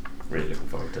awesome. Really looking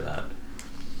forward to that.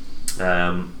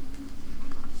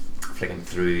 Flicking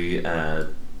through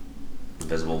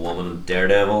Invisible Woman and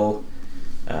Daredevil.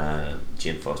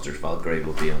 Jane Foster's Valkyrie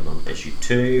will be on issue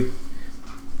 2.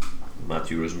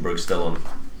 Matthew Rosenberg's still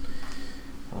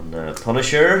on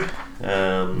Punisher.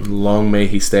 Long may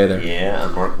he stay there. Yeah,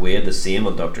 and Mark Waid the same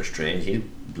on Doctor Strange. He's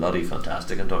bloody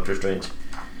fantastic on Doctor Strange.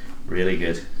 Really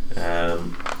good.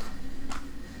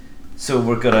 So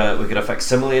we've got a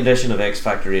facsimile edition of X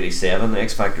Factor 87.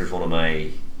 X Factor is one of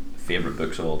my favourite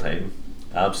books of all time.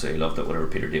 Absolutely loved it whenever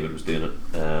Peter David was doing it.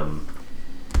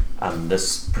 And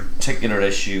this particular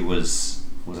issue was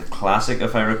a classic,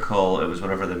 if I recall. It was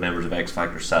whenever the members of X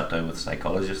Factor sat down with a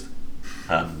psychologist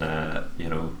and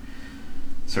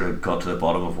sort of got to the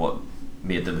bottom of what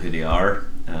made them who they are.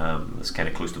 It's kind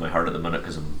of close to my heart at the minute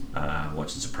because I'm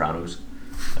watching Sopranos,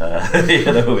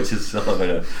 which is all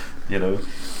about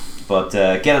But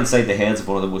get inside the heads of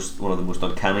one of the most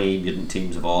uncanny mutant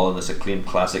teams of all, and this acclaimed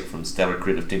classic from stellar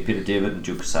creative team Peter David and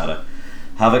Joe Quesada.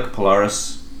 Havoc,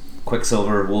 Polaris,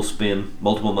 Quicksilver, Wolfsbane,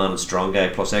 Multiple Man and Strong Guy,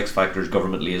 plus X Factor's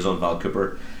government liaison Val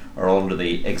Cooper are all under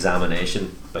the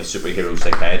examination by superhero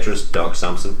psychiatrist Doc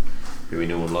Samson, who we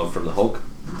know and love from the Hulk.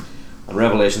 And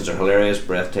revelations are hilarious,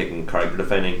 breathtaking, character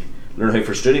defining. Learn how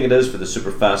frustrating it is for the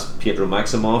super fast Pietro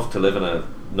Maximoff to live in a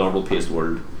normal paced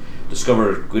world.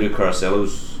 Discover Guido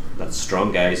Caracello's, that's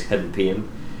Strong Guy's, hidden pain.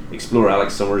 Explore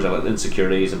Alex Summers'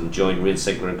 insecurities and join Rain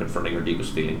Sinclair in confronting her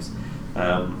deepest feelings.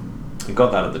 I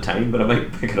got that at the time, but I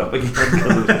might pick it up again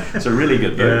because it's a really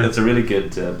good book. Yeah. It's a really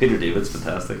good Peter David's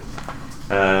fantastic.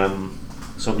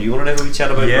 Something you want to have a wee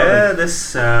chat about? Yeah, Robin?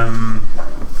 This I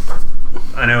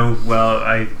know. Well,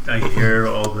 I hear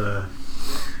all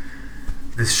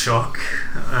this shock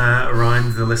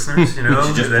around the listeners. You know,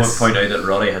 you should just point out that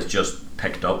Roddy has just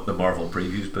picked up the Marvel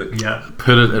Previews book. Yeah,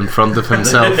 put it in front of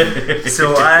himself.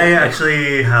 So I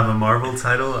actually have a Marvel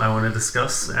title I want to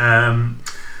discuss.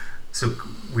 So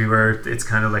it's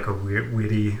kind of like a weird,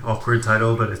 witty, awkward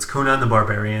title, but it's Conan the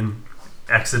Barbarian,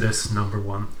 Exodus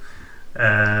 #1.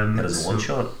 That is a one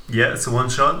shot. Yeah, it's a one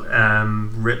shot.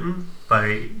 Written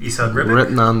by Esad Ribic.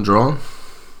 Written and drawn.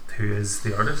 Who is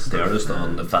the artist? The artist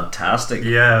on the fantastic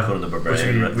Conan the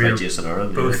Barbarian, written by Jason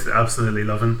Aaron. Both absolutely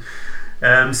loving.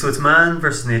 So it's man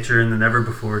versus nature in the never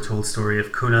before told story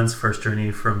of Conan's first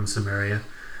journey from Sumeria.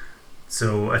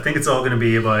 So I think it's all going to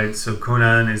be about, so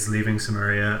Conan is leaving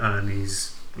Sumeria and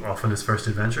he's off on his first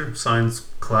adventure. Sounds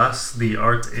class. The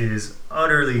art is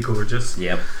utterly gorgeous.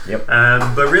 Yep.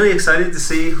 But really excited to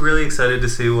see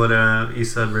what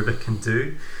Esad Ribic can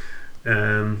do.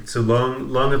 So long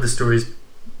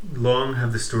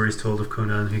have the stories told of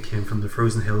Conan, who came from the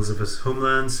frozen hills of his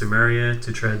homeland, Sumeria,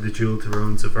 to tread the jeweled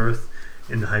thrones of Earth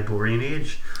in the Hyborian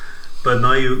Age. But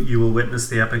now you will witness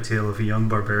the epic tale of a young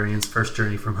barbarian's first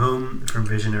journey from home, from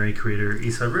visionary creator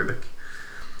Esad Ribic.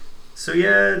 So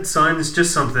yeah, it sounds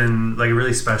just something like a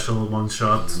really special one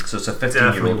shot. So it's a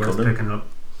 15-year-old Conan picking up.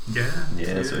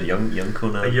 Yeah. So a young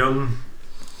Conan. A young,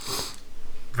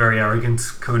 very arrogant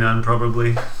Conan,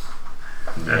 probably.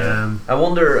 Yeah. I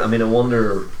wonder.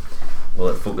 Will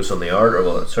it focus on the art, or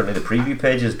will it, certainly the preview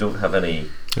pages don't have any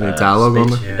dialogue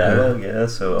on it? Dialogue, yeah.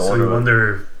 So I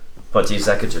wonder But geez,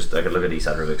 I could look at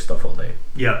Esad Rubik stuff all day.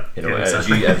 Yeah, You know, yeah,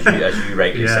 exactly. as you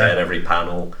rightly Yeah. said, every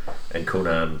panel in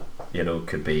Conan, you know,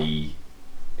 could be,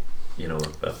 you know,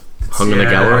 Hung in a Yeah,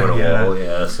 gallery. on a yeah. wall.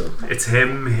 Yeah, so It's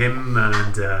him,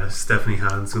 and Stephanie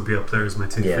Hans would be up there as my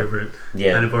two Yeah. favourite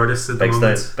yeah, kind of artists at the big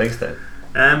moment. style, big style.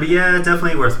 But yeah,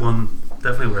 definitely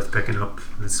worth picking up.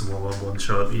 It's one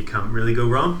shot you can't really go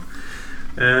wrong.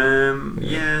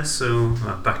 So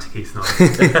back to Keith now.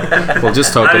 Well,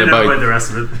 just I talking don't know about about the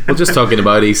rest of it. well, just talking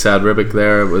about Esad Ribic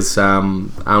there. It was I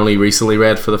only recently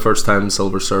read for the first time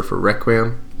Silver Surfer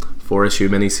Requiem, 4-issue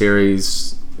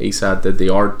miniseries. Esad did the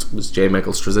art. It was J.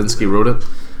 Michael Straczynski wrote it,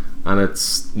 and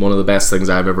it's one of the best things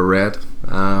I've ever read.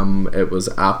 It was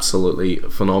absolutely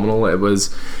phenomenal. It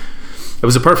was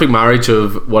a perfect marriage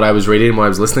of what I was reading and what I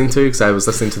was listening to, because I was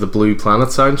listening to the Blue Planet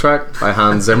soundtrack by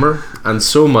Hans Zimmer, and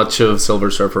so much of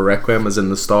Silver Surfer Requiem is in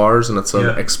the stars, and it's an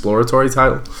Yeah. exploratory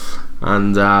title,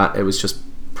 and it was just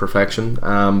perfection.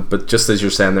 But just as you're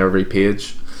saying there, every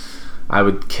page, I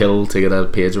would kill to get a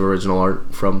page of original art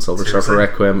from Silver Surfer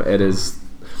Seriously? Requiem.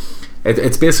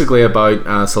 It's basically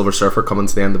about Silver Surfer coming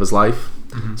to the end of his life.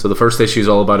 So the first issue is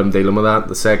all about him dealing with that.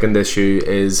 The second issue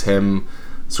is him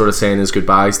sort of saying his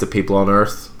goodbyes to people on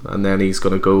Earth, and then he's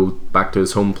going to go back to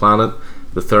his home planet.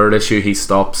 The third issue, he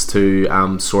stops to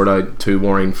sort out two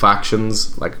warring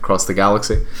factions like across the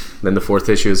galaxy. And then the fourth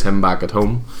issue is him back at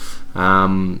home.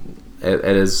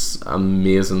 It is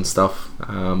amazing stuff,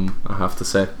 I have to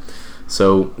say.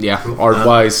 So yeah, art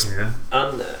wise, Yeah.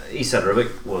 And Esad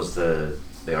Rubik was the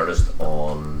artist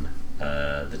on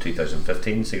the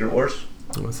 2015 Secret Wars.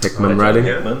 with Hickman by John writing.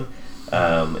 Hickman.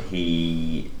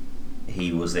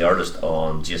 He was the artist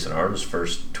on Jason Aaron's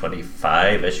first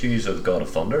 25 issues of God of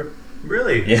Thunder.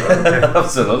 Really? Yeah, Oh, okay.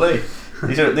 absolutely.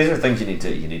 These are things you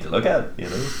need to look at. You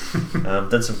know,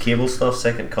 did some Cable stuff,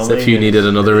 second So coming. if you needed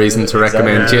another reason to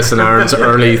recommend Exactly. Jason Aaron's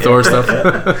early Thor stuff,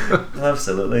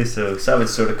 Absolutely. So Savage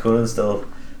Sword of Conan still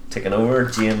taking over.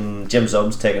 Jim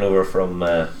Zub's taking over from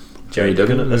Jerry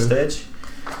Duggan at this stage.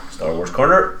 Star Wars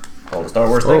Corner, all the Star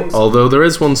Wars things. although there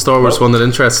is one Star Wars one that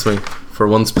interests me for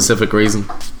one specific reason.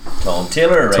 Tom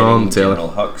Taylor writing Tom Taylor.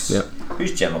 General Hux. Yep.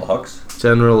 Who's General Hux?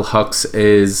 General Hux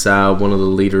is one of the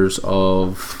leaders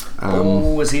of.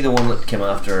 Was he the one that came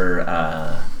after?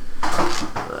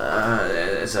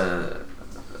 It's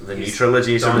the new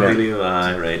trilogy. Sort of Done. video.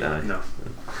 Aye, right. Aye. No.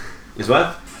 Is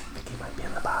what? He might be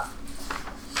in the bath.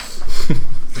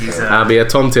 He's But yeah,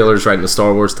 Tom Taylor's writing a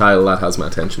Star Wars title that has my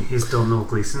attention. he's Donald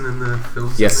Gleason in the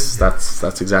film. Yes,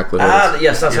 that's exactly what it is.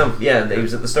 Yes, that's Yeah. him. Yeah, he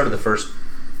was at the start of the first.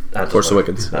 Force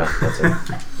Awakens. That's it.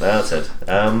 That's it.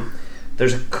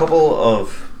 There's a couple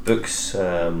of books.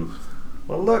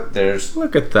 Well, look, there's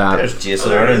Look at that. Jason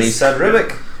There Aaron and it is. Esad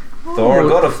Rubik. Thor,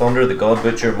 God of Thunder, The God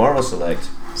Butcher, Marvel Select.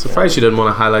 Surprised you didn't want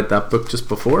to highlight that book just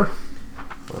before.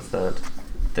 What's that?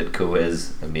 Ditko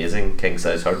is amazing. King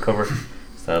size hardcover.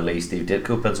 Stan Lee, Steve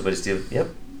Ditko, pencil by Steve. Yep.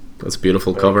 That's a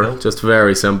beautiful Very cover. cool. Just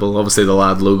very simple. Obviously, they'll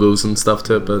add logos and stuff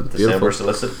to it, but beautiful. December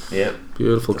Solicit. Yeah.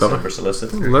 Beautiful December cover.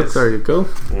 Solicit. Look, there you go.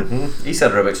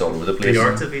 Esad Rubik's all over the place. The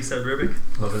art of Esad Rubik.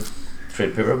 Love it.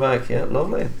 Trade paperback, yeah,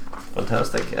 lovely,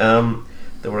 fantastic.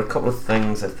 There were a couple of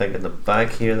things I think in the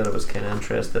back here that I was kind of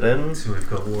interested in. So we've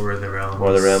got War of the Realms. War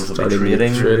of the Realms will be Starting to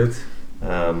trading. trade.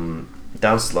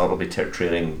 Dan Slott will be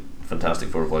trading Fantastic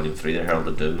Four Volume 3, The Herald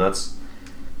of Doom. That's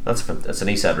an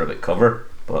Esad Rubik cover,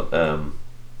 but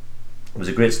it was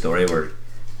a great story where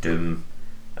Doom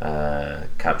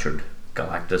captured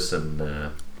Galactus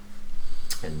and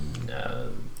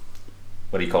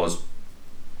what do you call his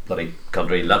bloody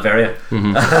country, Latveria.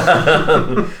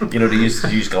 You know, to use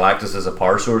Galactus as a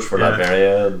power source for Yeah.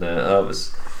 Latveria, and it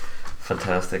was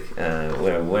fantastic.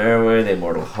 Where were they?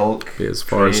 Immortal Hulk. As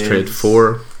far as Trade Trades.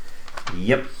 4.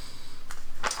 Yep.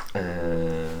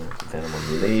 Venom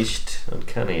Unleashed,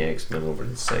 Uncanny X-Men over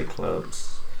the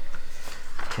Cyclops.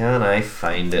 Can I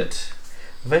find it?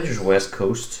 Avengers West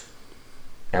Coast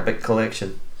Epic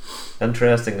Collection.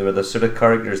 Interesting. They were the sort of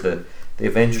characters, the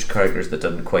Avengers characters that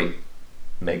didn't quite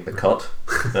make the cut.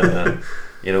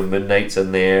 You know, Moon Knight's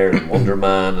in there, and Wonder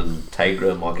Man, and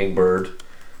Tigra, and Mockingbird.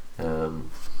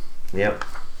 Yep.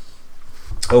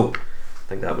 Oh, I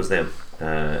think that was them.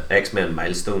 X-Men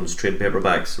Milestones trade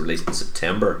paperbacks released in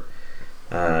September.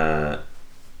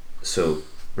 So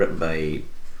written by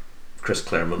Chris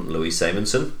Claremont and Louis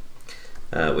Simonson.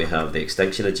 We have the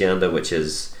Extinction Agenda, which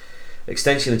is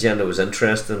Extinction Agenda was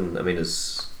interesting. I mean,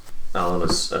 as Alan,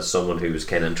 as someone who was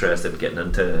kind of interested in getting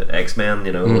into X-Men,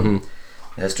 you know, and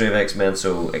the history of X-Men.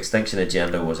 So Extinction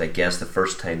Agenda was, I guess, the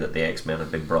first time that the X-Men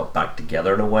had been brought back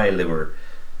together in a while. They were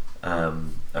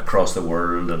across the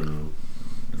world and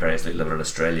variously living in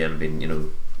Australia and being, you know,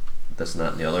 this and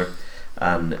that and the other.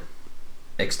 And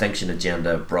Extinction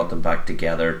Agenda brought them back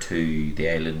together to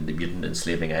the mutant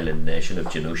enslaving island nation of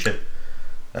Genosha.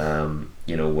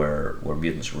 Where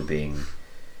mutants were being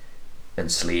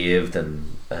enslaved,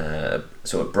 and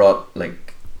so it brought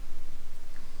like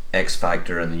X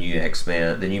Factor and the new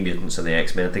X-Men, the New Mutants and the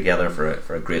X-Men together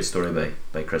for a great story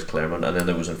by Chris Claremont. And then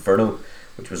there was Inferno,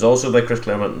 which was also by Chris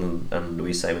Claremont and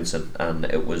Louise Simonson, and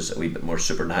it was a wee bit more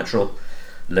supernatural.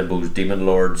 Limbo's Demon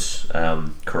Lords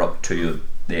corrupt two of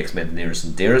the X-Men nearest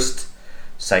and dearest.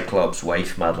 Cyclops'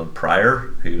 wife Madeline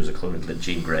Pryor, who was a clone of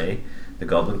Jean Grey, the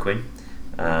Goblin Queen,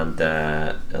 and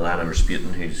Ilana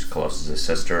Rasputin, who's Colossus'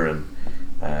 sister,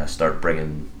 and start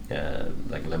bringing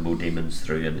like limbo demons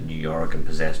through into New York and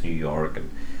possess New York, and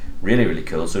really, really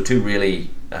cool. So two really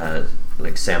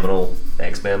like seminal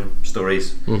X-Men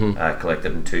stories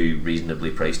collected in two reasonably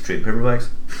priced trade paperbacks.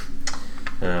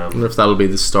 I wonder if that'll be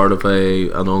the start of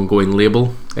an ongoing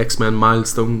label, X-Men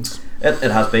Milestones.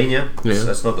 It has been, yeah.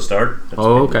 It's not the start. It's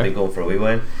been going for a wee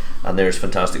while. And there's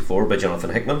Fantastic Four by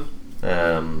Jonathan Hickman.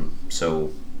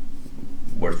 So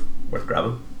worth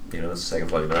grabbing. That's the second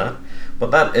volume of that.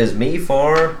 But that is me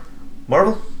for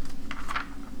Marvel.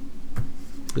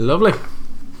 Lovely.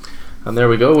 And there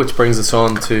we go, which brings us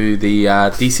on to the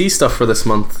DC stuff for this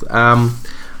month.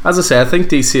 As I say, I think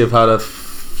DC have had a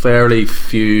fairly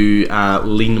few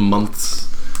lean months.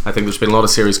 I think there's been a lot of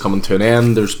series coming to an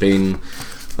end. There's been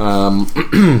a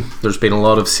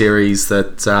lot of series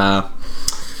that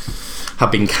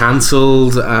have been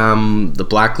cancelled. The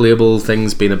Black Label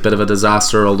thing's been a bit of a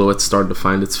disaster, although it's starting to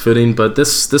find its footing. But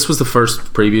this was the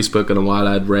first previews book in a while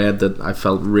I'd read that I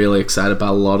felt really excited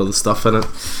about a lot of the stuff in it.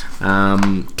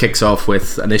 Kicks off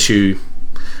with an issue,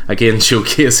 again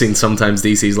showcasing sometimes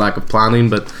DC's lack of planning,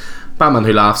 but Batman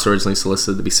Who Laughs originally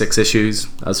solicited to be 6 issues.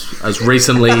 As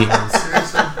recently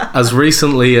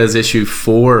as issue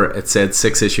 4, it said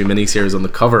 6 issue miniseries on the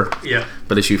cover. Yeah.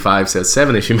 But issue 5 says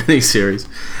 7 issue miniseries.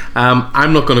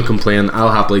 I'm not going to complain.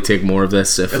 I'll happily take more of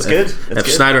this. If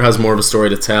Snyder has more of a story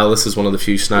to tell, this is one of the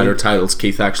few Snyder titles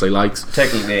Keith actually likes.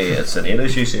 Technically, it's an 8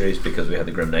 issue series because we had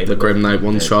the Grim Knight. The Grim Knight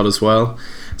one shot as well.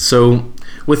 So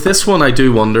with this one, I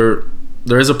do wonder.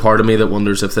 There is a part of me that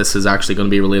wonders if this is actually going to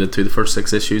be related to the first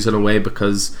 6 issues in a way,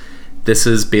 because this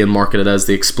is being marketed as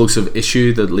the explosive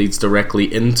issue that leads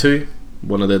directly into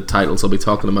one of the titles I'll be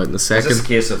talking about in a second. Is this a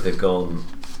case of they've gone,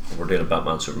 we're doing a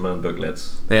Batman Superman book,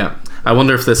 Yeah. I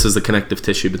wonder if this is the connective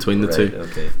tissue between the two.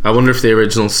 Okay. I wonder if the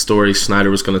original story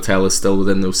Snyder was going to tell is still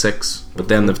within those 6, but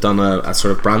then they've done a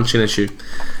sort of branching issue.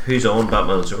 Who's on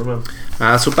Batman and Superman?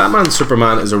 So Batman and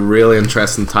Superman is a really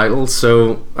interesting title.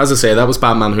 So as I say, that was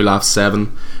Batman Who Laughs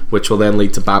 7, which will then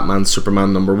lead to Batman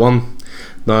Superman number 1.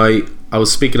 Now, I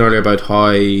was speaking earlier about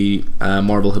how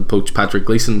Marvel had poached Patrick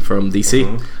Gleason from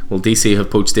DC. Well, DC have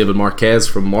poached David Marquez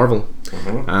from Marvel.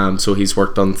 So he's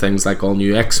worked on things like All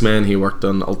New X-Men, he worked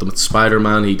on Ultimate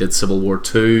Spider-Man, he did Civil War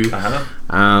 2.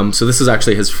 So this is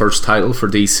actually his first title for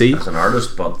DC. As an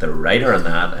artist, but the writer on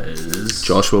that is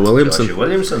Joshua Williamson.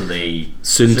 The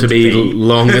soon-to-be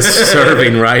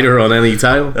longest-serving writer on any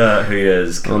title. Who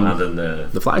is commanding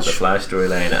the Flash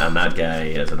storyline, and that guy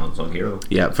is an unsung hero.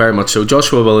 Yeah, very much so.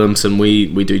 Joshua Williamson,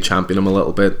 we do champion him a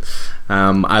little bit.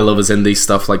 I love his indie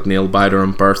stuff like Nailbiter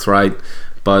and Birthright.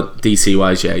 But DC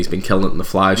wise, yeah, he's been killing it in the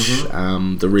Flash.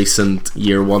 The recent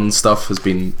Year One stuff has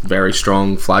been very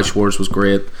strong. Flash Wars was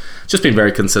great. Just been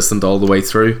very consistent all the way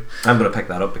through. I'm going to pick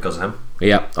that up because of him.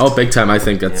 Yeah, big time. I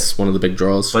think that's one of the big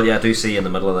draws. But yeah, I do see in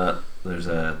the middle of that there's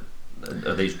are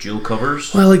these dual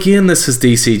covers? Well, again, this is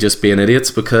DC just being idiots,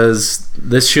 because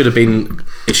this should have been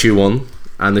issue 1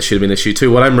 and this should have been issue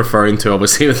 2. What I'm referring to,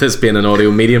 obviously, with this being an audio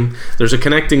medium, there's a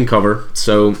connecting cover.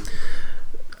 So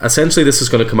essentially this is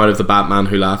going to come out of the Batman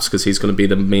Who Laughs, because he's going to be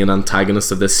the main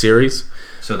antagonist of this series.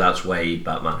 So that's why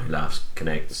Batman Who Laughs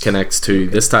connects to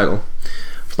this title.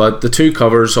 But the two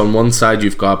covers, on one side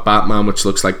you've got Batman, which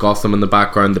looks like Gotham in the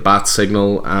background, the bat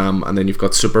signal, and then you've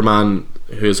got Superman,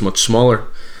 who is much smaller.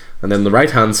 And then the right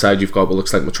hand side you've got what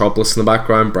looks like Metropolis in the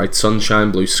background, bright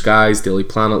sunshine, blue skies, Daily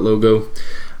Planet logo,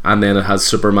 and then it has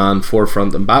Superman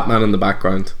forefront and Batman in the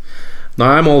background.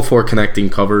 Now, I'm all for connecting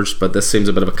covers, but this seems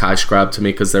a bit of a cash grab to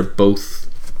me because they're both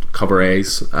cover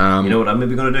A's. You know what I'm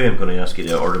maybe going to do? I'm going to ask you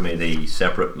to order me the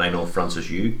separate Lionel Francis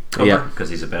Yu cover, because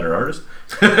he's a better artist.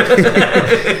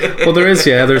 Well, there's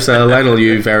a Lionel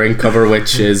Yu variant cover,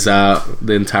 which is the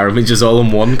entire image is all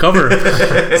in one cover.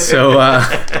 So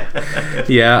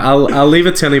I'll leave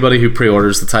it to anybody who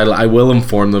pre-orders the title. I will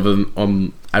inform them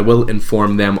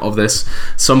of this.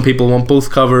 Some people want both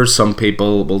covers, some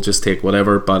people will just take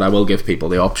whatever, but I will give people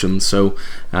the options. So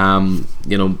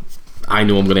I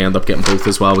know I'm going to end up getting both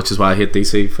as well, which is why I hate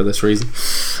DC for this reason.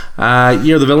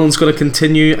 Year of the Villain's going to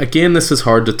continue. Again, this is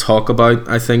hard to talk about,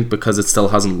 I think, because it still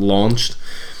hasn't launched.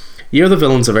 Year of the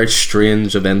Villain's a very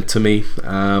strange event to me.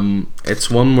 It's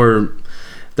one where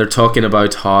they're talking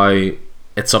about how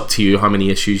it's up to you how many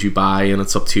issues you buy, and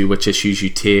it's up to you which issues you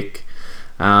take.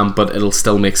 But it'll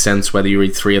still make sense whether you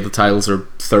read 3 of the titles or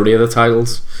 30 of the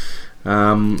titles.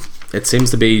 It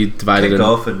seems to be divided Kicked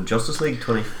off in Justice League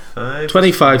 25.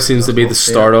 25 seems to be the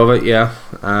start of it, yeah.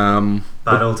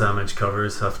 Battle damage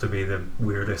covers have to be the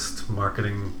weirdest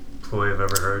marketing ploy I've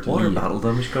ever heard. What are battle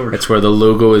damage covers? It's where the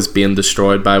logo is being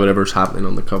destroyed by whatever's happening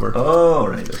on the cover. Oh,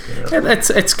 right, okay.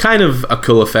 It's kind of a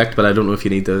cool effect, but I don't know if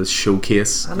you need to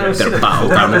showcase their battle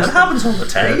damage. It happens all the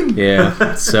time.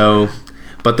 Yeah, so...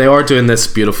 But they are doing this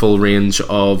beautiful range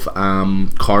of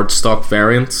cardstock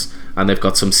variants, and they've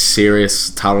got some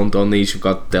serious talent on these. You've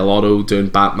got Del Otto doing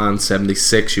Batman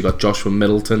 76, you've got Joshua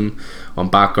Middleton on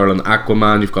Batgirl and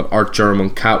Aquaman, you've got Art Germ on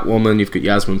Catwoman, you've got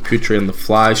Yasmin Putri on The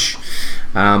Flash,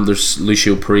 there's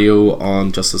Lucio Perillo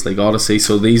on Justice League Odyssey.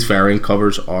 So these variant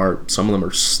covers some of them are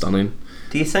stunning.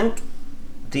 Do you think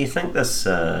this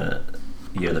Year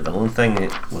of the Villain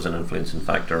thing was an influencing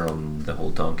factor on the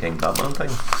whole Tom King Batman thing?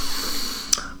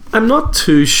 I'm not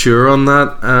too sure on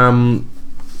that.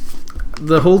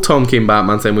 The whole Tom King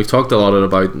Batman thing, we've talked a lot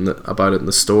about it in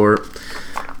the store.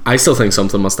 I still think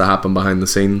something must have happened behind the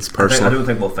scenes, personally. I don't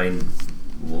think we'll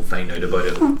find out about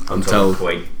it until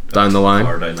quite down the line.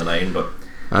 Far down the line, but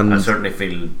I certainly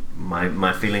feel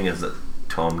my feeling is that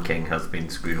Tom King has been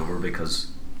screwed over,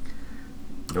 because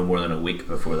no more than a week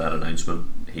before that announcement,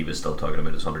 he was still talking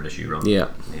about his 100-issue run. Yeah.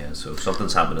 So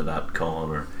something's happened at that con,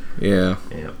 or yeah.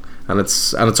 And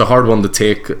it's a hard one to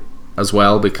take as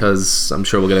well, because I'm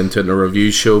sure we'll get into it in a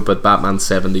review show, but Batman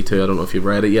 72, I don't know if you've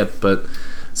read it yet, but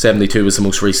 72 was the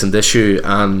most recent issue,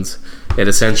 and it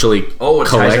essentially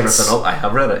collects everything up. I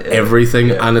have read it.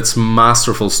 Everything, and it's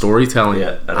masterful storytelling,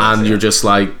 and you're just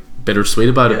like bittersweet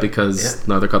about it, because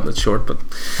now they're cutting it short. But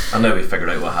and now we figured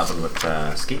out what happened with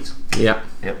Skeets.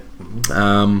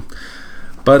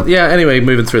 But yeah, anyway,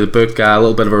 moving through the book, a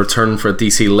little bit of a return for a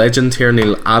DC legend here.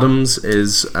 Neil Adams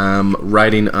is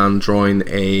writing and drawing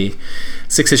a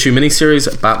 6-issue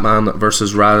miniseries, Batman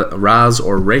versus Raz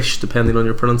or Raish, depending on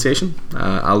your pronunciation.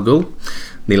 Al Ghul.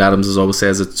 Neil Adams as always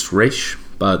says it's Raish,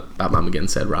 but Batman again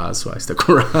said Raz, so I stick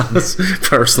with Raz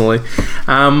personally.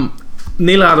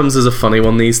 Neil Adams is a funny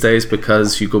one these days,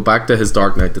 because you go back to his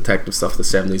Dark Knight detective stuff, the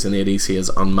 70s and 80s, he is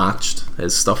unmatched.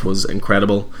 His stuff was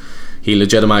incredible. He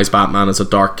legitimized Batman as a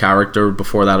dark character.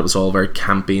 Before that, it was all very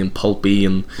campy and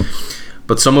pulpy.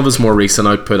 But some of his more recent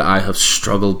output I have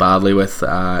struggled badly with.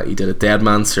 He did a Dead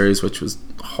Man series, which was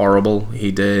horrible.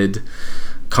 He did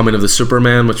Coming of the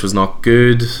Superman, which was not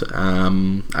good.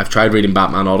 I've tried reading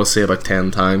Batman Odyssey about 10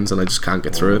 times, and I just can't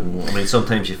get through it. I mean,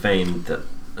 sometimes you find that,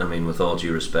 I mean, with all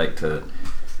due respect to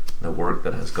the work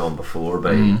that has gone before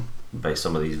by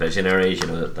some of these visionaries, you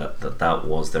know, that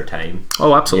was their time.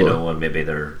 Oh, absolutely. You know, and maybe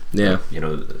they're you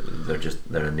know,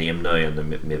 they're a name now, and they're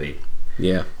maybe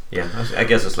I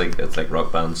guess it's like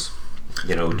rock bands,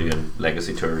 you know, doing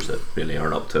legacy tours that really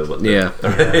aren't up to what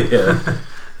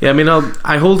Yeah, I mean,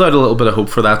 I hold out a little bit of hope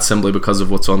for that, simply because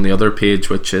of what's on the other page,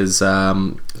 which is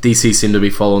DC seem to be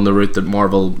following the route that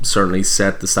Marvel certainly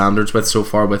set the standards with so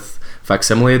far, with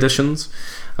facsimile editions,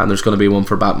 and there's going to be one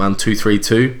for Batman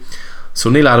 232. So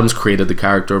Neil Adams created the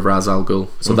character of Ra's al Ghul,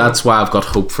 so that's why I've got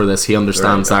hope for this. He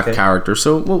understands that character,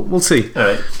 so we'll see.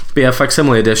 Alright. But yeah,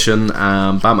 facsimile edition,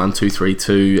 Batman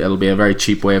 232. It'll be a very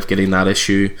cheap way of getting that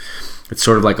issue. It's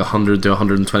sort of like £100 to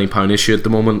 £120 issue at the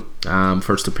moment.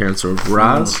 First appearance of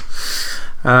Raz.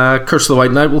 Curse of the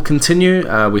White Knight will continue.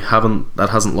 That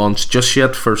hasn't launched just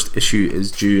yet. First issue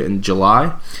is due in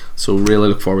July, so really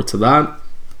look forward to that.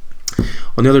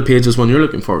 On the other page is one you're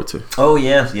looking forward to. Oh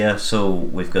yeah. So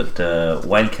we've got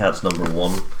Wildcats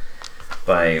 #1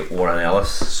 by Warren Ellis.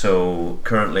 So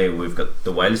currently we've got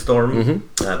the Wildstorm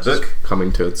book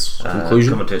coming to its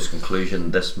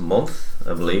conclusion this month,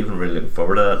 I believe. I'm really looking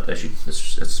forward to that.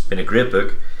 It's been a great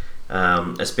book.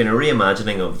 It's been a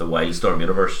reimagining of the Wildstorm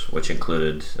universe, which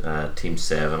included Team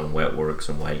 7 and Wetworks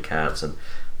and Wildcats,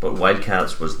 but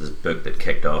Wildcats was the book that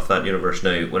kicked off that universe.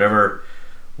 Now, whenever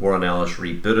Warren Ellis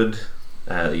rebooted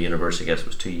the universe, I guess it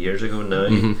was 2 years ago now.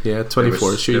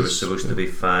 24 issues. There was supposed to be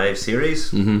 5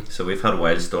 series. So we've had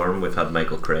Wildstorm, we've had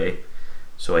Michael Cray.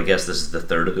 So I guess this is the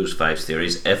third of those 5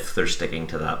 series, if they're sticking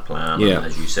to that plan. And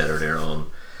as you said earlier on,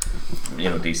 you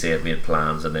know, DC had made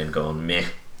plans and then gone meh.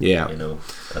 Yeah. You know,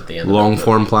 at the end. Long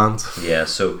form plans. Yeah.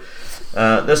 So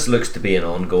this looks to be an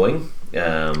ongoing,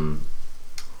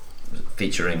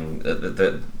 featuring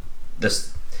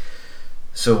this.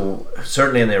 So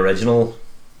certainly in the original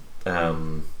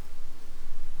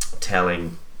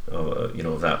telling,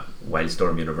 of that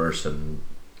Wildstorm universe and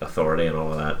Authority and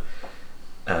all of that,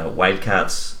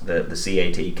 Wildcats, the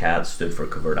CAT cat stood for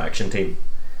Covert Action Team,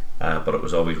 but it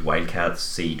was always Wildcats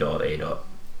C.A.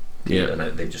 Yeah.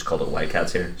 And they've just called it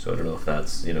Wildcats here, so I don't know if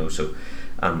that's, so.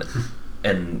 And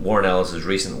in Warren Ellis's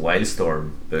recent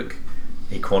Wildstorm book,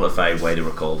 he quantified why they were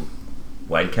called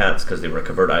Wildcats, because they were a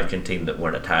covert action team that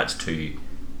weren't attached to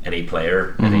any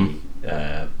player, any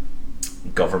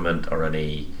government or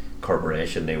any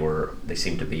corporation. They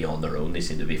seemed to be on their own. They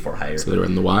seemed to be for hire. So they were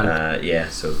in the wild.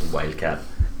 So Wildcat.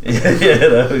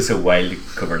 It was a wild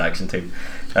covert action team.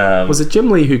 Was it Jim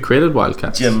Lee who created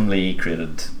Wildcats? Jim Lee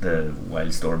created the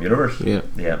Wildstorm universe.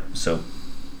 Yeah. So,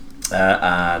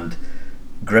 and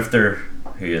Grifter,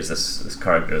 who is this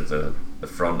character at the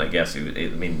front, I guess.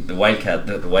 The Wildcat,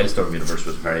 the Wildstorm universe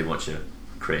was very much a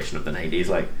creation of the 90s.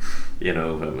 Like, it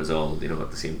was all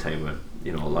at the same time with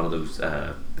a lot of those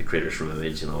the creators from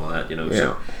Image and all that. Yeah.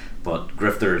 So, but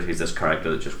Grifter, he's this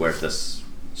character that just wears this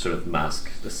sort of mask,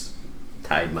 this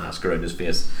tied mask around his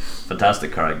face.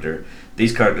 Fantastic character.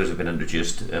 These characters have been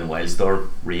introduced in Wildstorm,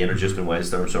 reintroduced in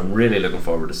Wildstorm, so I'm really looking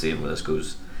forward to seeing where this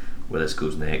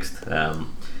goes next.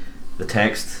 The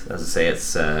text, as I say,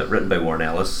 it's written by Warren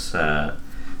Ellis, art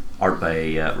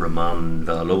by Roman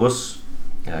Villalobos,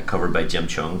 covered by Jim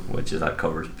Chung, that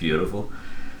cover is beautiful.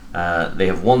 They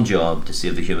have one job: to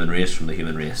save the human race from the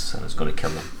human race, and it's going to kill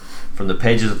them. From the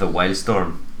pages of the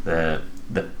Wildstorm, the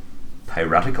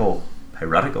piratical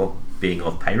being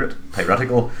of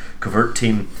piratical covert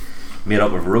team made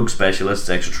up of rogue specialists,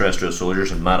 extraterrestrial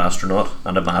soldiers, and a mad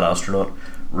astronaut,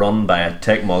 run by a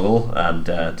tech mogul and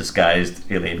disguised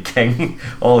alien king,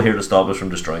 all here to stop us from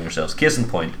destroying ourselves. Case in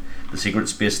point, the secret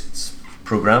space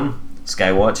program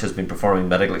Skywatch has been performing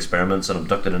medical experiments on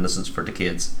abducted innocents for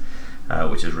decades,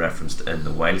 which is referenced in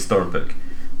the Wildstorm book.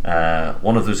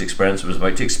 One of those experiments was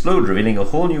about to explode, revealing a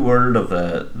whole new world of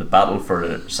the battle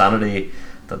for sanity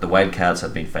that the Wildcats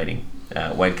had been fighting.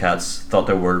 Wildcats thought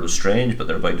their world was strange, but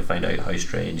they're about to find out how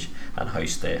strange and how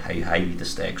high the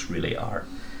stakes really are.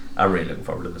 I'm really looking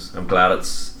forward to this. I'm glad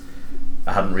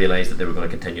I hadn't realised that they were going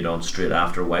to continue on straight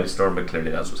after Wildstorm, but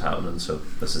clearly that's what's happening, so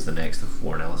this is the next of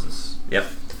Warren Ellis's. Yep,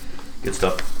 good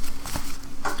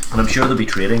stuff. And I'm sure they'll be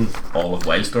trading all of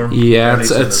Wildstorm. Yeah,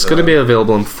 it's going to be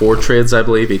available in 4 trades, I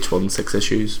believe, each one 6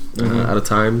 issues at a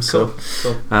time. So,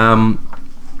 cool.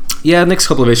 Next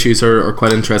couple of issues are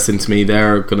quite interesting to me.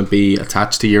 They're going to be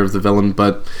attached to Year of the Villain,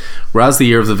 but whereas the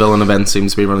Year of the Villain event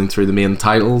seems to be running through the main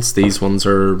titles, these ones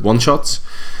are one-shots.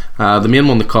 The main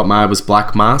one that caught my eye was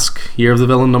Black Mask, Year of the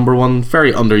Villain #1.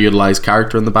 Very underutilized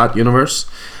character in the Bat universe,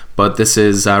 but this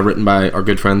is written by our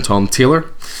good friend Tom Taylor,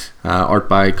 art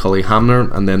by Cully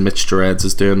Hamner, and then Mitch Gerrits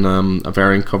is doing a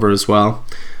variant cover as well.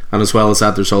 And as well as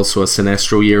that, there's also a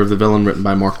Sinestro Year of the Villain written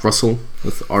by Mark Russell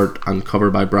with art and cover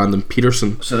by Brandon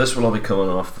Peterson. So this will all be coming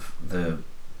off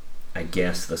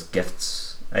this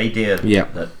Gifts idea. Yeah.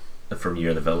 That from Year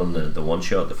of the Villain, the one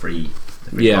shot, the free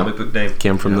comic book day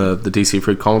came from the DC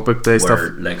Free Comic Book Day stuff.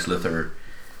 Where Lex Luthor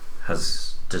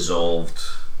has dissolved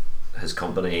his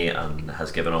company and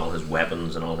has given all his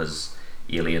weapons and all his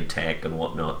alien tech and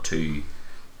whatnot to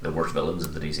the worst villains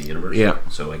of the DC universe. Yeah.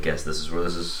 So I guess this is where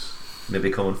this is maybe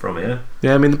coming from, yeah?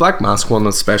 Yeah, I mean, the Black Mask one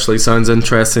especially sounds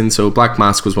interesting. So Black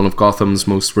Mask was one of Gotham's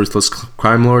most ruthless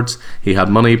crime lords. He had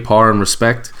money, power and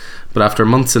respect, but after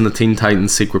months in the Teen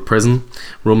Titans secret prison,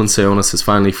 Roman Sionis is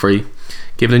finally free.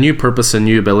 Given a new purpose and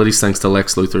new abilities thanks to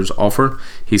Lex Luthor's offer,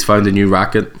 he's found a new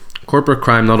racket. Corporate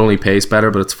crime not only pays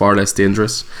better, but it's far less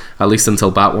dangerous, at least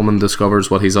until Batwoman discovers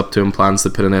what he's up to and plans to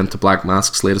put an end to Black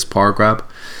Mask's latest power grab.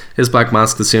 Is Black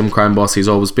Mask the same crime boss he's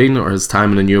always been, or has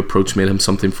time and a new approach made him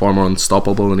something far more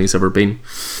unstoppable than he's ever been?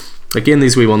 Again,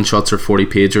 these wee one-shots are 40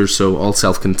 pagers, so all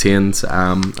self-contained,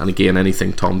 and again,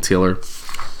 anything Tom Taylor,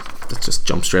 let's just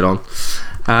jump straight on.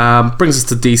 Brings us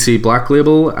to DC Black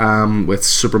Label with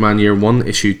Superman Year 1,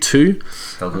 Issue 2.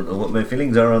 Still don't know what my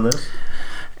feelings are on this.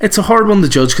 It's a hard one to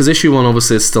judge because issue 1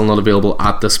 obviously is still not available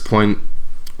at this point.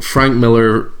 Frank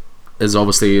Miller is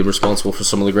obviously responsible for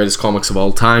some of the greatest comics of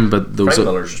all time, but Frank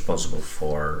Miller's responsible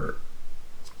for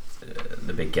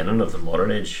the beginning of the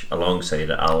modern age, alongside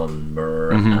Alan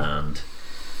Moore and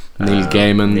Neil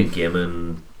Gaiman.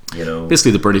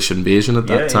 Basically the British invasion at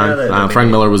that time.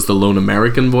 Frank Miller was the lone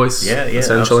American voice.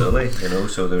 Essentially. Absolutely.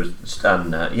 So there's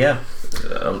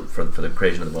for the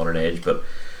creation of the modern age, but.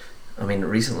 I mean,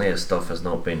 recently his stuff has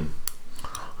not been...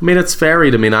 I mean, it's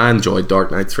varied. I mean, I enjoyed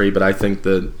Dark Knight 3, but I think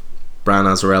that Brian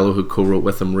Azzarello, who co-wrote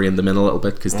with him, reined them in a little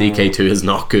bit, because DK2 is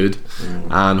not good,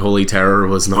 and Holy Terror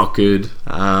was not good.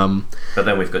 But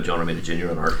then we've got John Romita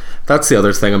Jr. on art. That's the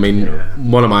other thing. I mean,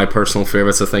 one of my personal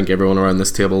favourites, I think everyone around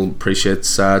this table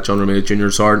appreciates John Romita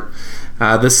Jr.'s art.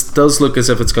 This does look as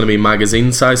if it's going to be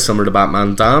magazine size, similar to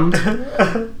Batman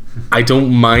Damned. I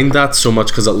don't mind that so much,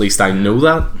 because at least I know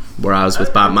that. Whereas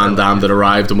with Batman Damned, it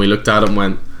arrived and we looked at it and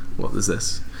went, what is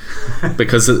this?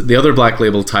 Because the other Black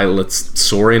Label title it's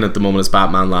soaring at the moment is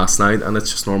Batman Last Night, and it's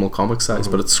just normal comic size,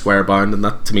 but it's square bound, and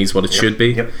that to me is what it should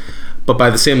be. But by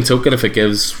the same token, if it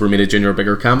gives Romita Jr. a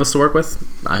bigger canvas to work with,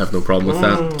 I have no problem with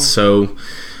that. So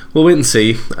we'll wait and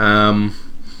see.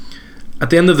 At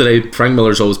the end of the day, Frank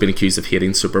Miller's always been accused of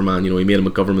hating Superman. You know, he made him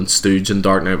a government stooge in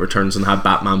Dark Knight Returns and had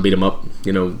Batman beat him up.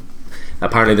 You know,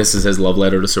 apparently this is his love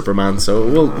letter to Superman. So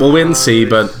we'll wait and see.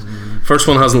 But first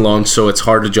one hasn't launched, so it's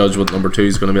hard to judge what number 2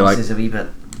 is going to be like.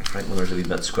 Frank Miller's a wee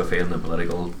bit squiffy in the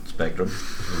political spectrum.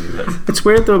 It's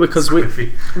weird though, because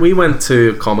we went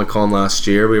to Comic-Con last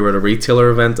year. We were at a retailer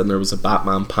event and there was a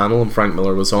Batman panel and Frank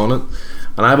Miller was on it.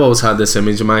 And I've always had this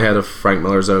image in my head of Frank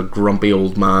Miller as a grumpy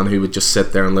old man who would just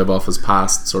sit there and live off his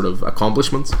past sort of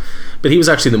accomplishments. But he was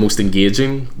actually the most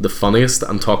engaging, the funniest,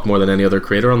 and talked more than any other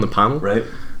creator on the panel. Right.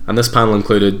 And this panel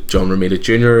included John Romita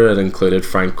Jr., it included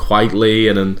Frank Quitely,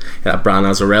 and had Brian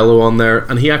Azzarello on there,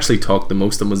 and he actually talked the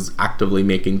most and was actively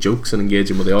making jokes and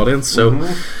engaging with the audience. So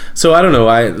I don't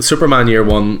know. Superman Year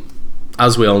One,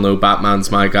 as we all know, Batman's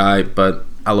my guy, but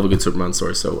I love a good Superman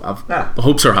story, so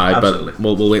hopes are high, absolutely.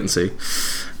 But we'll wait and see.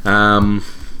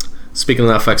 Speaking of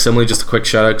that facsimile, just a quick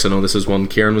shout out, because I know this is one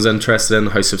Kieran was interested in,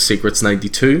 House of Secrets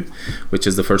 92, which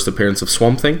is the first appearance of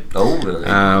Swamp Thing. Oh, really?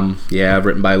 Yeah,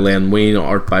 written by Len Wein,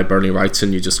 art by Bernie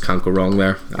Wrightson. You just can't go wrong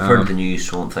there. I've heard the new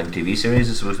Swamp Thing TV series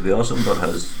is supposed to be awesome, but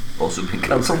has also been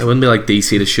cancelled. It wouldn't be like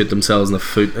DC to shoot themselves in the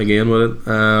foot again, would it?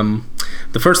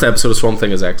 The first episode of Swamp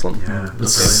Thing is excellent. The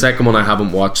second one I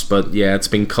haven't watched, but yeah, it's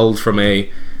been culled from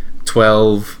a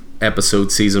 12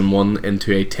 episode season 1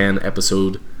 into a 10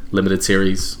 episode limited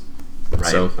series. Right,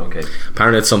 so okay.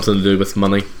 Apparently it's something to do with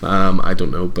money. I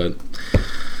don't know, but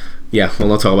yeah, we'll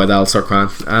not talk about that. I'll start crying.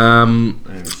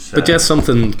 But yeah,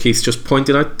 something Keith just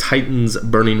pointed out: Titans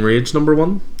Burning Rage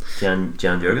 #1. Jan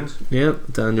Jurgens. Yeah,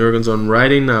 Dan Jurgens on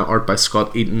writing, art by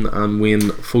Scott Eaton and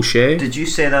Wayne Fauché. Did you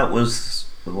say that was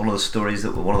one of the stories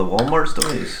that were one of the Walmart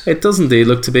stories? It does indeed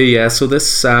look to be, yeah. So this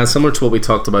similar to what we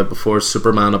talked about before,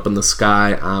 Superman Up in the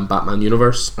Sky and Batman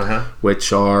Universe,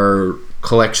 which are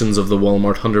collections of the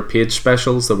Walmart 100-page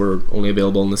specials that were only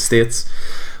available in the States.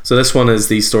 So this one is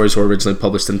these stories were originally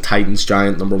published in Titans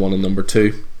Giant #1 and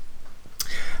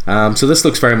 #2. So this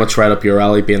looks very much right up your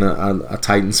alley, being a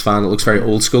Titans fan. It looks very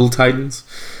old school Titans.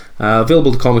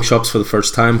 Available to comic shops for the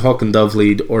first time. Hawk and Dove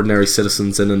lead ordinary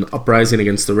citizens in an uprising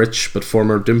against the rich, but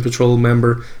former Doom Patrol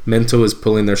member Mento is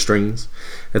pulling their strings.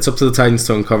 It's up to the Titans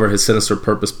to uncover his sinister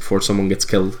purpose before someone gets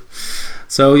killed.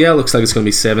 So yeah, looks like it's going to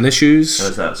be 7 issues. So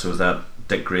is that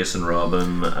Dick Grayson,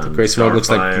 Robin, and Dick Grayson, Robin looks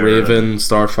like Raven,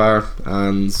 Starfire,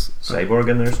 and Cyborg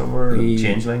in there somewhere,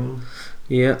 Changeling.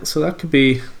 Yeah, so that could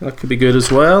be good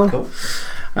as well. Cool.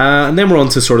 And then we're on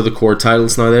to sort of the core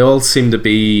titles now. They all seem to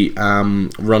be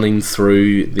running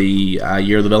through the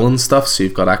Year of the Villain stuff. So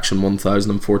you've got Action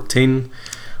 1014,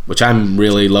 which I'm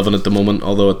really loving at the moment,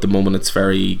 although at the moment it's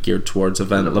very geared towards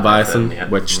Event Leviathan,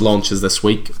 which launches this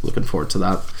week. Looking forward to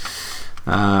that.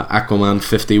 Aquaman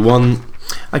 51.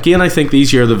 Again, I think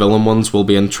these Year of the Villain ones will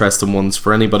be interesting ones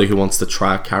for anybody who wants to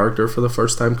try a character for the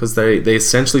first time, because they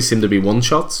essentially seem to be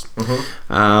one-shots.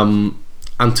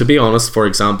 And to be honest, for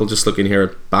example, just looking here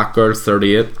at Batgirl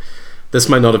 38, this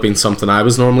might not have been something I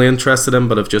was normally interested in,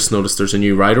 but I've just noticed there's a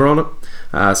new writer on it,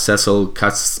 Cecil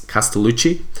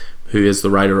Castellucci, who is the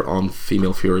writer on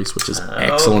Female Furies, which is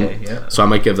excellent. Okay, yeah. So I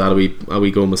might give that a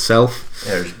wee go myself.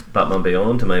 There's Batman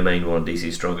Beyond, to my mind, one of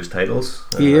DC's strongest titles,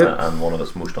 and one of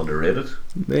its most underrated.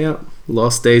 Yeah,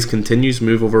 Lost Days continues,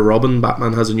 move over Robin,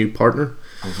 Batman has a new partner.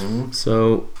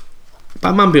 So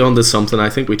Batman Beyond is something, I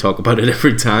think we talk about it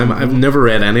every time. I've never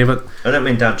read any of it. I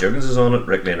mean, Dan Jurgens is on it,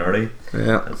 Rick Leonardi.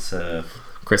 Yeah, it's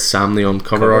Chris Samney on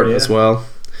cover art as well.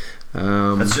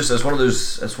 It's one of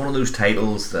those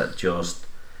titles that just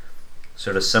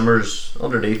sort of simmers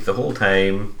underneath the whole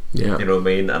time. Yeah, you know what I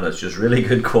mean, and it's just really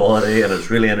good quality and it's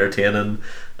really entertaining,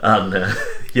 and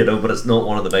but it's not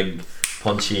one of the big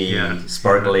punchy,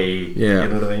 sparkly. Yeah, you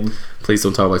know what I mean. Please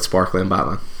don't talk about sparkly and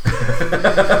Batman.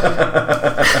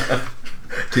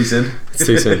 Too soon. It's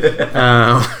too soon.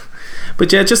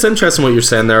 But yeah, just interesting what you're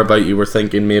saying there about you were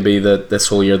thinking maybe that this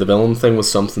whole Year of the Villain thing was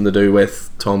something to do with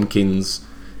Tom Keen's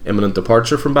imminent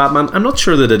departure from Batman. I'm not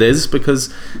sure that it is,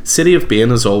 because City of Bane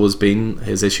has always been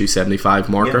his issue 75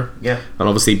 marker. Yeah. And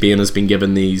obviously Bane has been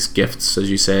given these gifts,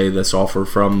 as you say, this offer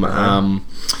from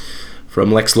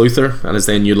Lex Luthor, and is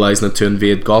then utilising it to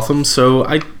invade Gotham. So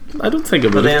I don't think it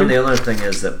would. But then have been. the other thing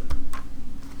is that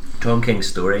Tom King's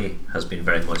story has been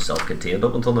very much self-contained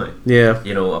up until now. Yeah.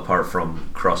 You know, apart from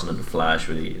crossing into Flash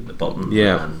with the button.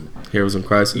 Yeah. And, Heroes in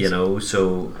Crisis. you know,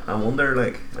 so I wonder,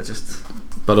 like, I just...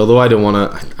 But although I don't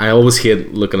want to, I always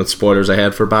hate looking at spoilers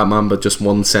ahead for Batman, but just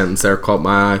one sentence there caught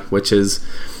my eye, which is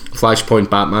Flashpoint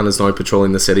Batman is now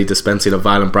patrolling the city, dispensing a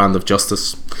violent brand of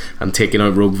justice and taking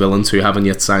out rogue villains who haven't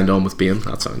yet signed on with Bane.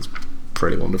 That sounds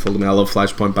pretty wonderful to me. I love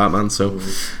Flashpoint Batman. So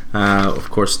of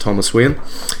course Thomas Wayne.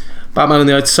 Batman and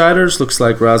the Outsiders, looks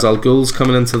like Ra's al Ghul's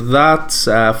coming into that.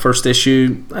 First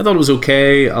issue, I thought it was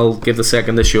okay. I'll give the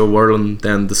second issue a whirl and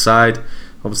then decide.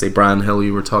 Obviously Brian Hill,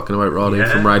 you were talking about, Roddy,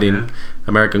 from writing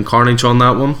American Carnage on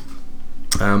that one.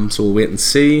 So we'll wait and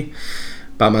see.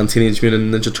 Batman Teenage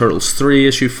Mutant Ninja Turtles 3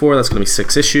 issue 4, that's going to be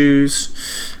 6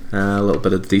 issues. A little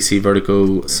bit of DC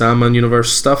Vertigo Sandman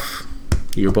universe stuff.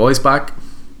 Your boy's back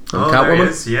on Catwoman. There he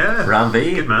is, yeah. Ram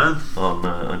V. Good man.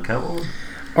 On Catwoman.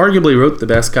 Arguably wrote the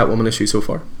best Catwoman issue so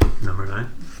far. Number 9.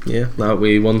 Yeah, that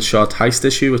we one-shot heist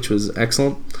issue, which was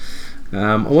excellent.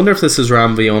 I wonder if this is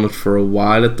Ram V on it for a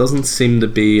while. It doesn't seem to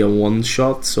be a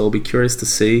one-shot, so I'll be curious to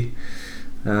see.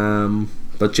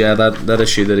 But yeah, that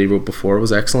issue that he wrote before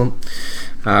was excellent.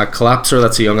 Collapser,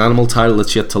 that's a Young Animal title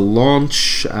that's yet to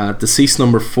launch. Deceased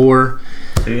number 4.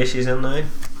 2 issues in now.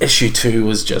 Issue 2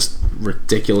 was just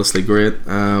ridiculously great.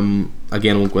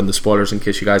 Again, I won't go into spoilers in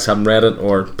case you guys haven't read it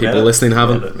or people listening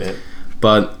haven't.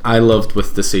 But I loved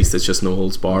with Deceased, it's just no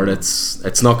holds barred.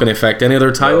 It's not going to affect any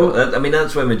other title. No, I mean,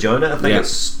 that's why I'm enjoying it. I think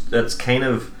it's kind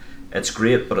of, it's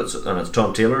great, but it's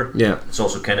Tom Taylor. Yeah, it's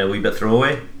also kind of a wee bit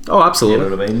throwaway. Oh, absolutely. You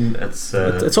know what I mean?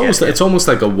 It's almost it's almost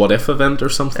like a what if event or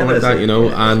something like that, you know.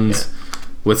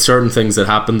 With certain things that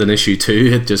happened in issue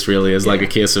 2, it just really is like a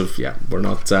case of we're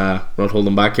not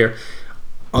holding back here.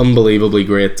 Unbelievably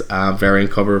great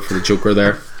variant cover for the Joker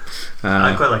there.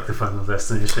 I quite like the Final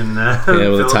Destination with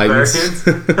the Titans.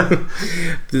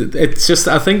 It's just,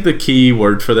 I think the key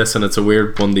word for this, and it's a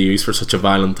weird one to use for such a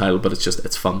violent title, but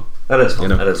it's fun. It is fun.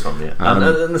 You know? It is fun. Yeah, and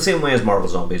in the same way as Marvel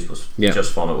Zombies was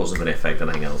just fun. It wasn't going to affect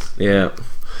anything else. Yeah.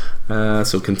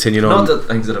 So continuing on. Not that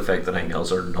things that affect anything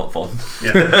else are not fun.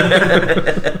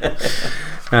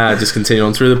 Just continue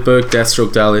on through the book.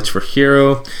 Deathstroke Dial H for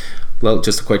Hero.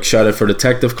 Just a quick shout out for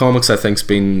Detective Comics. I think's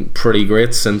been pretty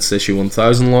great since issue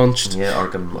 1000 launched. Yeah,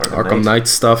 Arkham Knight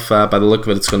stuff. By the look of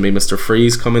it, it's going to be Mr.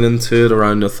 Freeze coming into it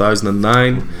around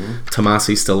 1009.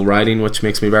 Tomasi's still writing, which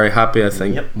makes me very happy. I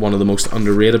think one of the most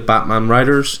underrated Batman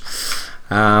writers.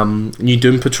 New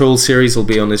Doom Patrol series will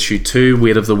be on issue 2,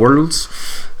 Weight of the Worlds.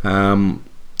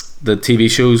 The TV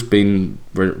show's been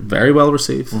very well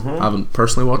received. I haven't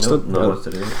personally watched it.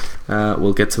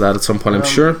 We'll get to that at some point, I'm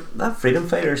sure. That Freedom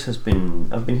Fighters I've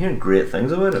been hearing great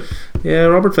things about it. Yeah,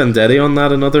 Robert Venditti on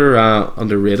that, another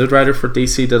underrated writer for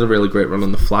DC, did a really great run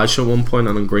on The Flash at one point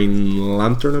and on Green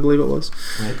Lantern, I believe it was.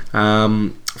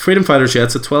 Right. Freedom Fighters,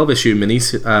 it's a 12 issue mini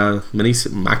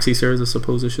maxi series, I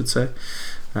suppose I should say.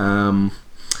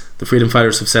 The Freedom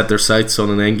Fighters have set their sights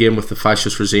on an endgame with the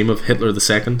fascist regime of Hitler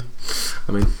II.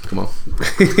 I mean, come on.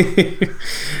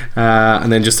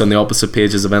 And then just on the opposite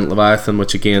page is Event Leviathan,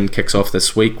 which again kicks off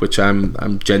this week, which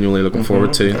I'm genuinely looking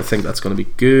forward to. I think that's going to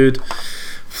be good.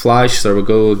 Flash, there we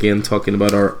go again, talking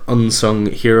about our unsung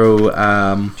hero,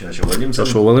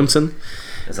 Joshua Williamson.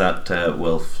 Is that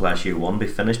will Flash Year 1 be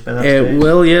finished by that stage? stage?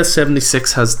 Well, yeah,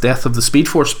 76 has Death of the Speed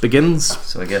Force begins.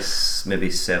 So I guess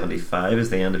maybe 75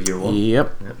 is the end of Year 1.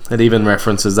 Yep. It even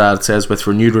references that. It says with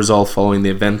renewed resolve following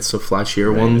the events of Flash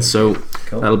Year 1. So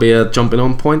that'll be a jumping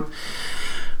on point.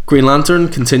 Green Lantern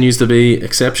continues to be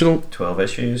exceptional. 12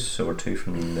 issues, so we're 2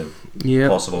 from the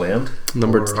possible end.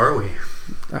 Or are we?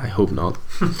 I hope not.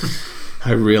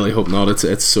 I really hope not.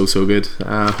 It's so good.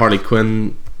 Harley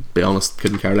Quinn, be honest,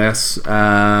 couldn't care less.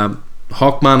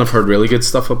 Hawkman I've heard really good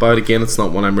stuff about. Again, it's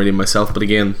not one I'm reading myself, but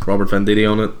again, Robert Venditti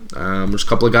on it. There's a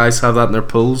couple of guys have that in their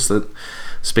polls that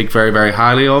speak very, very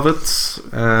highly of it.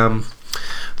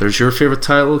 There's your favourite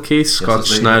title, Keith, Scott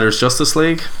Snyder's Justice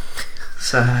League.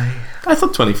 Sigh. I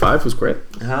thought 25 was great.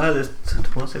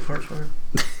 What's the first one?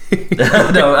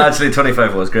 No, actually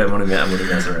 25 was great. I'm only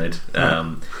messing around.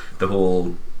 The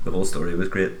whole story was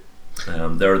great.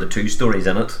 There are the 2 stories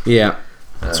in it. Yeah.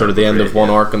 Sort of the end of one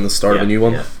arc and the start of a new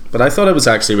one. Yeah. But I thought it was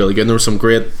actually really good. And there were some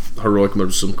great heroic, there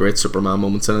were some great Superman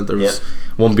moments in it. There was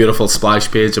one beautiful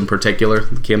splash page in particular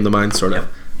that came to mind, sort of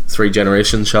 3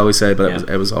 generations, shall we say, but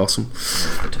it was awesome.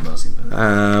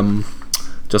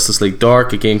 Justice League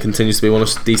Dark again continues to be one of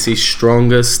DC's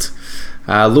strongest.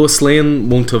 Lois Lane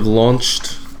won't have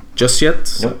launched just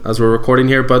yet, Nope. as we're recording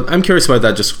here, but I'm curious about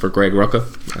that just for Greg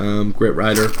Rucka. Great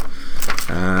writer.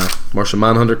 Martian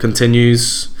Manhunter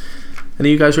continues. Any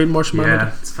of you guys reading Martian Manhunter?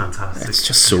 Yeah, it's fantastic. It's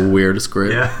just so weird. It's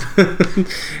great. Yeah.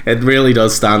 It really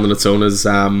does stand on its own as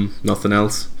nothing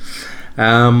else.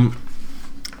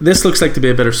 This looks like to be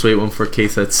a bittersweet one for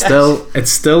Keith. It's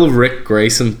still Rick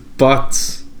Grayson,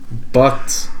 but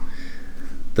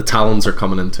the Talons are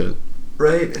coming into it.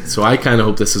 Right. So I kind of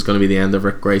hope this is going to be the end of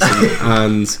Rick Grayson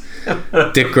and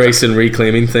Dick Grayson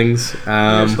reclaiming things.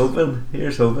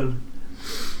 Here's hoping.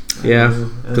 Yeah,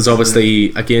 because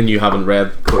obviously, again, you haven't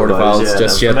read Court of Owls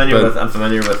just yet, I'm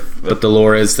familiar with. But the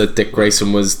lore is that Dick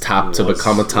Grayson was tapped to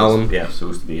become a Talon. Yeah,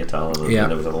 supposed to be a Talon, and Yeah.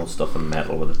 there was a whole stuff in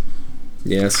metal with it.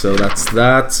 Yeah, so that's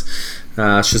that.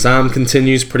 Shazam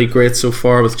continues pretty great so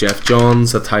far with Jeff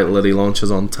Johns, a title that he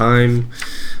launches on time.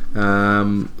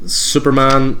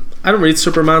 Superman, I don't read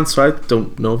Superman, so I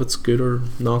don't know if it's good or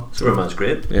not. Superman's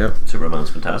great. Yeah. Superman's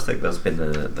fantastic. That's been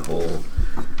the whole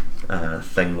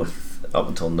thing with, up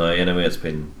until now anyway, it's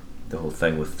been the whole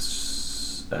thing with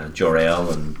Jor-El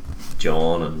and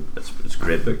John, and it's a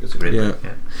great book. It's a great book.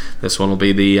 Yeah. This one will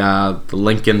be the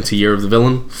link into Year of the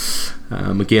Villain.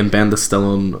 Again, Bendis still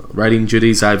on writing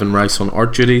duties, Ivan Rice on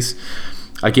art duties.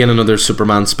 Again, another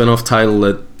Superman spin-off title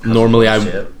that normally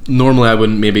I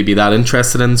wouldn't maybe be that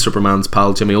interested in. Superman's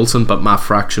pal Jimmy Olsen, but Matt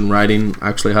Fraction writing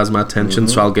actually has my attention,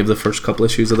 so I'll give the first couple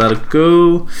issues of that a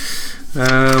go.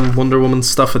 Wonder Woman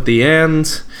stuff at the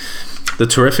end. The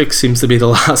Terrific seems to be the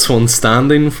last one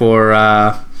standing for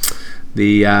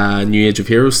the New Age of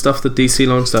Heroes stuff that DC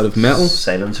launched out of Metal.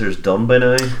 Silencer's done by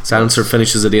now. Silencer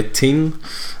finishes at 18.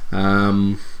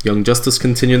 Young Justice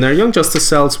continuing there. Young Justice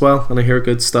sells well, and I hear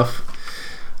good stuff.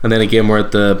 And then again, we're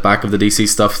at the back of the DC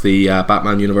stuff, the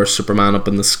Batman Universe, Superman Up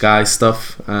in the Sky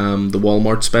stuff, the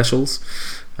Walmart specials.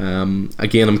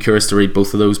 Again, I'm curious to read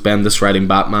both of those. Bendis writing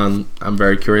Batman, I'm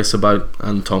very curious about,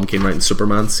 and Tom King writing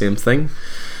Superman, same thing.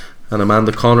 And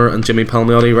Amanda Connor and Jimmy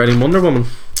Palmiotti writing Wonder Woman.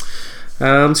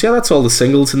 So yeah, that's all the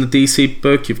singles in the DC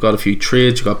book. You've got a few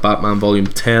trades. You've got Batman Volume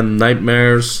 10,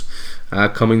 Nightmares,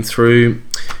 coming through.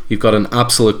 You've got an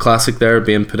absolute classic there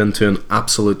being put into an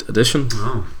absolute edition.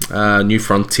 New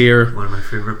Frontier, One of my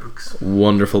favourite books.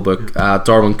 wonderful book.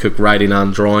 Darwin Cook writing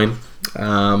and drawing.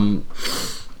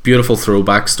 Beautiful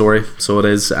throwback story. So it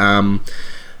is.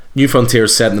 New Frontier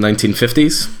is set in the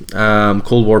 1950s.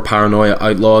 Cold War paranoia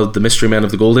outlawed the mystery men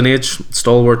of the Golden Age.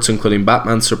 Stalwarts, including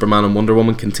Batman, Superman and Wonder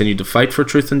Woman, continued to fight for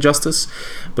truth and justice.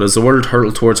 But as the world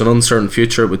hurtled towards an uncertain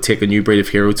future, it would take a new breed of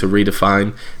hero to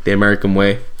redefine the American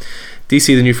way.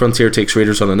 DC The New Frontier takes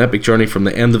readers on an epic journey from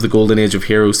the end of the Golden Age of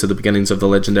Heroes to the beginnings of the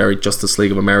legendary Justice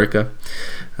League of America.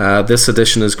 This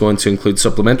edition is going to include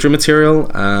supplementary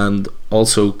material and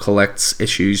also collects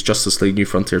issues Justice League New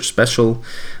Frontier Special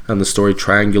and the story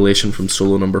Triangulation from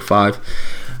Solo number 5.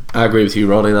 I agree with you,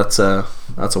 Roddy. That's a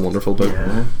wonderful book.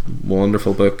 Yeah.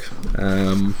 Wonderful book.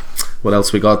 What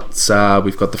else we got?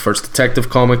 We've got the first Detective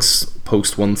Comics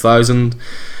post 1000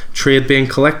 trade being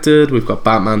collected. We've got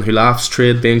Batman Who Laughs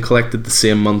trade being collected the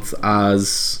same month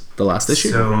as the last issue.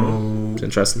 So It's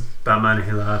interesting. Batman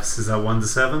Who Laughs, is that 1 to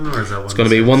 7 or is that 1 It's going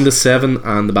to be 1 to 7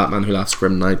 and the Batman Who Laughs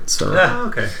Grim Knight. So Oh,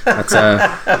 okay. that's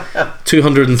a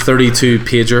 232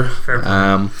 pager. Fair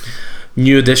play.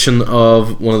 New edition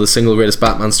of one of the single greatest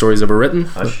Batman stories ever written.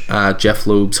 Hush. Jeff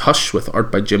Loeb's Hush with art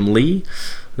by Jim Lee.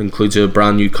 It includes a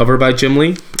brand new cover by Jim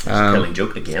Lee. Killing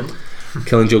Joke again.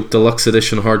 Killing Joke Deluxe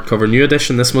Edition, hardcover, new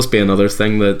edition. This must be another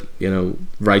thing that,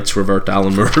 rights revert to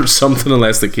Alan Moore or something,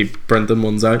 unless they keep printing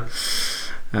ones out.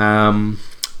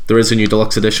 There is a new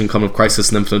deluxe edition coming of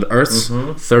Crisis on Infinite Earths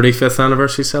 35th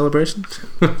anniversary celebration.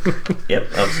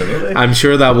 Yep, absolutely. I'm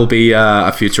sure that will be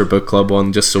a future book club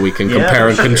one, just so we can compare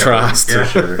and contrast. Yeah.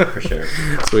 For sure.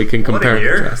 So we can What compare a and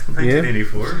year. contrast. Yeah.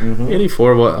 1984.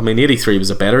 84. Well, I mean, 83 was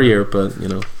a better year, but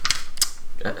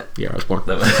yeah, I was born.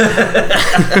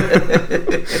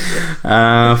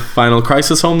 Final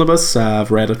Crisis Omnibus.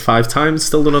 I've read it 5 times.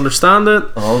 Still don't understand it.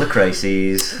 All the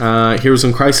crises. Heroes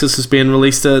in Crisis is being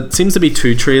released. It seems to be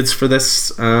 2 trades for this.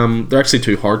 They're actually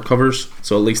 2 hardcovers,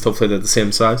 so at least hopefully they're the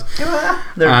same size.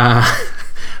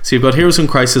 So you've got Heroes in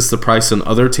Crisis, The Price and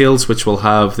Other Tales, which will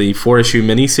have the 4-issue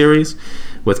miniseries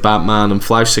with Batman and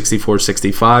Flash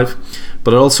 64-65,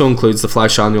 but it also includes the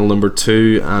Flash Annual number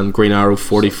 2 and Green Arrow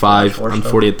 45 and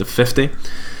 48 to 50. Do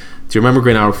you remember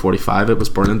Green Arrow 45? It was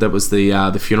brilliant. It was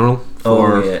the funeral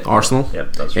for Arsenal.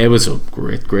 Yep, that's right. It was a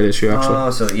great issue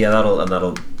actually. So yeah,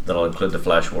 that'll include the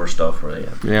Flash War stuff, right?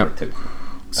 Yeah.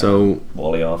 So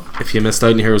Wally off. if you missed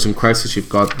out on Heroes in Crisis, you've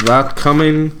got that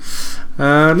coming.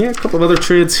 Yeah, a couple of other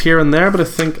trades here and there, but I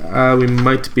think we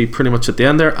might be pretty much at the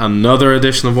end there. Another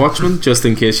edition of Watchmen, just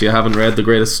in case you haven't read the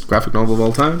greatest graphic novel of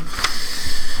all time.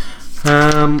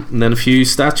 And then a few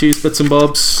statues, bits and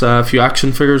bobs, a few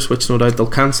action figures, which no doubt they'll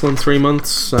cancel in 3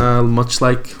 months, much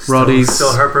like Roddy's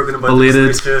Still heartbroken about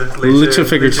belated Lucha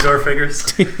figures.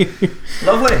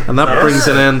 Lovely. And that brings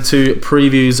an end to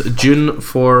previews June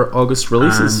for August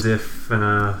releases. And if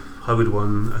how would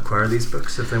one acquire these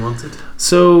books if they wanted?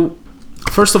 So,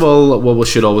 first of all, what we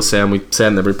should always say, and we say it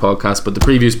in every podcast, but the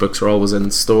previews books are always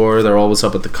in store. They're always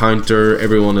up at the counter.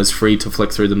 Everyone is free to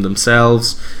flick through them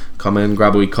themselves. Come in,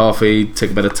 grab a wee coffee,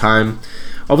 take a bit of time.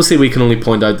 Obviously, we can only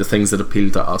point out the things that appeal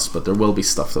to us, but there will be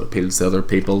stuff that appeals to other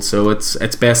people. So it's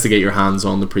best to get your hands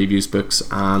on the previews books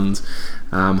and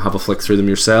have a flick through them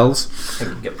yourselves. You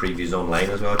can get previews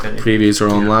online as well, can you? Previews are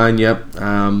online, yep.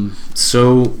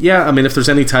 So yeah, I mean, if there's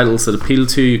any titles that appeal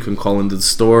to you, you can call into the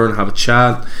store and have a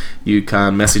chat. You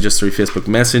can message us through Facebook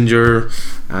Messenger.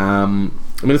 I mean,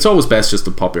 it's always best just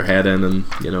to pop your head in, and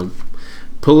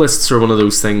pull lists are one of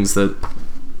those things that,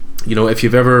 if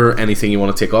you've ever anything you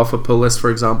want to take off a pull list, for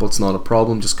example, it's not a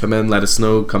problem. Just come in, let us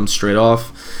know, come straight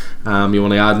off. You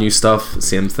want to add new stuff,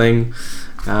 same thing.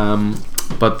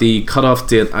 But the cutoff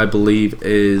date, I believe,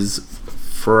 is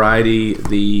Friday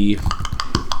the...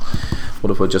 What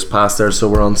have I just passed there? So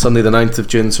we're on Sunday the 9th of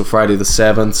June, so Friday the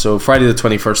 7th. So Friday the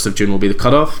 21st of June will be the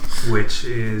cutoff. Which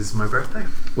is my birthday.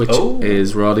 Which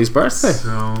is Roddy's birthday.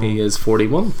 So he is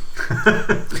 41.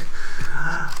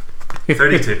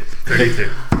 32.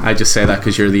 I just say that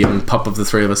because you're the young pup of the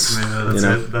three of us.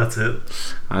 Yeah, that's it.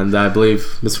 And I believe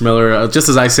Mr. Miller, just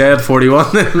as I said, 41,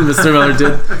 Mr. Miller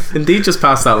did indeed just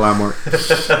pass that landmark.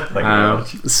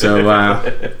 So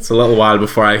it's a little while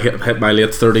before I hit my late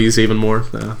 30s even more.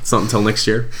 It's not until next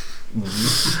year.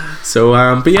 So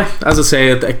but yeah, as I say,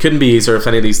 it couldn't be easier. If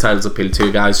any of these titles appeal to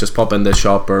you guys, just pop in the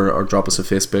shop or drop us a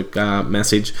Facebook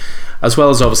message, as well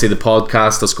as obviously the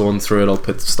podcast that's going through it. I'll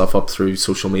put stuff up through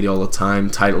social media all the time.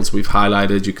 Titles we've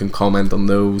highlighted, you can comment on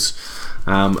those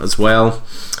as well.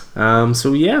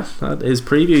 So yeah, that is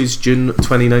previews June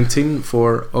 2019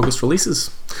 for August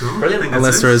releases. Cool. Brilliant.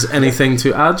 Unless there is anything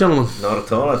to add, gentlemen. Not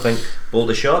at all. I think bolt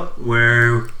a shot.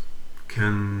 Where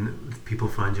can people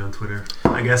find you on Twitter?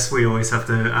 I guess we always have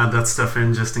to add that stuff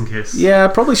in just in case. Yeah, I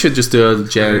probably should just do a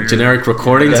generic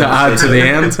recording to add to the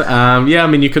end. Yeah, I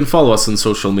mean, you can follow us on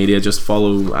social media. Just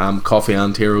follow Coffee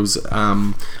and Heroes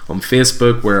on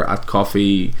Facebook. We're at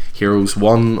Coffee Heroes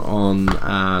 1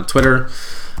 on Twitter,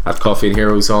 at Coffee and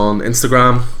Heroes on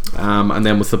Instagram. And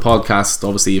then with the podcast,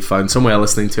 obviously you found some way of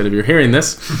listening to it if you're hearing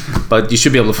this, but you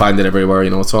should be able to find it everywhere.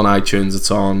 It's on iTunes,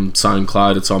 it's on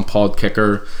SoundCloud, it's on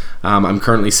Podkicker. I'm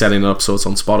currently setting it up so it's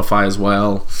on Spotify as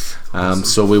well. Awesome.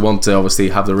 So we want to obviously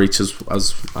have the reach as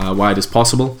wide as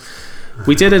possible.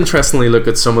 We did interestingly look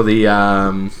at some of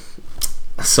the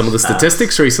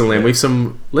statistics recently, and we've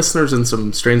some listeners in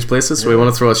some strange places, so we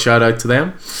want to throw a shout out to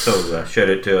them. So shout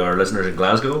out to our listeners in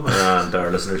Glasgow and our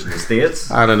listeners in the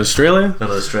States and in Australia. And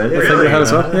Australia, I think we had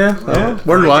as well. Yeah.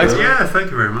 Worldwide. Yeah, thank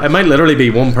you very much. It might literally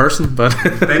be one person, but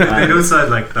they don't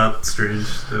sound like that strange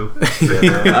though.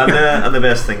 And the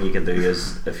best thing you can do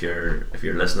is, if you're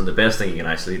listening, the best thing you can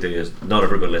actually do is, not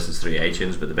everybody listens through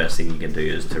iTunes, but the best thing you can do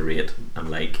is to rate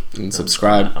and like and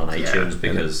subscribe on iTunes,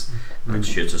 because it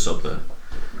shoots us up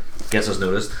gets us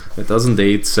noticed. It does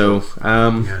indeed. So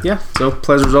so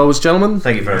pleasure as always, gentlemen.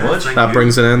 Thank you very much. That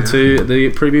brings an end to the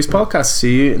previous podcast.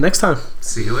 See you next time.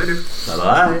 See you later.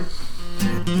 Bye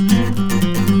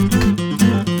bye.